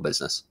become a real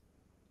business.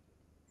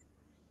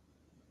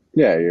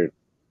 Yeah, you're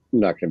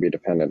not going to be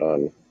dependent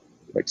on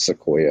like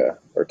Sequoia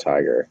or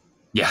Tiger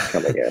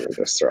coming in and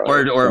just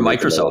throwing or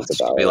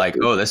Microsoft be like,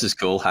 oh, this is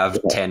cool,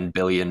 have $10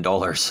 billion.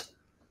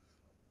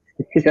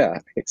 Yeah,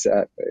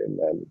 exactly. And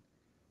then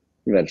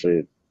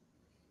eventually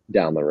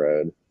down the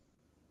road,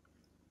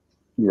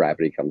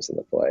 gravity comes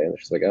into play, and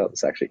it's just like, oh,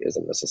 this actually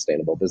isn't a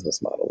sustainable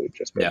business model. We've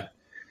just been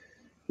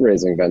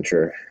raising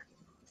venture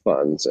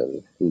funds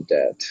and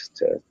debt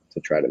to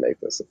try to make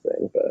this a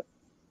thing. But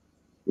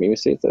I mean, we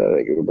see it today.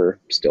 Like Uber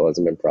still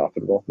hasn't been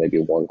profitable. Maybe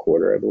one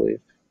quarter, I believe,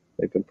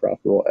 they've been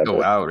profitable ever. Oh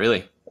wow,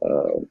 really?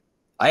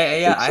 I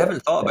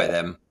haven't thought about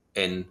them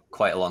in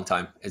quite a long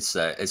time.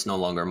 It's no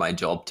longer my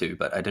job to,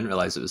 but I didn't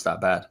realize it was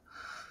that bad.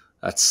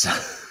 That's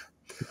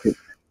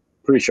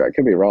pretty sure. I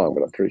could be wrong,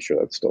 but I'm pretty sure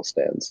that still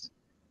stands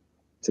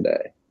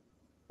today.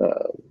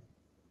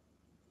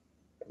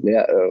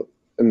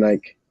 And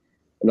like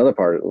another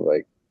part of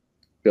like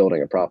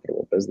building a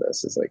profitable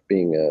business is like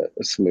being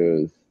a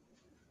smooth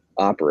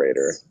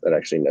operator that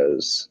actually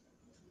knows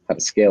how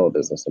to scale a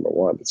business, number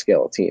one, but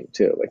scale a team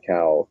too. Like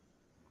how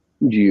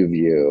do you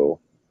view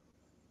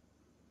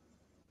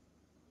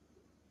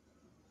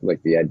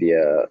like the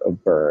idea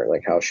of burn?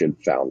 Like how should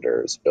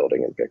founders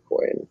building in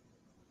Bitcoin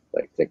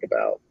like think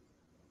about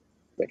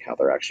like how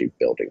they're actually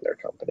building their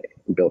company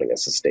and building a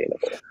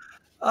sustainable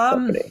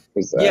company?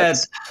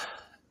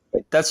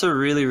 That's a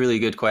really, really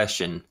good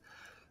question.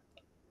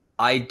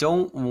 I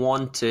don't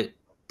want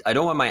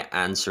my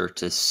answer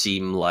to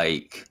seem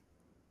like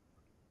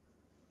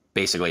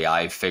basically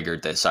I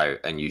figured this out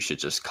and you should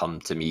just come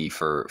to me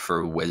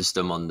for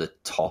wisdom on the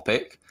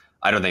topic.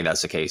 I don't think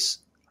that's the case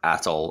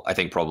at all. I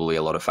think probably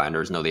a lot of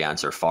founders know the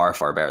answer far,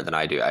 far better than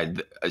I do. I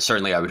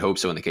would hope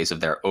so in the case of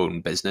their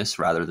own business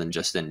rather than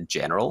just in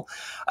general.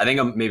 I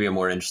think maybe a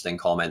more interesting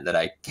comment that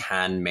I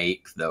can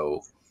make,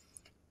 though,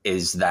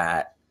 is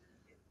that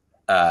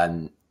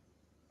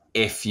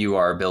if you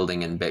are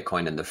building in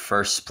Bitcoin in the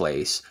first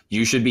place,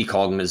 you should be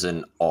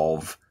cognizant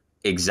of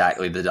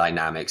exactly the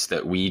dynamics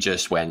that we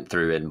just went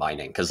through in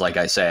mining. Because like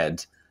I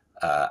said,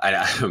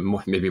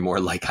 maybe more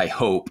like I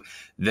hope,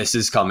 this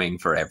is coming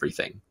for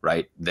everything,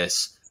 right?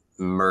 This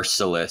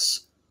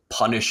merciless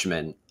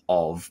punishment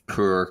of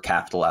poor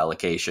capital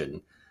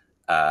allocation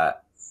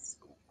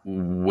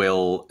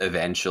will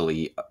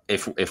eventually,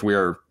 if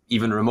we're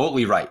even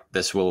remotely right,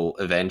 this will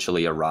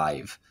eventually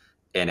arrive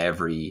in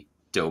every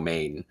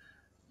domain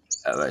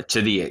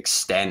to the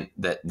extent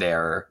that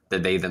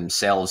they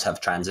themselves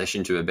have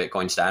transitioned to a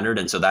Bitcoin standard.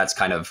 And so that's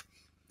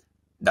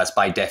that's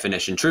by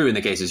definition true in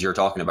the cases you're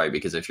talking about,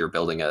 because if you're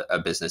building a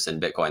business in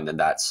Bitcoin, then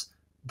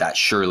that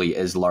surely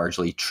is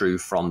largely true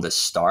from the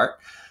start.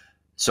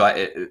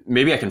 So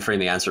maybe I can frame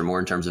the answer more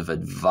in terms of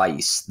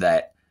advice,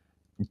 that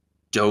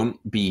don't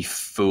be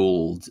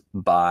fooled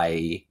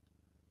by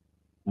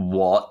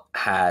what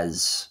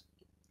has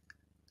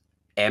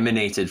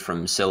emanated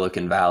from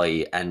Silicon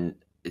Valley and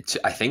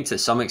I think to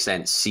some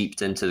extent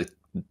seeped into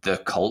the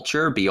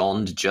culture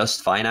beyond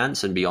just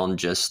finance and beyond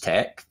just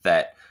tech,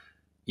 that,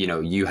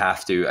 you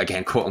have to,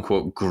 again, quote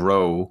unquote,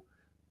 grow,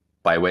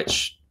 by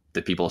which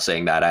the people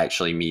saying that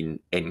actually mean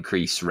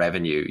increase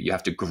revenue. You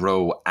have to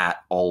grow at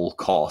all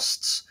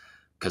costs,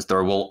 because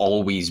there will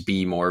always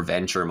be more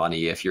venture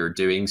money if you're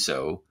doing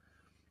so.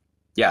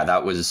 Yeah,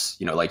 that was,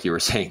 like you were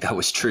saying, that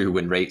was true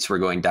when rates were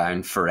going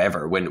down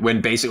forever,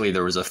 when basically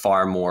there was a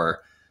far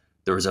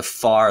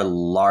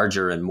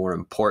larger and more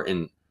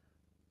important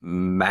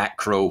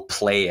macro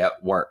play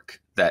at work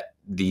that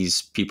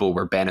these people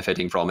were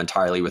benefiting from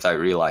entirely without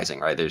realizing,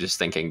 right? They're just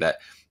thinking that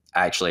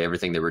actually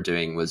everything they were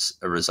doing was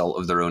a result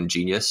of their own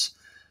genius,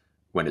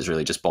 when it's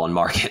really just bond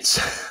markets.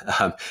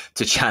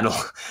 To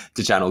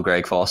channel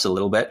Greg Foss a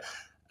little bit.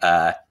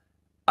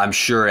 I'm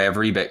sure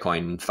every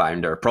Bitcoin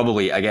founder,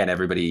 probably, again,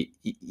 everybody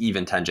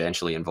even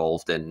tangentially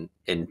involved in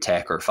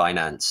tech or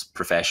finance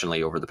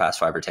professionally over the past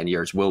 5 or 10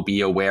 years will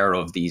be aware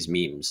of these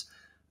memes.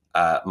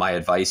 My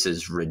advice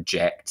is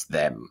reject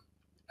them.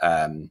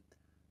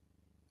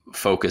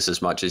 Focus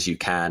as much as you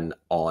can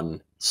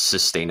on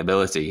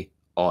sustainability,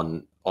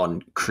 on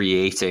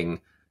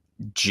creating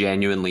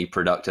genuinely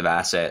productive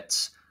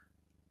assets.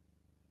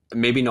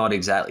 Maybe not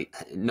exactly,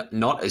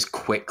 not as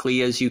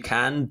quickly as you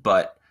can,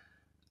 but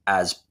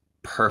as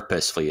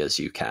purposefully as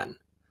you can,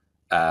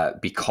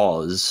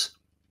 because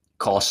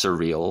costs are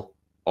real,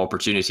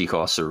 opportunity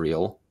costs are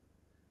real.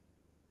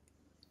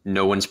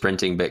 No one's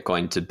printing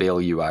Bitcoin to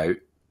bail you out.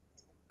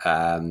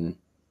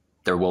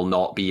 There will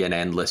not be an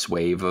endless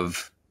wave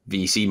of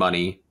VC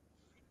money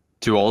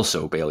to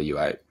also bail you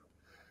out.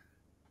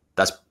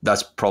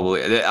 That's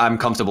probably, I'm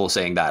comfortable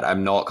saying that.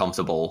 I'm not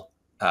comfortable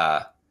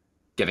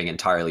giving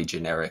entirely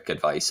generic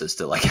advice as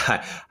to like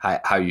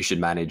how you should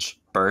manage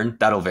burn.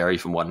 That'll vary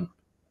from one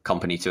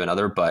company to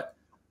another, but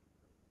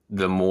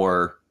the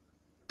more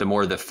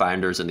the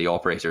founders and the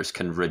operators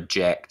can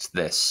reject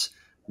this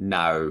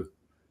now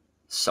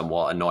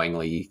somewhat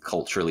annoyingly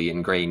culturally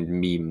ingrained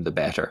meme, the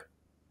better.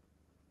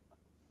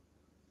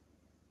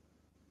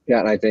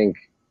 Yeah, and I think,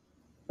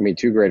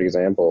 two great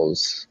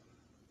examples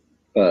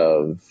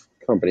of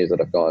companies that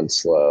have gone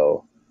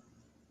slow,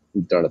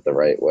 done it the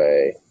right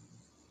way.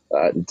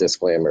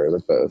 Disclaimer, they're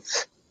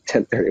both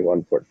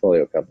 1031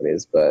 portfolio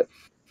companies, but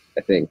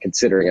I think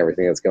considering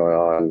everything that's going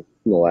on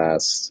in the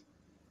last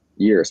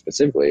year,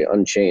 specifically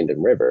Unchained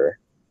and River,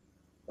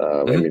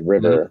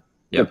 River,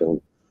 Yep.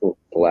 the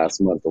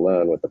last month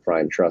alone with the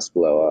Prime Trust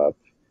blow up,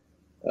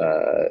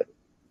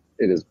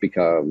 it has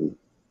become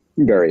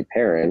very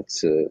apparent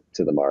to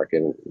the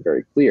market, and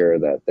very clear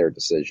that their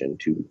decision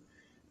to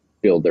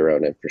build their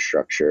own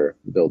infrastructure,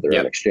 build their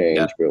own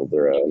exchange, build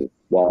their own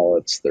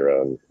wallets, their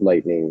own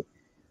Lightning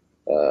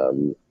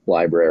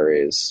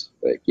libraries.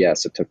 Like,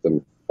 yes, it took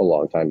them a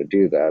long time to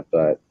do that,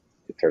 but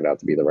it turned out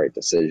to be the right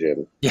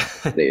decision. Yeah.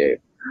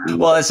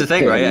 Well, that's the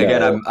thing, right?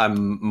 Again,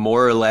 I'm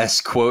more or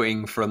less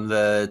quoting from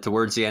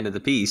towards the end of the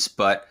piece,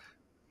 but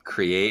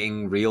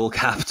creating real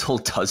capital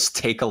does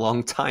take a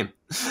long time.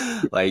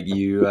 Like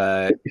you're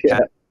not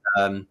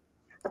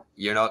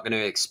going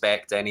to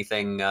expect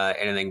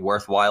anything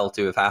worthwhile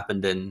to have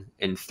happened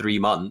in 3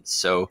 months.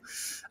 So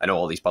I know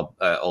all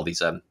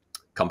these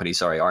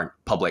companies, aren't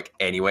public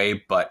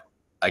anyway, but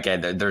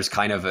again, there's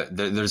kind of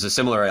there's a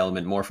similar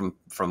element more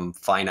from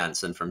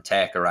finance and from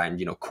tech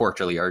around,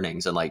 quarterly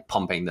earnings and like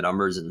pumping the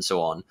numbers and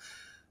so on.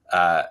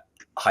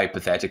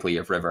 Hypothetically,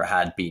 if River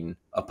had been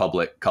a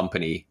public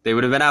company, they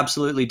would have been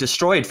absolutely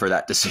destroyed for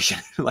that decision.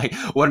 Like,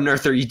 what on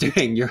earth are you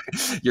doing?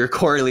 Your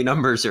quarterly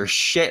numbers are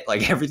shit.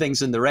 Like,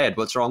 everything's in the red.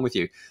 What's wrong with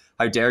you?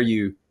 How dare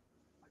you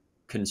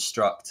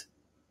construct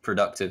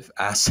productive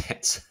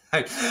assets?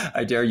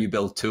 How dare you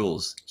build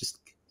tools? Just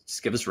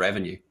give us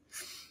revenue,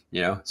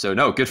 So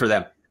no, good for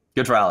them.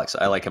 Good for Alex.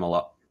 I like him a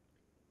lot.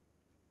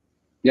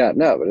 Yeah,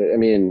 no, but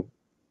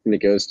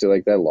it goes to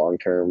like that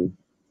long-term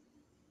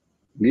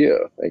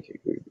view, like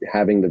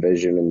having the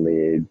vision and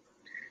the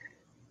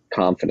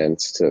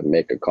confidence to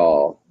make a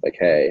call. Like,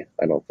 hey,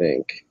 I don't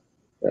think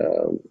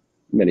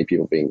many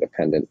people being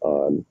dependent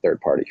on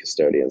third-party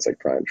custodians like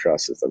Prime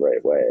Trust is the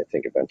right way. I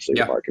think eventually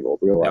the market will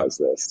realize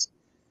this,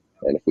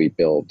 and if we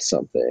build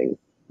something,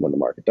 when the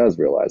market does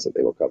realize it,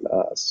 they will come to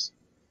us.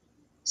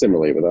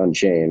 Similarly with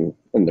Unchained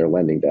and their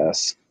lending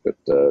desk, with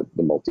the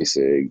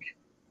multi-sig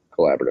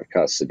collaborative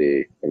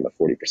custody and the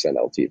 40%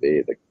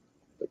 LTV, the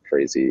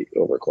crazy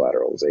over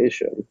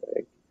collateralization.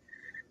 Like,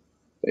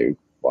 they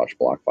watched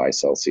BlockFi,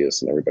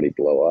 Celsius, and everybody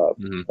blow up.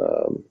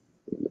 The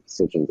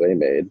decisions they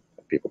made,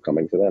 people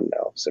coming to them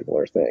now,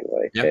 similar thing.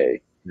 Like,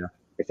 hey,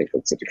 I think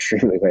that's an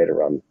extremely way to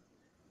run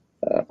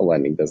a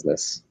lending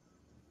business.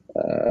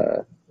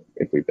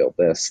 If we build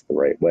this the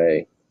right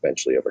way,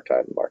 eventually over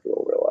time the market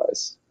will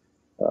realize.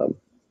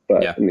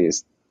 But in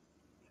these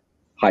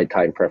high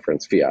time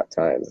preference fiat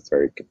times, it's a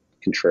very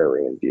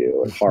contrarian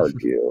view and hard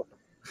view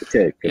to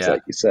take, because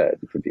like you said,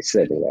 you could be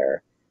sitting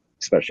there,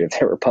 especially if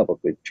they were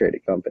publicly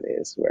traded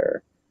companies,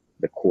 where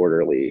the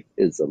quarterly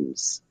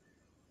isms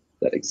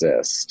that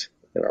exist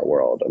in our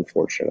world,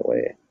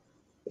 unfortunately,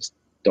 just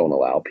don't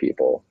allow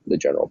people, the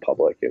general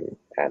public and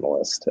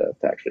analysts, to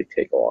actually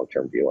take a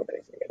long-term view on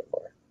anything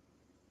anymore.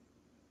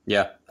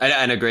 Yeah,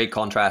 and a great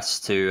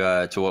contrast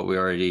to what we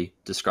already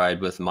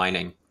described with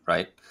mining,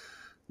 right?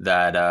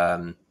 That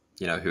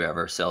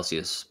whoever,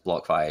 Celsius,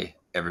 BlockFi,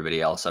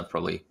 everybody else, I've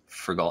probably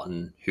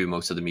forgotten who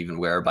most of them even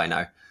were by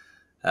now,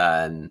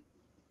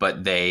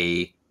 but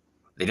they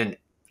didn't.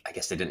 I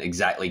guess they didn't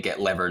exactly get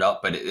levered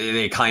up, but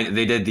they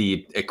did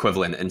the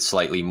equivalent in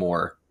slightly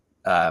more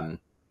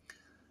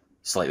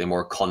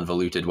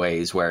convoluted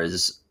ways.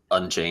 Whereas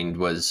Unchained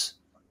was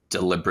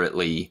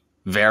deliberately,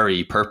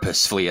 very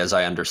purposefully, as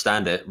I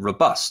understand it,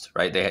 robust,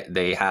 right?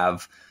 They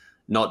have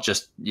not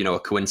just, you know, a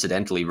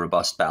coincidentally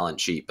robust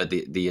balance sheet, but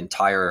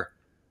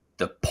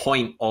the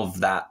point of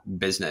that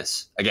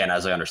business, again,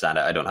 as I understand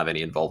it, I don't have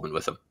any involvement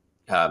with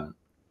them,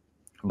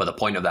 but the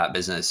point of that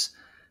business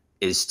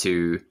is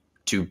to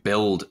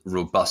build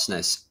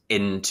robustness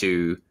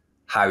into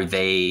how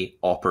they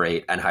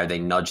operate and how they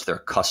nudge their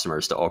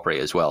customers to operate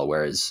as well.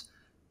 Whereas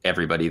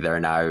everybody they're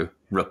now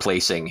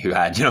replacing, who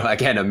had, you know,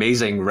 again,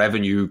 amazing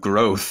revenue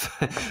growth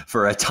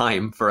for a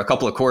time, for a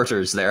couple of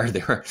quarters there,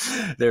 they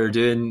were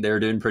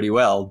doing pretty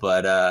well,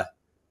 but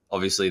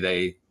obviously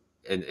they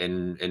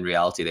in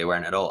reality they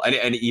weren't at all.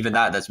 And even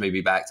that's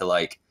maybe back to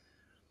like,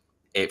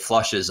 it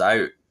flushes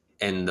out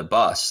in the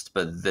bust,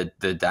 but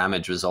the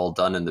damage was all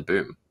done in the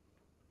boom.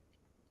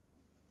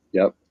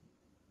 Yep.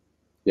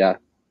 Yeah.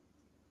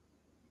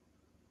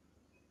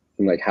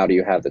 And like, how do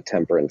you have the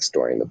temperance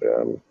during the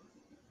boom?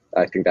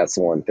 I think that's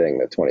the one thing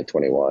that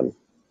 2021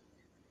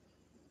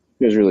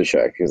 was really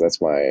shocked, because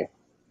that's my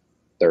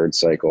third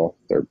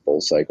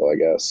bull cycle, I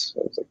guess.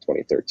 It was like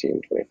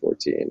 2013,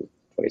 2014,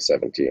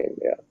 2017,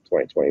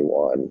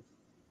 2021.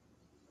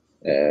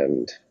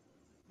 And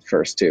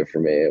first two for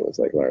me, it was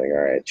like learning,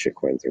 all right,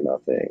 shitcoins are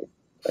nothing.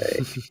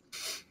 Like,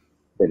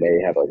 they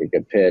may have like a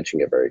good pitch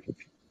and get very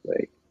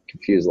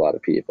confuse a lot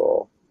of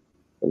people.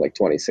 In like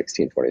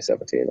 2016,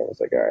 2017, I was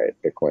like, all right,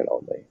 Bitcoin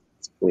only.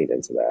 Let's lean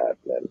into that.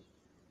 And then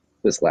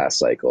this last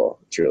cycle,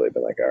 it's really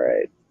been like, all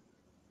right,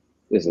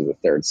 this is the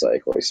third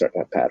cycle. We start to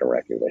have pattern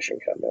recognition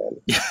come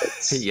in.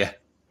 Yeah.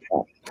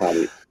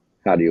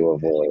 How do you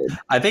avoid?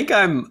 I think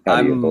I'm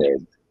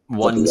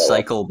one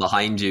cycle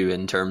behind you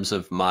in terms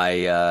of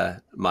my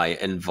my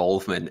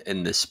involvement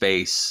in the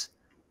space,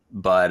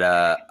 but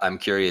I'm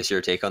curious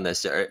your take on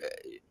this.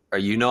 Are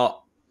you not?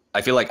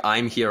 I feel like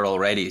I'm here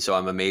already, so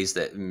I'm amazed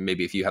that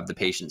maybe if you have the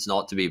patience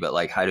not to be, but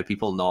like, how do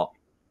people not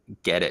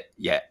get it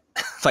yet?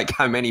 Like,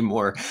 how many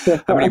more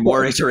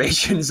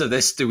iterations of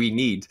this do we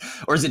need?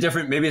 Or is it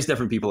different? Maybe it's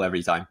different people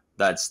every time.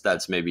 That's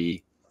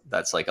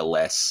like a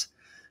less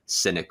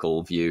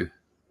cynical view.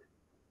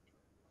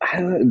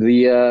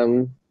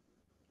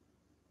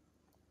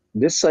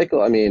 This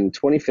cycle, I mean,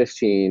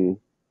 2015,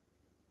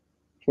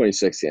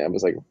 2016, I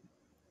was like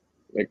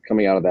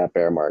coming out of that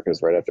bear market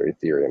was right after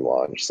Ethereum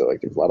launched. So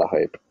like, there's a lot of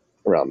hype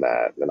around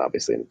that. And then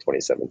obviously in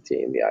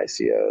 2017, the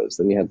ICOs,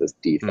 then you had this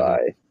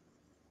DeFi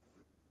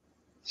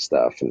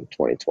stuff in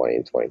 2020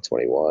 and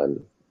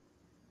 2021.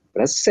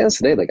 But as it stands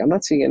today, like, I'm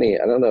not seeing any,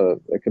 I don't know,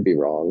 I could be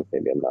wrong.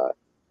 Maybe I'm not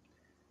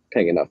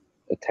paying enough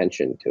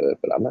attention to it,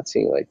 but I'm not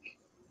seeing like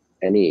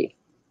any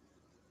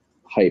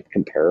hype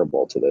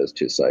comparable to those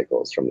two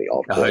cycles from the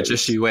altcoins.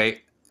 Just you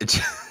wait.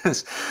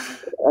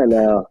 I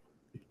know.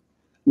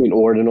 I mean,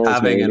 ordinals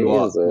having, and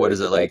what is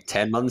it, like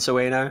 10 months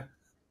away now?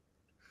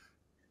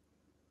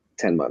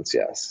 10 months,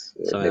 yes.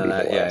 Something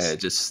like that. Yeah,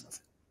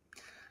 just,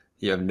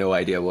 you have no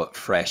idea what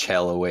fresh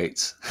hell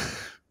awaits.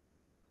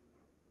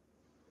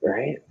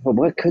 Right? But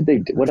what could they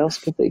do? What else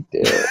could they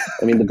do?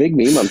 I mean, the big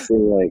meme I'm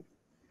seeing like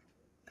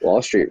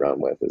Wall Street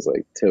run with is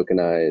like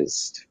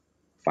tokenized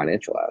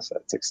financial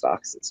assets, like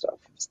stocks and stuff.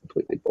 It's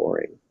completely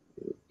boring.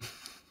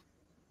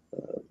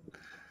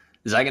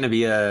 Is that going to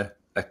be a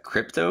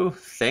crypto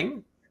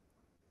thing?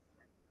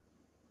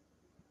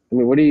 I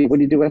mean, what do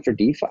you do after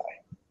DeFi?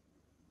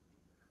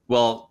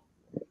 Well,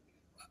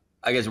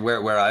 I guess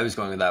where I was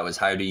going with that was,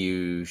 how do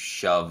you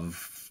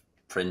shove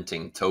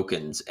printing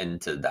tokens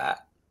into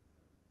that?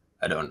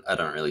 I don't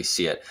really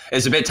see it.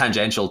 It's a bit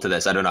tangential to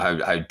this. I don't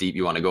know how deep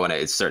you want to go in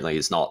it.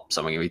 It's not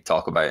something we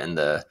talk about in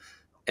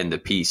the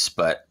piece,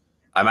 but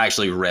I'm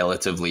actually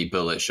relatively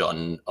bullish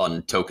on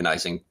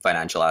tokenizing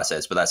financial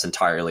assets, but that's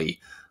entirely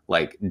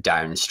like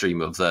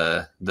downstream of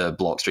the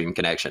Blockstream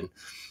connection.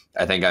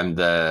 I think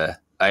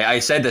I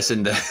said this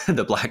in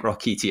the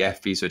BlackRock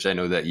ETF piece, which I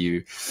know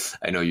you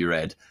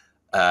read.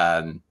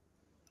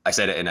 I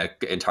said it in an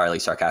entirely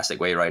sarcastic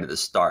way right at the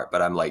start,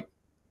 but I'm like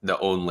the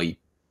only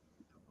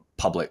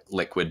public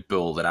liquid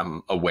bull that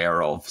I'm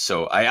aware of.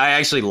 So I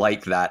actually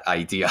like that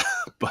idea,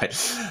 but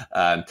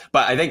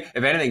I think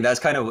if anything,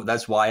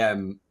 that's why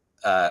I'm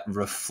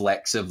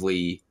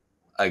reflexively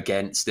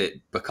against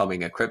it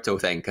becoming a crypto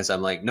thing, because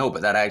I'm like, no,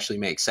 but that actually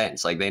makes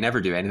sense. Like, they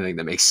never do anything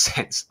that makes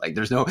sense. Like,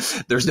 there's no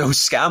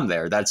scam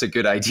there. That's a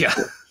good idea.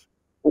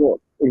 Well,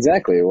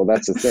 exactly. Well,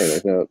 that's the thing.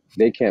 Like, no,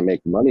 they can't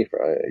make money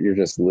from it. You're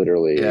just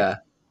literally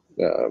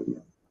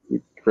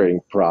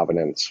creating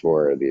provenance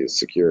for these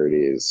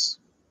securities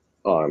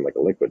on like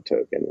a liquid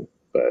token,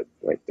 but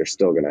like, they're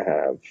still going to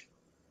have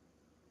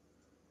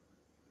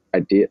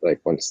like,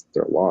 once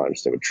they're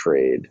launched, they would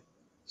trade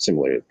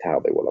similar to how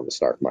they would on the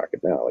stock market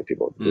now. Like,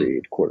 people would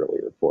read quarterly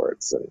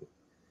reports and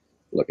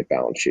look at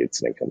balance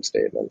sheets and income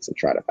statements and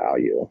try to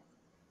value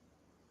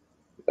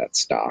that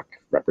stock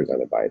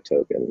represented by a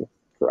token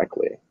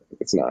correctly.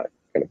 It's not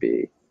going to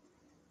be.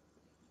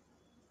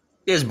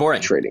 It's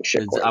boring. Trading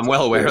shit. I'm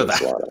well aware of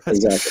that.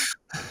 Exactly.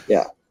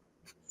 Yeah.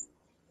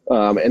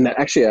 And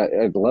actually,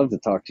 I'd love to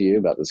talk to you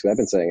about this because I've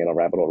been saying in a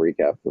Rabbit Hole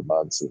Recap for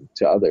months, and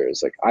to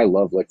others, like I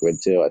love Liquid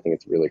too. I think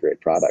it's a really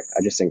great product.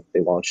 I just think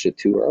they launched it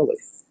too early.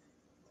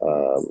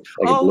 Like if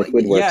Oh,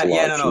 Liquid were to yeah,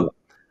 launch, no.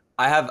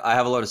 I have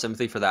a lot of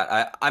sympathy for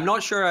that. I'm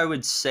not sure I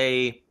would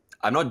say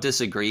I'm not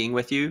disagreeing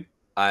with you.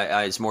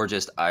 It's more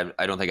just I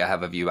don't think I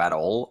have a view at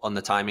all on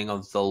the timing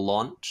of the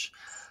launch.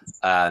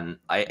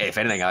 If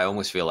anything, I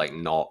almost feel like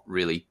not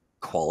really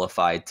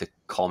qualified to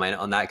comment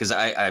on that because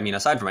I mean,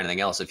 aside from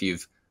anything else, if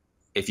you've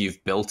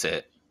built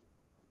it,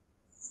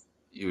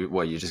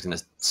 you're just gonna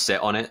sit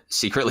on it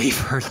secretly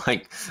for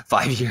like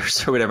 5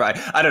 years or whatever.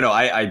 I don't know.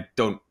 I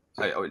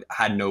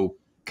had no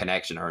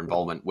connection or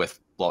involvement with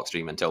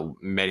Blockstream until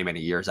many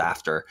years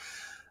after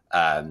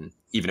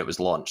even it was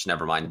launched,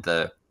 never mind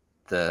the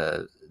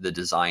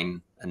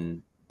design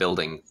and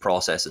building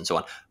process and so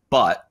on.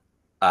 But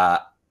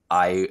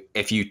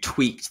if you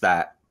tweaked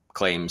that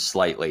claim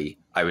slightly,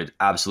 I would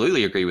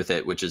absolutely agree with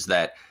it, which is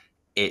that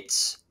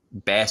its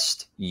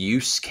best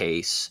use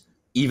case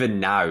even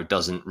now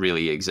doesn't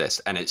really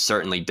exist, and it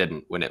certainly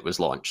didn't when it was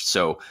launched.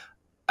 So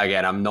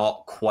again, I'm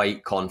not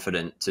quite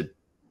confident to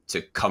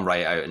come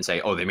right out and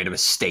say, oh, they made a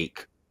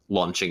mistake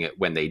launching it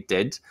when they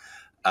did.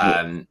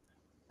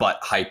 But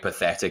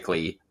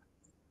hypothetically,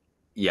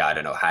 yeah, I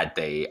don't know, had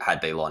they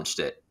launched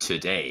it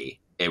today,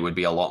 it would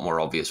be a lot more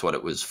obvious what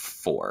it was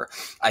for.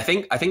 I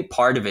think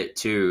part of it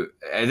too,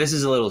 this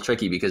is a little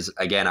tricky because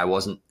again, I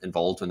wasn't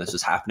involved when this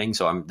was happening,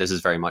 so this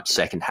is very much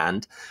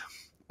secondhand.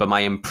 But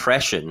my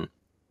impression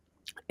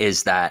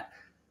is that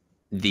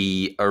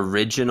the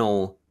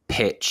original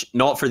pitch,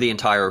 not for the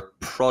entire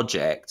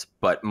project,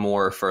 but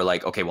more for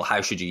like, okay, well,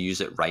 how should you use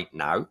it right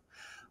now,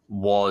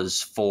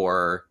 was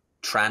for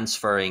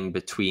transferring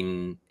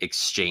between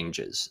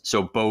exchanges.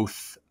 So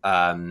both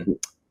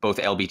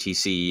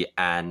LBTC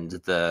and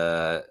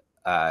the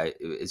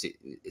is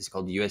it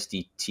called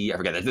USDT? I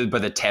forget,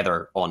 but the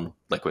Tether on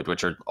Liquid,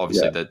 which are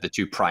obviously the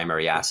two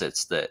primary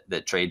assets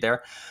that trade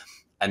there.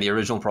 And the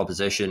original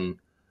proposition,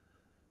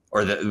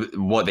 or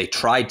what they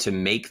tried to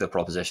make the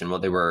proposition,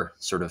 what they were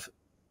sort of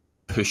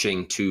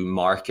pushing to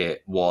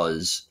market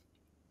was,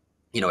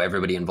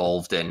 everybody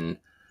involved in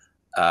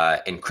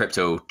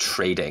crypto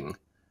trading.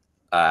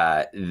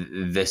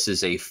 This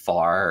is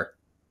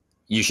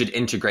you should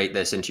integrate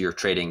this into your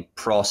trading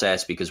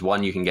process because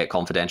one, you can get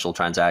confidential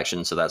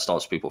transactions, so that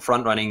stops people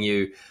front running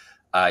you.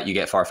 You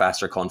get far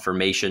faster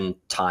confirmation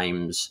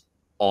times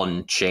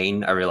on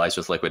chain. I realize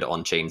with Liquid,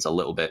 on chain is a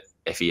little bit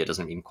iffy. It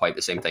doesn't mean quite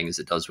the same thing as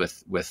it does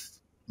with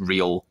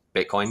real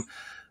Bitcoin.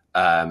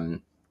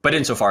 But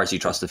insofar as you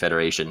trust the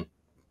federation,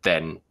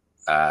 then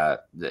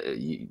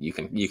you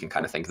can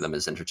kind of think of them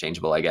as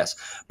interchangeable, I guess.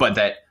 But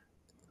that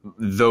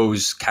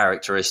those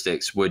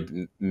characteristics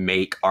would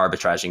make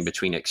arbitraging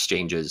between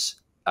exchanges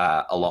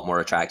a lot more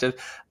attractive.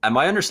 And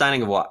my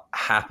understanding of what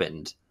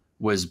happened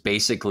was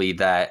basically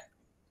that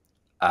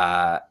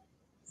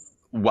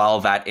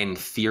while that in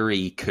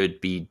theory could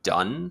be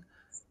done,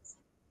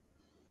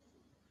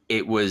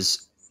 it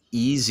was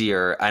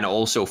easier and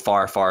also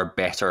far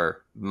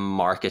better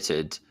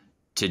marketed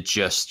to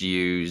just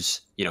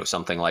use,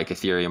 something like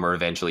Ethereum or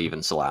eventually even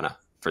Solana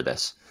for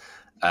this.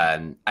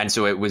 And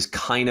so it was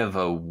kind of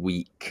a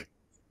weak,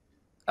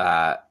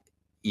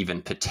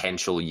 even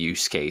potential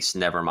use case,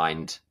 never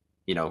mind,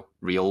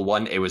 real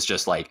one. It was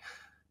just like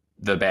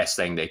the best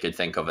thing they could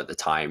think of at the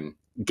time,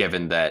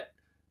 given that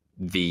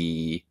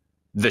the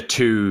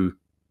two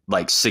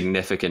like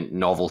significant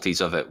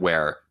novelties of it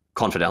were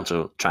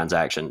confidential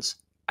transactions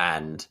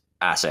and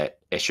asset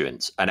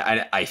issuance. And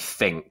I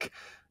think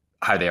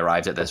how they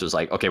arrived at this was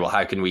like, okay, well,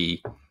 how can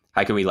we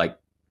like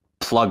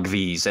plug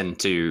these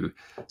into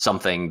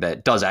something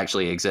that does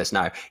actually exist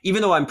now?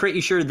 Even though I'm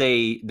pretty sure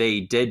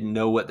they did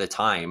know at the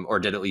time, or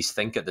did at least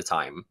think at the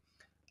time,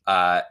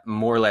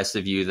 more or less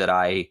the view that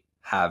I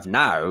have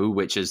now,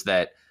 which is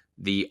that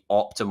the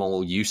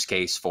optimal use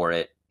case for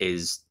it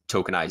is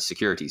tokenized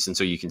securities. And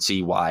so you can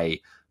see why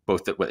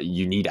both that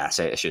you need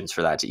asset issuance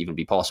for that to even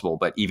be possible,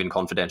 but even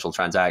confidential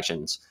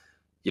transactions,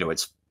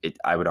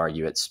 I would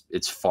argue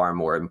it's far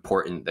more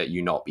important that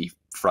you not be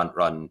front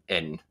run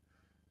in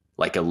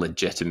like a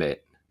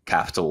legitimate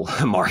capital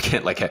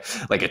market, like a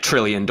 $1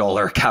 trillion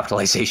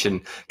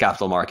capitalization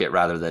capital market,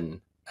 rather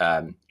than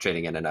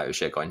trading in and out of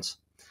shitcoins.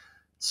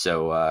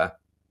 So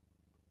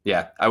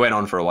yeah, I went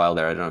on for a while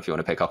there. I don't know if you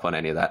want to pick up on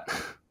any of that.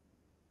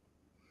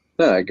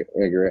 No, I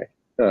agree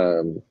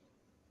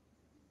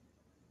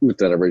with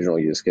that original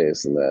use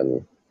case. And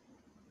then,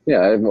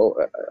 yeah,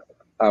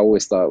 I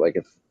always thought like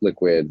if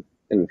Liquid,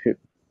 and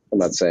I'm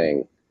not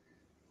saying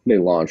they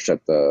launched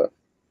at the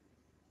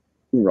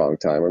wrong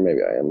time, or maybe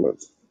I am,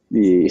 but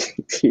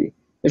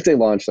if they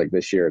launched like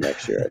this year or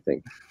next year, I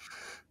think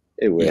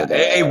it would. Yeah,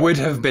 it would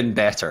have been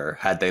better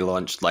had they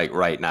launched like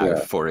right now,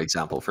 for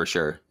example, for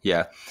sure.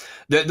 Yeah.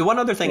 The one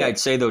other thing I'd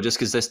say though, just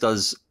because this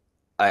does,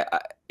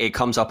 it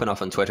comes up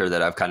enough on Twitter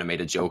that I've kind of made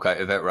a joke out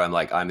of it, where I'm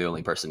like, I'm the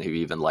only person who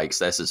even likes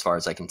this, as far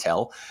as I can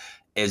tell,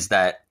 is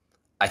that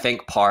I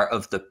think part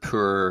of the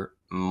poor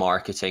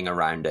marketing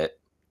around it,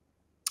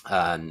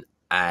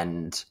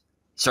 and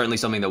certainly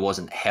something that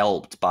wasn't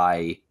helped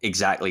by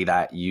exactly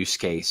that use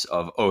case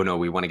of, oh no,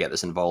 we want to get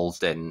this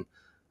involved in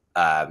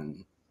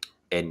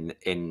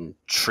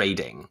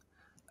trading,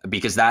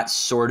 because that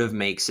sort of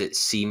makes it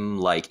seem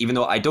like, even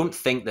though I don't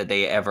think that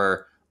they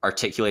ever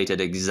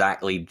articulated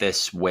exactly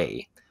this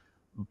way,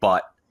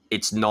 but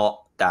it's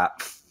not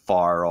that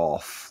far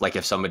off. Like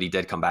if somebody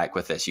did come back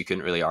with this, you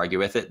couldn't really argue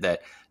with it,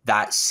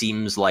 that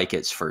seems like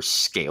it's for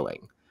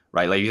scaling,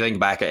 right? Like you think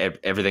back at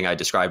everything I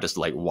described as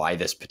like why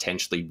this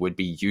potentially would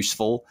be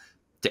useful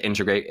to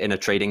integrate in a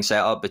trading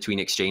setup between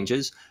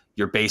exchanges.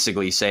 You're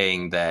basically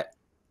saying that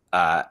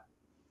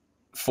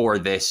for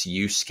this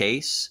use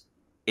case,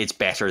 it's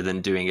better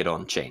than doing it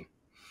on chain.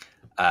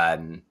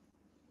 And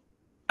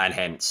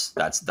hence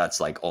that's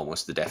like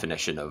almost the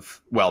definition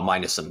of, well,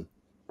 minus some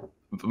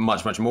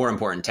much, much more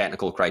important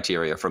technical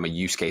criteria from a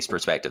use case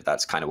perspective.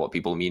 That's kind of what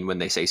people mean when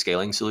they say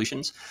scaling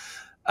solutions.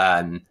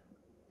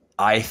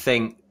 I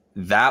think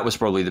that was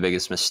probably the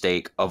biggest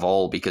mistake of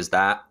all, because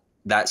that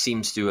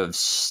seems to have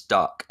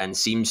stuck and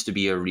seems to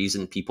be a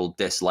reason people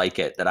dislike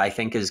it that I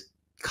think is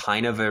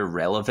kind of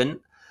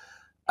irrelevant.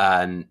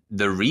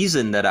 The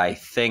reason that I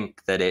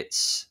think that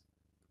it's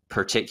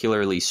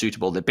particularly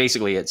suitable, that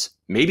basically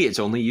maybe its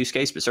only use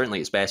case, but certainly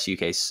its best use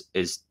case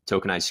is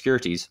tokenized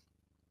securities,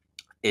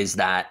 is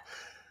that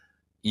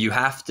you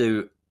have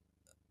to,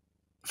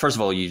 first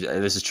of all,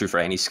 this is true for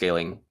any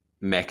scaling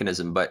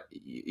mechanism, but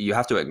you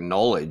have to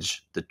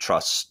acknowledge the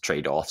trust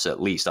trade-offs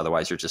at least,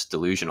 otherwise you're just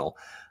delusional.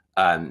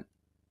 I'd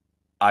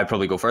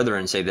probably go further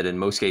and say that in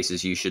most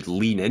cases you should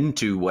lean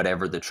into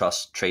whatever the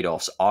trust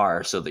trade-offs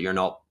are so that you're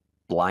not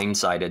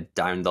blindsided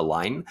down the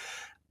line.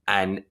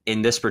 And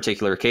in this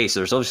particular case,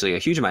 there's obviously a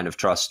huge amount of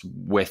trust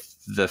with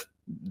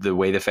the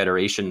way the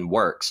federation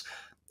works.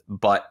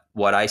 But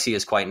what I see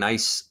as quite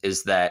nice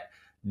is that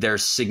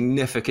there's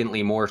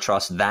significantly more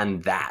trust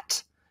than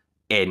that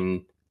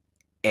in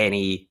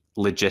any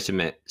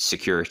legitimate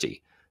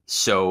security.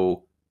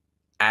 So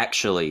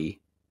actually,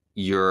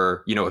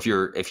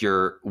 if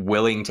you're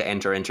willing to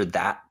enter into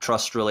that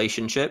trust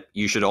relationship,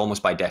 you should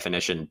almost by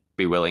definition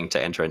be willing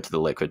to enter into the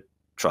liquid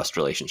trust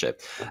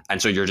relationship.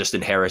 And so you're just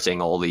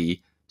inheriting all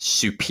the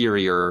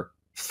superior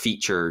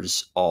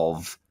features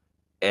of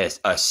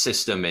a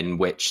system in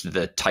which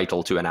the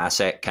title to an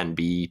asset can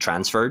be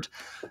transferred,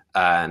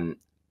 and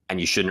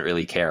you shouldn't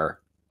really care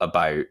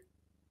about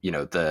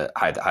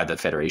how the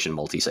federation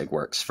multisig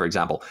works, for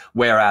example.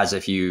 Whereas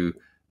if you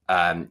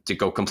to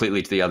go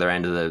completely to the other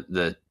end of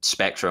the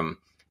spectrum,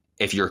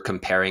 if you're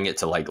comparing it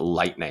to like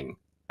Lightning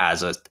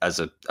as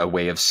a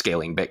way of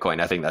scaling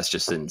Bitcoin, I think that's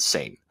just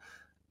insane.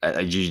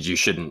 You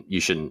shouldn't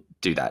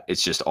do that.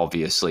 It's just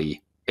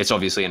obviously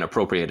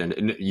inappropriate,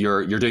 and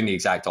you're doing the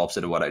exact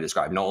opposite of what I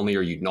described. Not only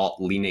are you not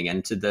leaning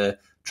into the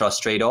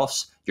trust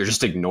trade-offs, you're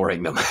just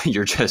ignoring them.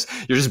 You're just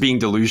being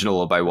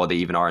delusional about what they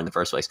even are in the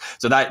first place.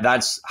 So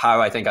that's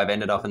how I think I've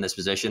ended up in this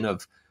position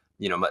of,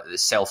 the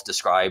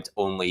self-described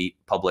only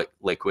public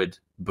liquid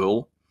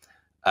bull.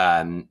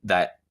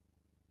 That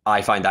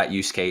I find that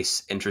use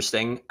case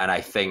interesting, and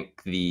I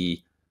think the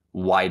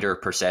wider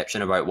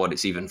perception about what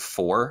it's even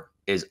for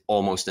is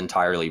almost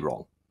entirely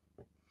wrong.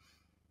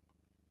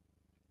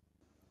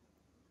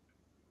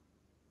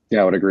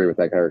 Yeah, I would agree with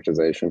that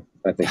characterization.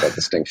 I think that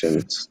distinction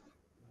is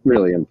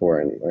really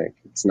important. Like,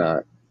 it's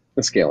not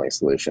a scaling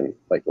solution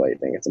like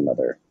Lightning. It's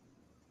another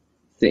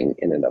thing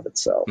in and of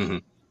itself. Mm-hmm.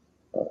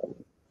 To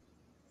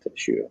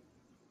issue.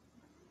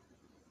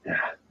 Yeah.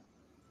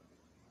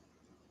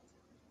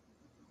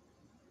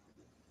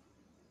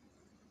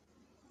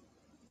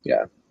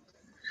 Yeah.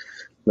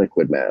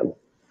 Liquid, man.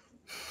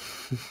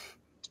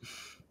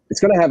 It's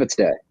going to have its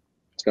day.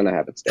 It's going to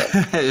have its day.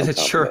 I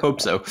sure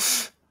hope so.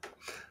 It's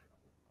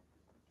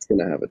going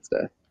to have its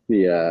day.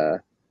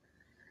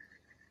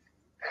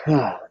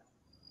 Well,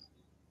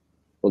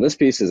 this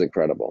piece is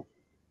incredible.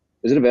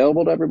 Is it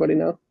available to everybody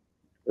now?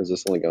 Or is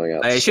this only going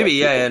out? It should be.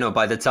 Yeah. No.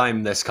 By the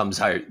time this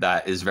comes out,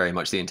 that is very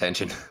much the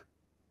intention.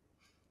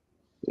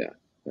 Yeah.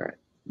 All right.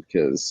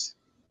 Because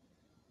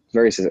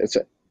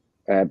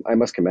I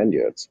must commend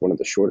you. It's one of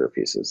the shorter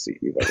pieces that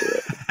you've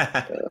ever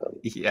written.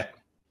 Yeah.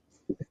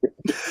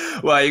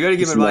 Well, you got to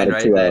keep in mind,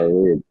 right?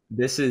 That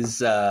this is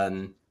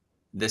the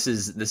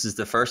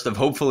first of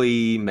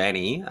hopefully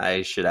many,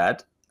 I should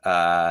add,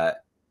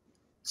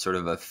 sort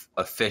of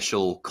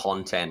official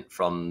content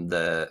from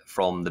the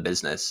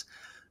business.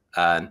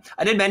 I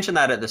did mention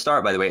that at the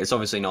start, by the way. It's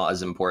obviously not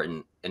as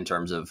important in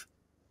terms of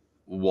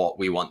what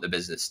we want the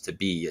business to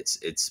be.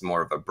 It's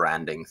more of a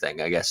branding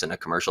thing, I guess, and a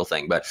commercial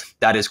thing. But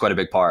that is quite a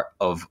big part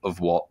of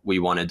what we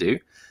want to do.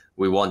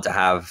 We want to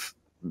have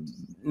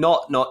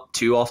not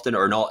too often,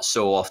 or not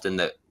so often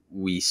that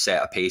we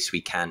set a pace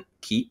we can't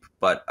keep,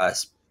 but a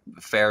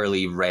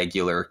fairly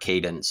regular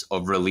cadence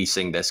of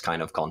releasing this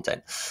kind of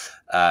content.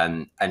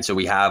 And so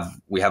we have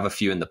a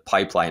few in the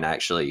pipeline,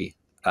 actually,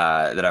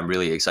 that I'm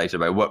really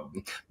excited about.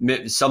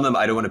 Some of them,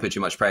 I don't want to put too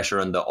much pressure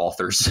on the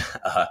authors,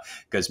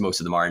 because most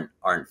of them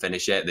aren't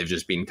finished yet. They've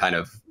just been kind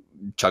of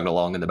chugging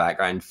along in the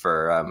background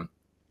for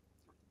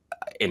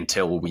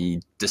until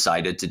we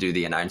decided to do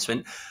the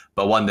announcement.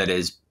 But one that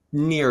is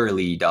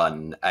nearly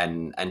done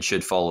and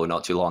should follow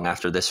not too long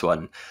after this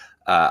one.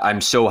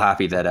 I'm so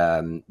happy that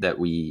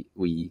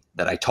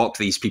that I talked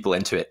these people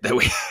into it, that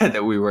we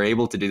that we were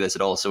able to do this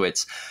at all. So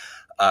it's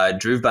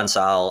Dhruv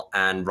Bansal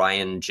and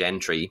Ryan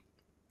Gentry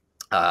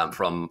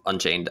from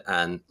Unchained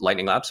and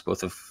Lightning Labs,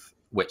 both of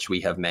which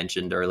we have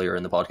mentioned earlier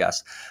in the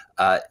podcast.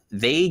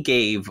 They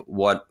gave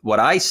what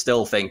I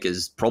still think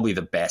is probably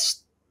the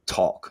best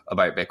talk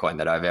about Bitcoin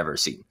that I've ever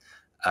seen.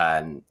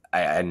 And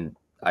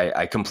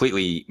I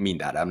completely mean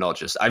that. I'm not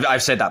just,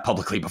 I've said that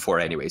publicly before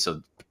anyway,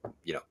 so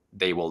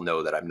they will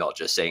know that I'm not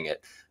just saying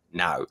it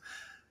now.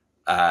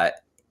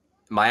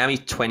 Miami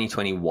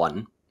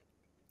 2021.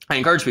 I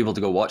encourage people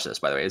to go watch this,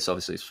 by the way. It's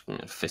obviously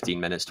 15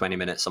 minutes, 20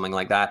 minutes, something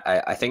like that.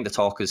 I think the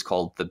talk is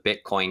called The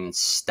Bitcoin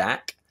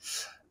Stack.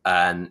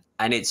 And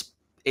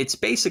it's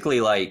basically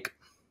like,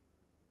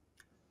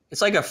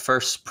 it's like a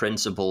first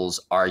principles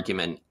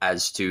argument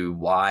as to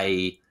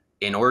why,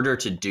 in order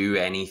to do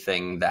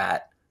anything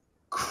that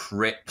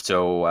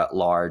crypto at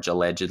large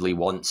allegedly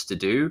wants to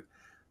do,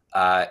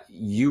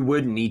 you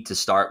would need to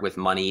start with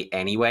money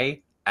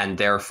anyway, and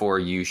therefore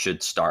you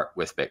should start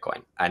with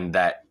Bitcoin. And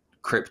that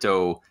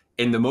crypto,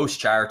 in the most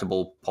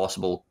charitable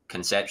possible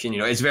conception,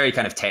 it's very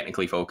kind of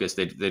technically focused.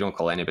 They don't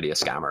call anybody a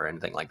scammer or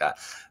anything like that.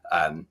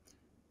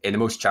 In the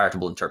most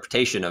charitable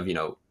interpretation of,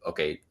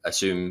 okay,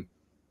 assume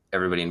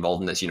everybody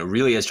involved in this,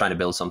 really is trying to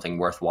build something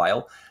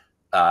worthwhile,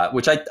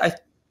 which I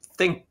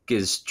think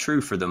is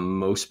true for the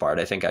most part.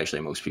 I think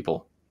actually most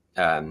people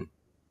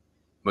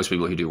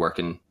who do work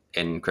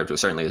in crypto,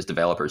 certainly as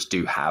developers,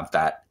 do have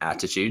that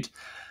attitude.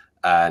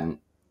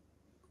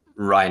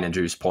 Ryan and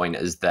Drew's point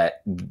is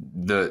that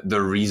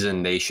the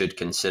reason they should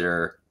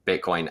consider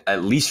Bitcoin,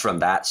 at least from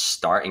that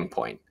starting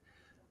point,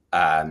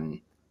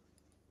 assuming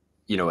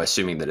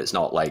that it's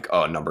not like,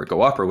 oh, number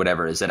go up or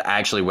whatever, is that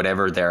actually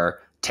whatever their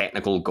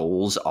technical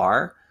goals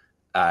are,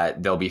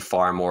 they'll be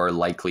far more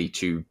likely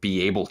to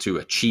be able to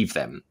achieve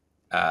them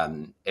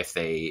if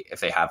they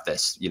have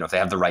this, if they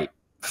have the right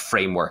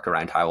framework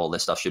around how all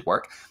this stuff should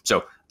work.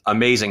 So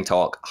amazing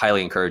talk.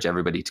 Highly encourage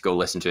everybody to go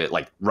listen to it,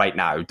 like right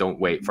now. Don't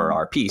wait for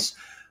our piece.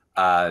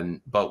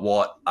 But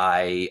what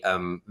I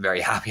am very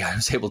happy I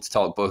was able to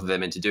talk both of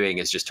them into doing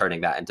is just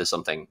turning that into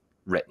something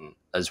written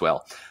as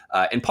well.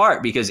 In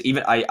part because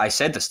even I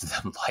said this to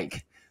them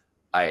like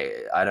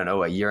I don't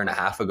know, a year and a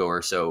half ago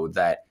or so,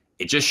 that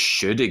it just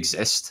should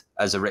exist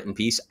as a written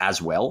piece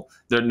as well.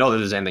 Not that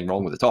there's anything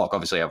wrong with the talk.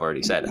 Obviously, I've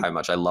already said how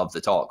much I love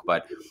the talk,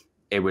 but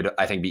it would,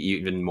 I think, be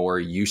even more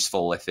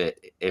useful if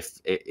it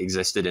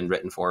existed in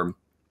written form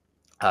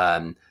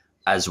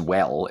as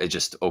well. It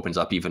just opens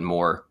up even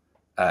more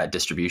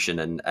distribution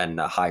and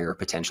a higher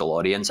potential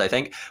audience, I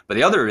think. But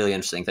the other really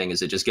interesting thing is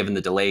that just given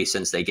the delay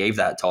since they gave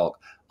that talk,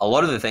 a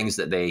lot of the things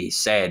that they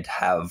said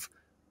have,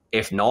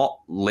 if not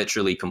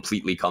literally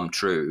completely come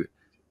true,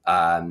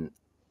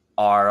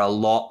 are a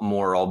lot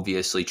more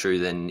obviously true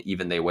than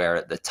even they were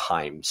at the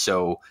time.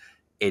 So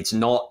it's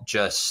not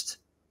just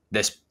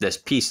this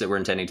piece that we're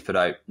intending to put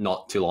out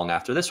not too long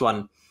after this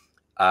one.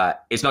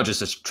 It's not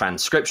just a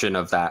transcription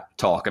of that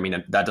talk. I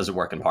mean, that doesn't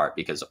work in part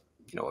because,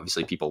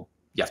 obviously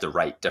you have to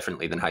write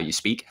differently than how you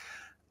speak.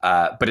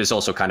 But it's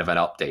also kind of an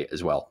update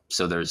as well.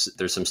 So there's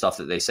some stuff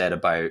that they said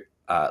about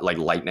like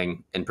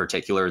Lightning in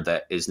particular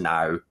that is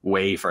now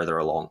way further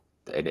along.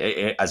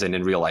 As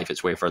in real life,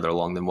 it's way further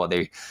along than what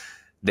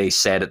they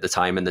said at the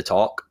time in the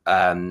talk.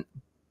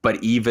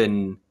 But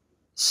even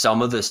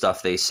some of the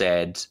stuff they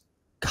said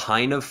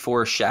kind of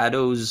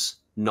foreshadows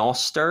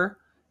Noster.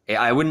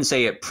 I wouldn't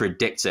say it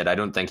predicts it. I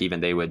don't think even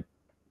they would,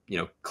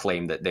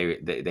 claim that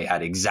they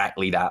had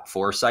exactly that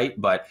foresight.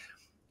 But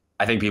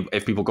I think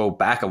if people go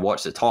back and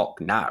watch the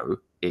talk now,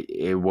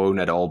 it won't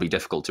at all be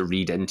difficult to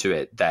read into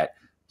it that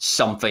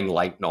something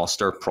like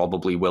Noster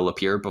probably will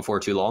appear before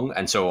too long.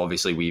 And so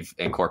obviously we've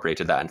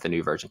incorporated that into the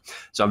new version.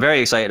 So I'm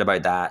very excited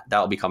about that.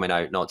 That'll be coming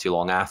out not too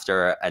long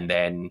after. And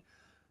then,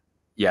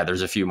 yeah,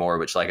 there's a few more,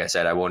 which, like I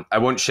said, I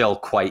won't shell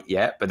quite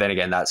yet. But then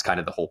again, that's kind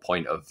of the whole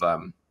point of,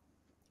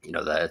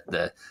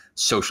 the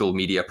social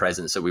media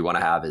presence that we want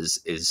to have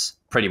is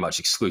pretty much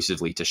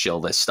exclusively to shill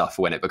this stuff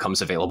when it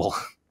becomes available.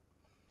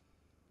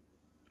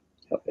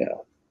 Yeah.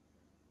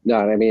 No,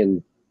 I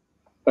mean,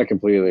 I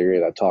completely agree.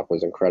 That talk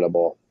was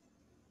incredible.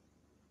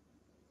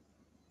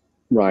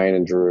 Ryan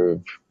and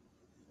Drew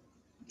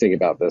think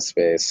about this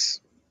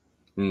space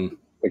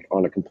like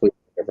on a completely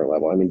different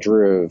level. I mean,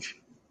 Drew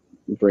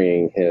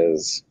bringing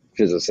his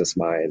physicist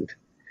mind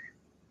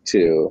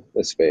to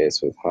the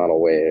space with HODL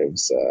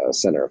waves,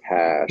 center of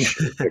hash,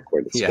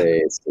 Bitcoin to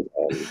space,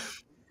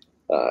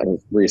 and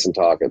his recent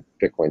talk at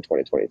Bitcoin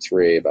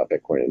 2023 about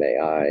Bitcoin and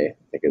AI. I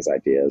think his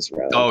ideas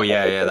around. Oh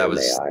yeah, that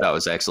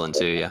was excellent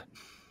too. Yeah,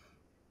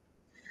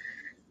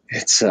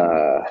 it's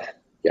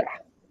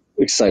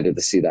excited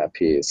to see that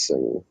piece,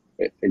 and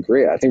I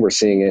agree. I think we're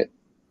seeing it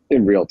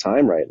in real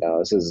time right now.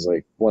 This is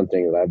like one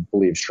thing that I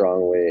believe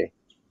strongly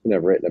and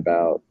I've written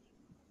about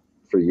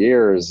for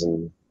years,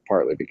 and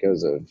partly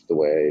because of the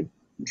way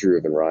Drew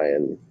and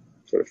Ryan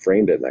sort of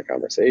framed it in that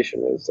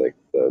conversation, is like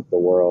the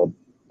world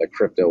that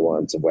crypto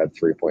wants of Web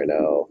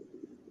 3.0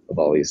 of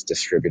all these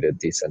distributed,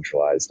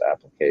 decentralized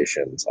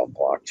applications on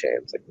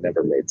blockchains. Like,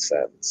 never made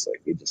sense.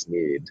 Like, we just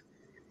need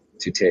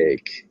to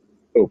take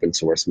open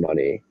source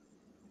money,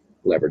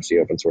 leverage the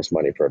open source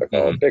money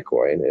protocol of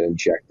Bitcoin, and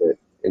inject it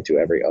into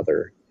every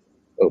other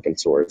open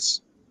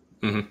source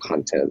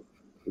content,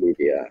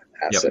 media,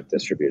 asset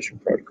distribution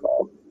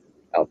protocol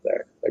out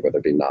there. Like, whether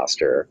it be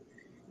Nostr,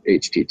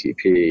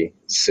 HTTP,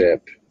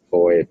 SIP,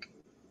 VoIP,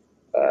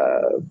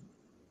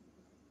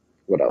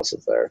 what else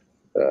is there?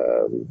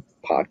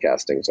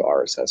 Podcasting, so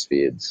RSS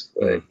feeds.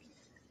 Like,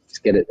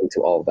 just get it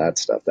into all of that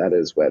stuff. That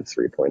is Web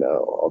 3.0.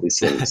 All these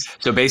things.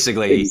 So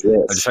basically, exist.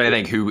 I'm just trying to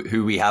think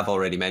who we have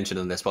already mentioned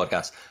on this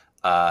podcast.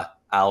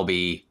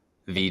 Albi,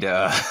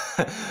 Vida,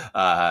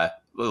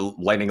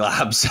 Lightning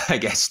Labs, I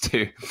guess,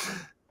 too.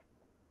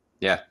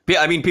 Yeah.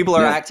 I mean, people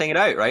are acting it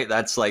out, right?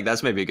 That's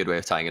maybe a good way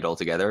of tying it all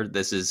together.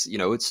 This is,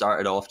 it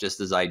started off just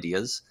as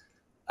ideas.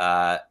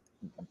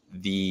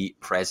 The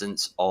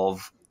presence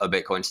of a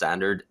Bitcoin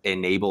standard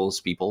enables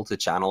people to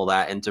channel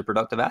that into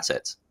productive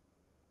assets.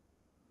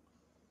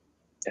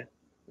 Yeah,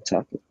 it's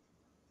happening.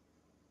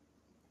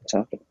 It's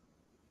happening.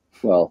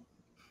 Well,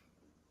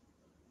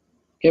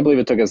 can't believe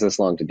it took us this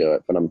long to do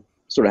it, but I'm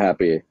sort of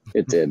happy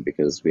it did,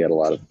 because we had a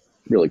lot of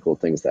really cool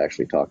things to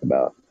actually talk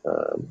about.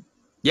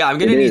 Yeah, I'm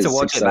going to need to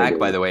watch it back,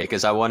 by the way,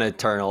 because I want to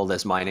turn all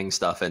this mining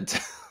stuff into,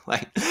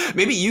 like,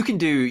 maybe you can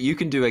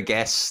do a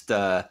guest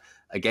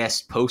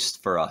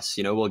post for us.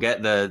 We'll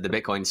get the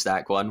Bitcoin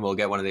stack one. We'll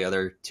get one of the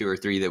other 2 or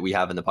 3 that we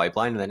have in the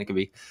pipeline, and then it can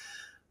be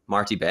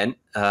Marty Bent.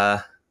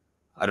 I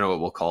don't know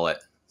what we'll call it.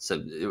 So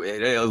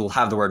it'll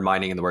have the word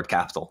mining and the word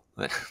capital,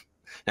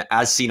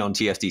 as seen on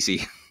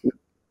TFTC.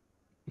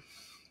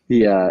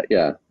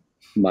 Yeah.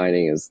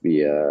 Mining is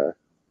the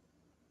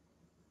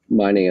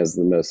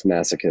most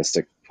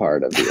masochistic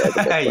part of the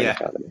Bitcoin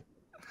economy.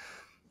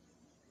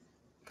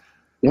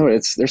 No,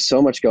 there's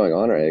so much going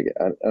on, right?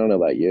 I don't know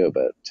about you,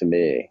 but to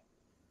me,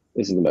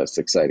 this is the most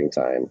exciting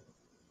time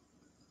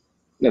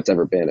that's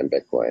ever been in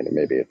Bitcoin. And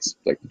maybe it's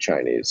like the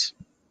Chinese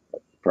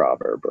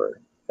proverb,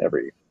 or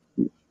every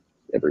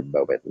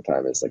moment in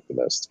time is like the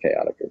most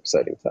chaotic or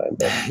exciting time.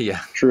 But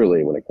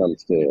truly, when it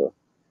comes to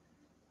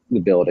the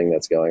building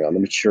that's going on, the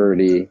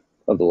maturity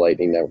of the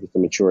Lightning Network, the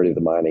maturity of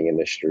the mining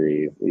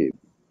industry, the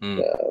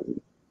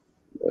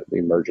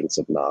emergence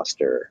of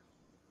Nostr,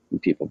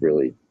 and people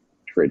really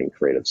creating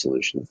creative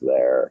solutions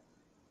there.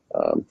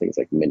 Things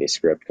like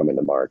Miniscript coming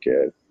to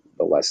market,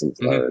 the lessons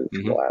learned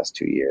from the last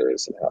 2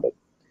 years, and how to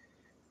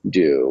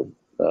do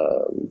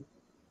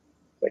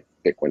like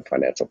Bitcoin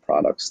financial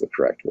products the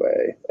correct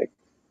way. Like,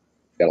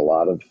 got a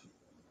lot of,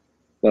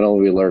 not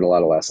only we learned a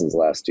lot of lessons the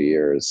last 2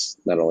 years,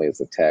 not only is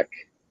the tech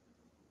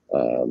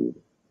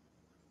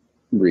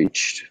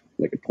reached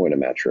like a point of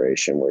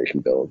maturation where you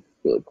can build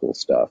really cool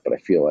stuff, but I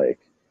feel like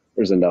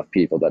there's enough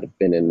people that have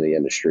been in the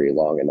industry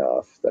long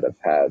enough, that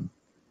have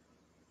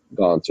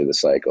gone through the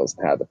cycles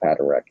and had the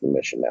pattern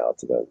recognition now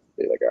to then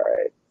be like, all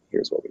right,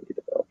 here's what we need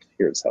to build.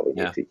 Here's how we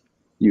need to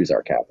use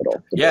our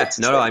capital.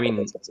 I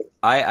mean,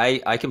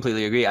 I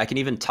completely agree. I can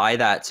even tie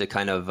that to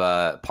kind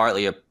of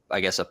partly a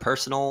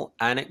personal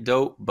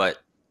anecdote, but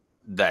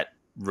that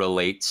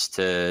relates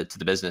to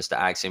the business, to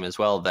Axiom as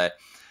well.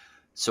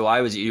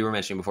 You were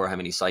mentioning before how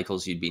many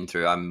cycles you'd been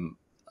through. I'm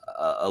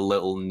a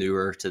little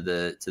newer to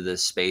the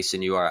space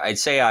than you are. I'd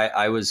say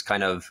I was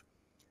kind of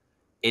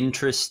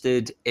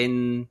interested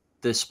in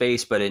the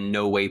space, but in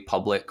no way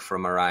public,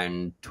 from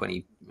around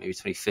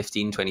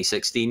 2015,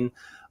 2016.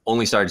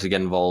 Only started to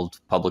get involved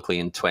publicly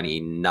in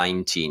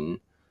 2019.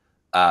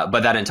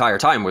 But that entire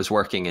time was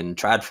working in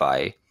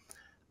TradFi.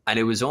 And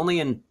it was only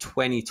in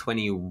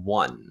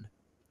 2021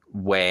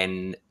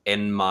 when,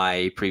 in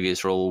my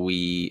previous role,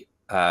 we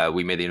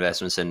made the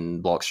investments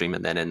in Blockstream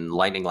and then in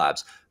Lightning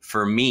Labs.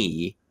 For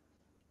me,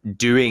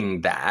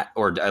 doing that,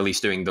 or at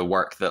least doing the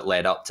work that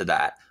led up to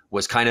that,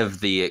 was kind of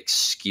the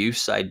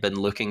excuse I'd been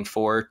looking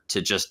for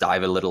to just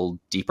dive a little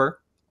deeper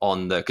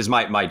on because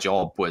my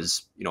job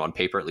was, on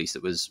paper at least,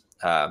 it was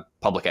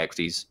public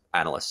equities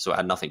analyst. So it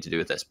had nothing to do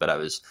with this, but I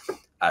was,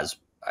 as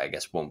I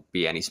guess won't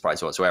be any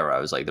surprise whatsoever, I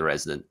was like the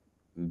resident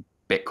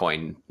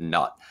Bitcoin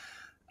nut.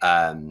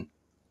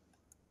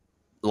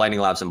 Lightning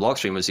Labs and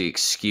Blockstream was the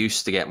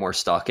excuse to get more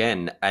stock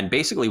in. And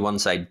basically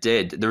once I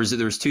did, there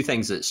was 2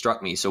 things that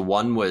struck me. So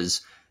one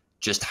was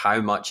just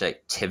how much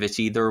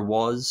activity there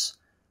was,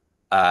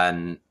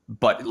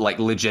 but like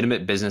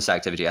legitimate business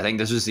activity. I think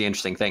this was the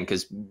interesting thing,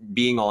 because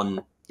being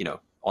on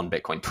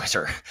Bitcoin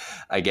Twitter,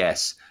 I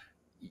guess,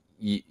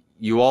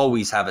 you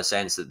always have a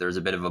sense that there's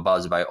a bit of a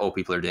buzz about,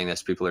 people are doing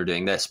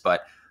this,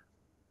 but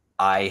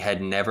I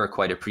had never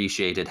quite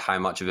appreciated how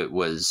much of it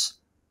was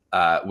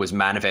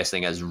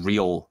manifesting as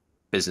real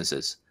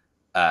businesses.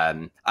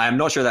 I'm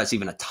not sure that's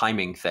even a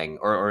timing thing,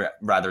 or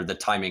rather the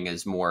timing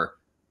is more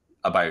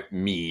about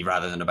me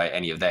rather than about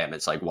any of them.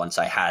 It's like once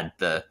I had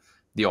the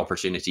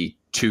opportunity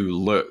to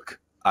look,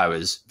 I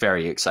was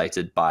very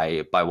excited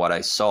by what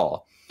I saw.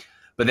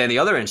 But then the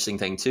other interesting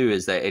thing too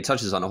is that it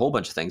touches on a whole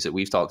bunch of things that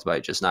we've talked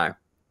about just now.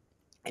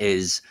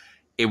 Is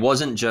it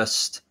wasn't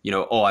just,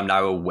 I'm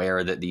now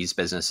aware that these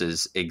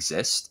businesses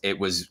exist. It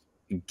was,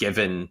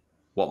 given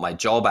what my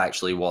job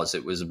actually was,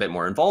 it was a bit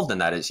more involved in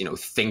that. Is,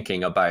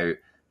 thinking about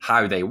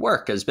how they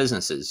work as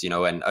businesses,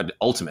 and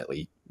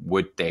ultimately,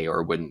 would they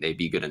or wouldn't they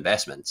be good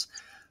investments?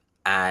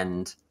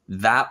 And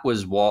that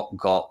was what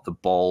got the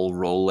ball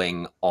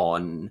rolling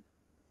on,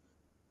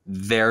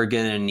 they're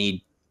going to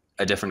need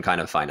a different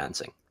kind of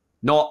financing.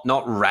 Not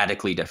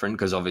radically different,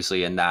 because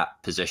obviously in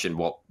that position,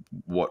 what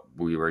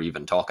we were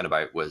even talking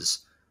about was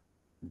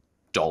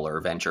dollar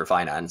venture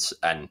finance.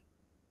 And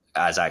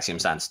as Axiom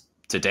stands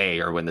today,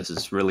 or when this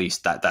is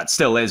released, that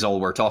still is all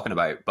we're talking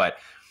about. But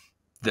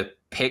the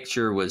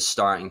picture was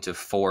starting to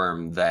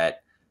form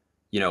that,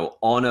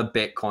 on a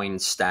Bitcoin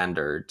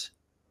standard,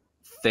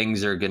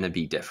 things are going to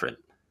be different.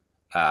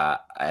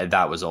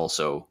 That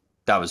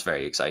was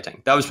very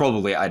exciting. That was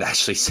probably, I'd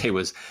actually say,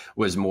 was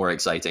more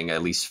exciting,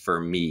 at least for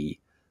me,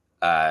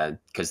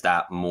 because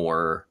that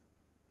more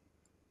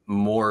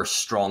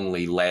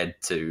strongly led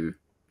to,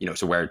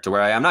 to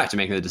where I am now, to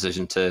making the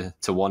decision to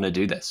want to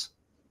do this.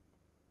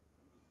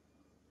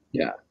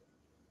 Yeah.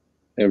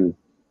 And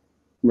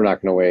we're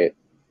not going to wait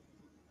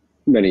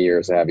many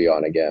years to have you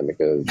on again,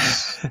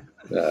 because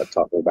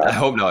talking about I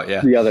hope not,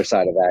 yeah. the other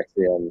side of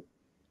Axiom,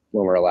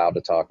 when we're allowed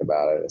to talk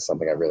about it, is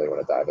something I really want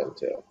to dive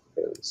into,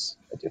 because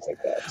I do think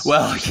that's...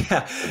 Well,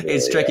 yeah, really,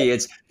 it's tricky.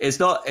 It's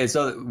not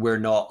we're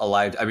not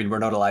allowed. I mean, we're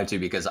not allowed to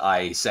because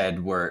I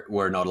said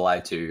we're not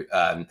allowed to.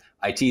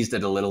 I teased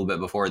it a little bit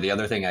before. The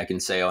other thing I can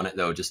say on it,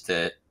 though, just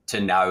to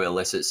now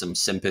elicit some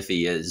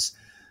sympathy, is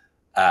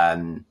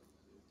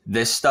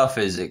this stuff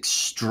is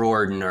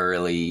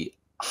extraordinarily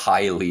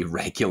highly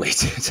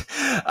regulated,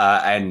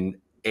 and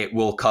it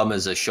will come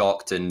as a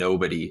shock to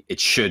nobody. It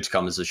should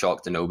come as a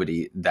shock to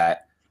nobody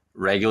that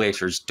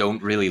regulators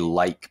don't really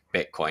like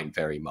Bitcoin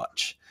very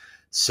much.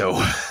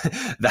 So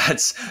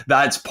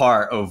that's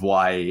part of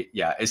why,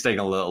 yeah, it's taking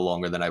a little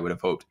longer than I would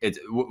have hoped.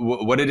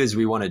 What it is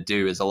we want to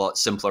do is a lot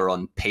simpler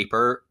on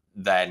paper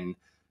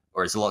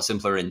or it's a lot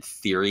simpler in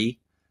theory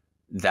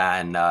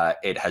than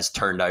it has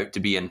turned out to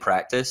be in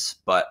practice.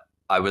 But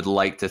I would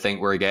like to think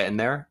we're getting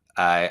there.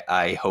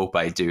 I hope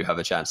I do have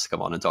a chance to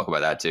come on and talk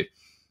about that too.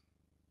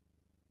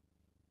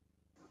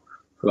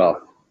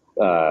 Well,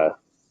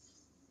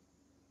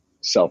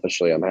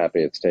 selfishly, I'm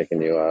happy it's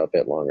taken you a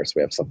bit longer, so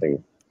we have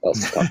something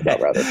else to talk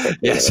about rather quickly.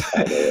 Yes,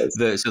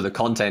 so the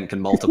content can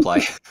multiply.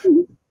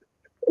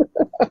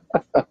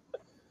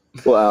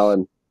 Well,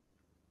 Alan,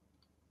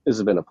 this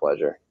has been a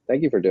pleasure.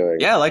 Thank you for doing.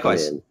 Yeah,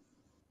 likewise.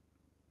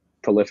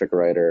 Prolific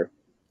writer,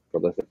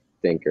 prolific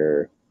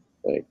thinker,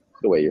 like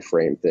the way you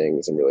frame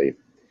things and really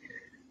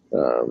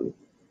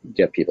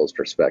get people's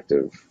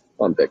perspective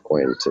on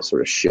Bitcoin to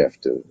sort of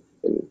shift and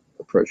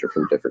approach it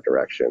from different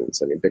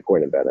directions. I mean,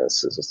 Bitcoin in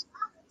Venice is just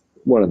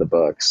one of the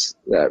books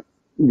that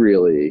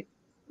really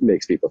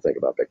makes people think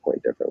about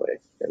Bitcoin differently.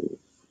 And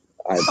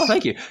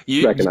thank you.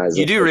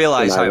 You do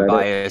realize how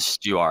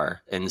biased you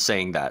are in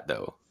saying that,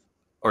 though,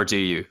 or do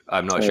you?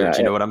 I'm not sure. Do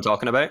you know what I'm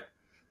talking about?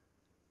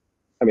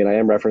 I mean, I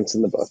am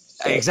referencing the book.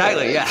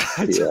 Exactly. Yeah.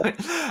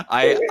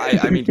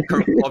 I mean,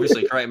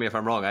 obviously, correct me if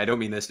I'm wrong. I don't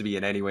mean this to be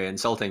in any way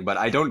insulting, but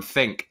I don't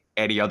think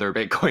any other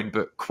Bitcoin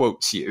book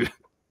quotes you.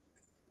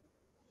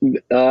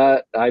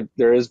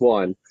 There is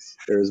one.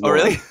 Oh,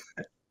 really?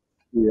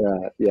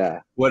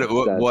 Yeah.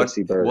 What's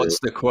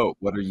the quote?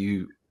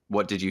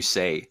 What did you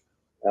say?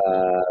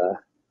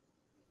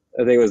 I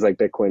think it was like,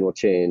 Bitcoin will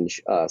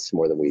change us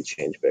more than we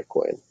change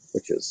Bitcoin,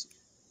 which is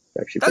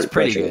actually that's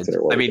pretty good.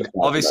 I mean,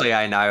 obviously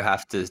I now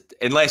have to,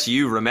 unless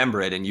you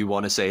remember it and you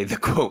want to say the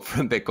quote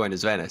from Bitcoin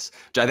is Venice,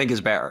 which I think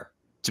is better,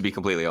 to be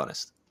completely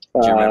honest.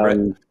 Do you remember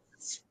it?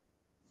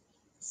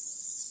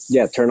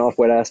 Yeah, turn off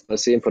wet ass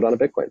pussy and put on a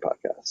Bitcoin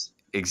podcast.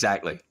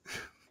 Exactly.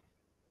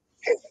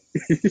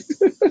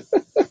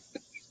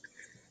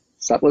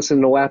 Stop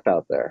listening to WAP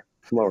out there.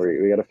 Come on,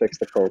 we got to fix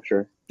the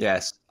culture.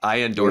 Yes,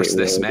 I endorse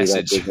this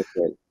message.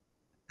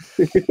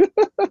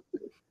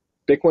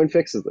 Bitcoin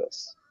fixes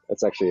this.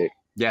 That's actually a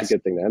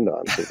good thing to end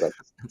on, because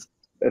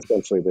that's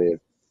essentially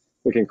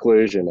the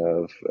conclusion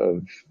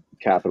of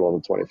capital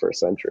in the 21st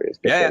century.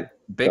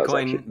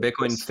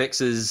 Bitcoin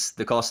fixes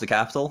the cost of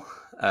capital,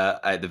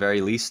 at the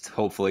very least.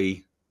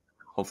 Hopefully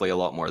a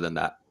lot more than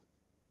that.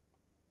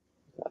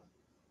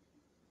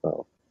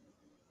 Well,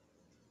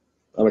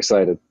 I'm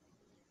excited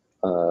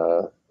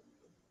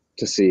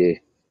to see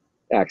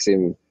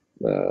Axiom,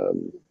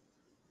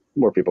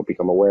 more people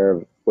become aware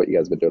of what you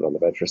guys have been doing on the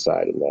venture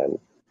side, and then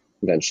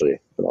eventually,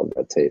 when all the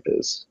red tape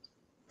is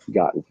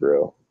gotten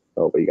through,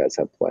 what you guys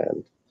have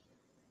planned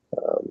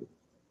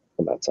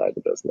on that side of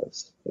the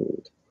business.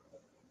 And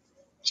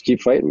just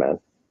keep fighting, man.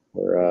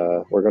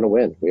 We're going to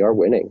win. We are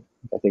winning.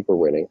 I think we're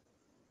winning.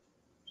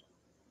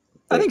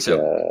 I think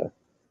so.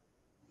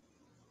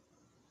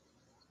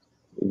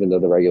 Even though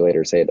the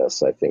regulators hate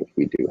us, I think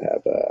we do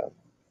have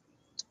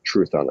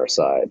truth on our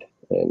side,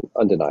 and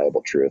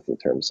undeniable truth in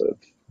terms of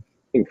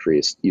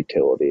increased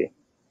utility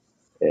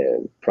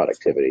and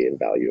productivity and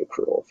value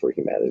accrual for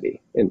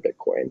humanity in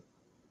Bitcoin,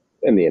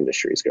 and the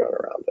industries going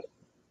around it.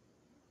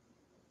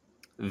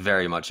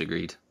 Very much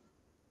agreed.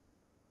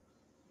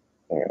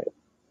 All right,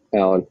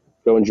 Alan,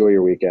 go enjoy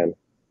your weekend.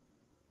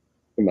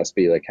 It must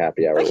be like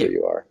happy hour Thank where you.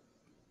 you are.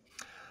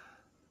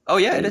 Oh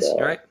yeah, it And, is.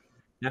 You're right.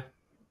 Yeah.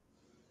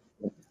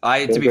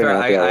 To don't be bring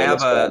fair, happy hour on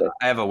this Friday.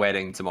 I have a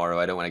wedding tomorrow.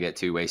 I don't want to get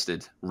too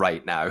wasted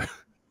right now.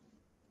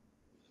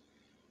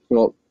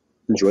 Well,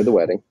 enjoy the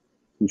wedding.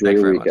 Enjoy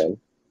Thanks your very much. weekend.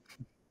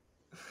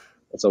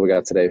 That's all we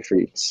got today,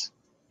 freaks.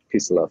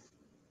 Peace and love.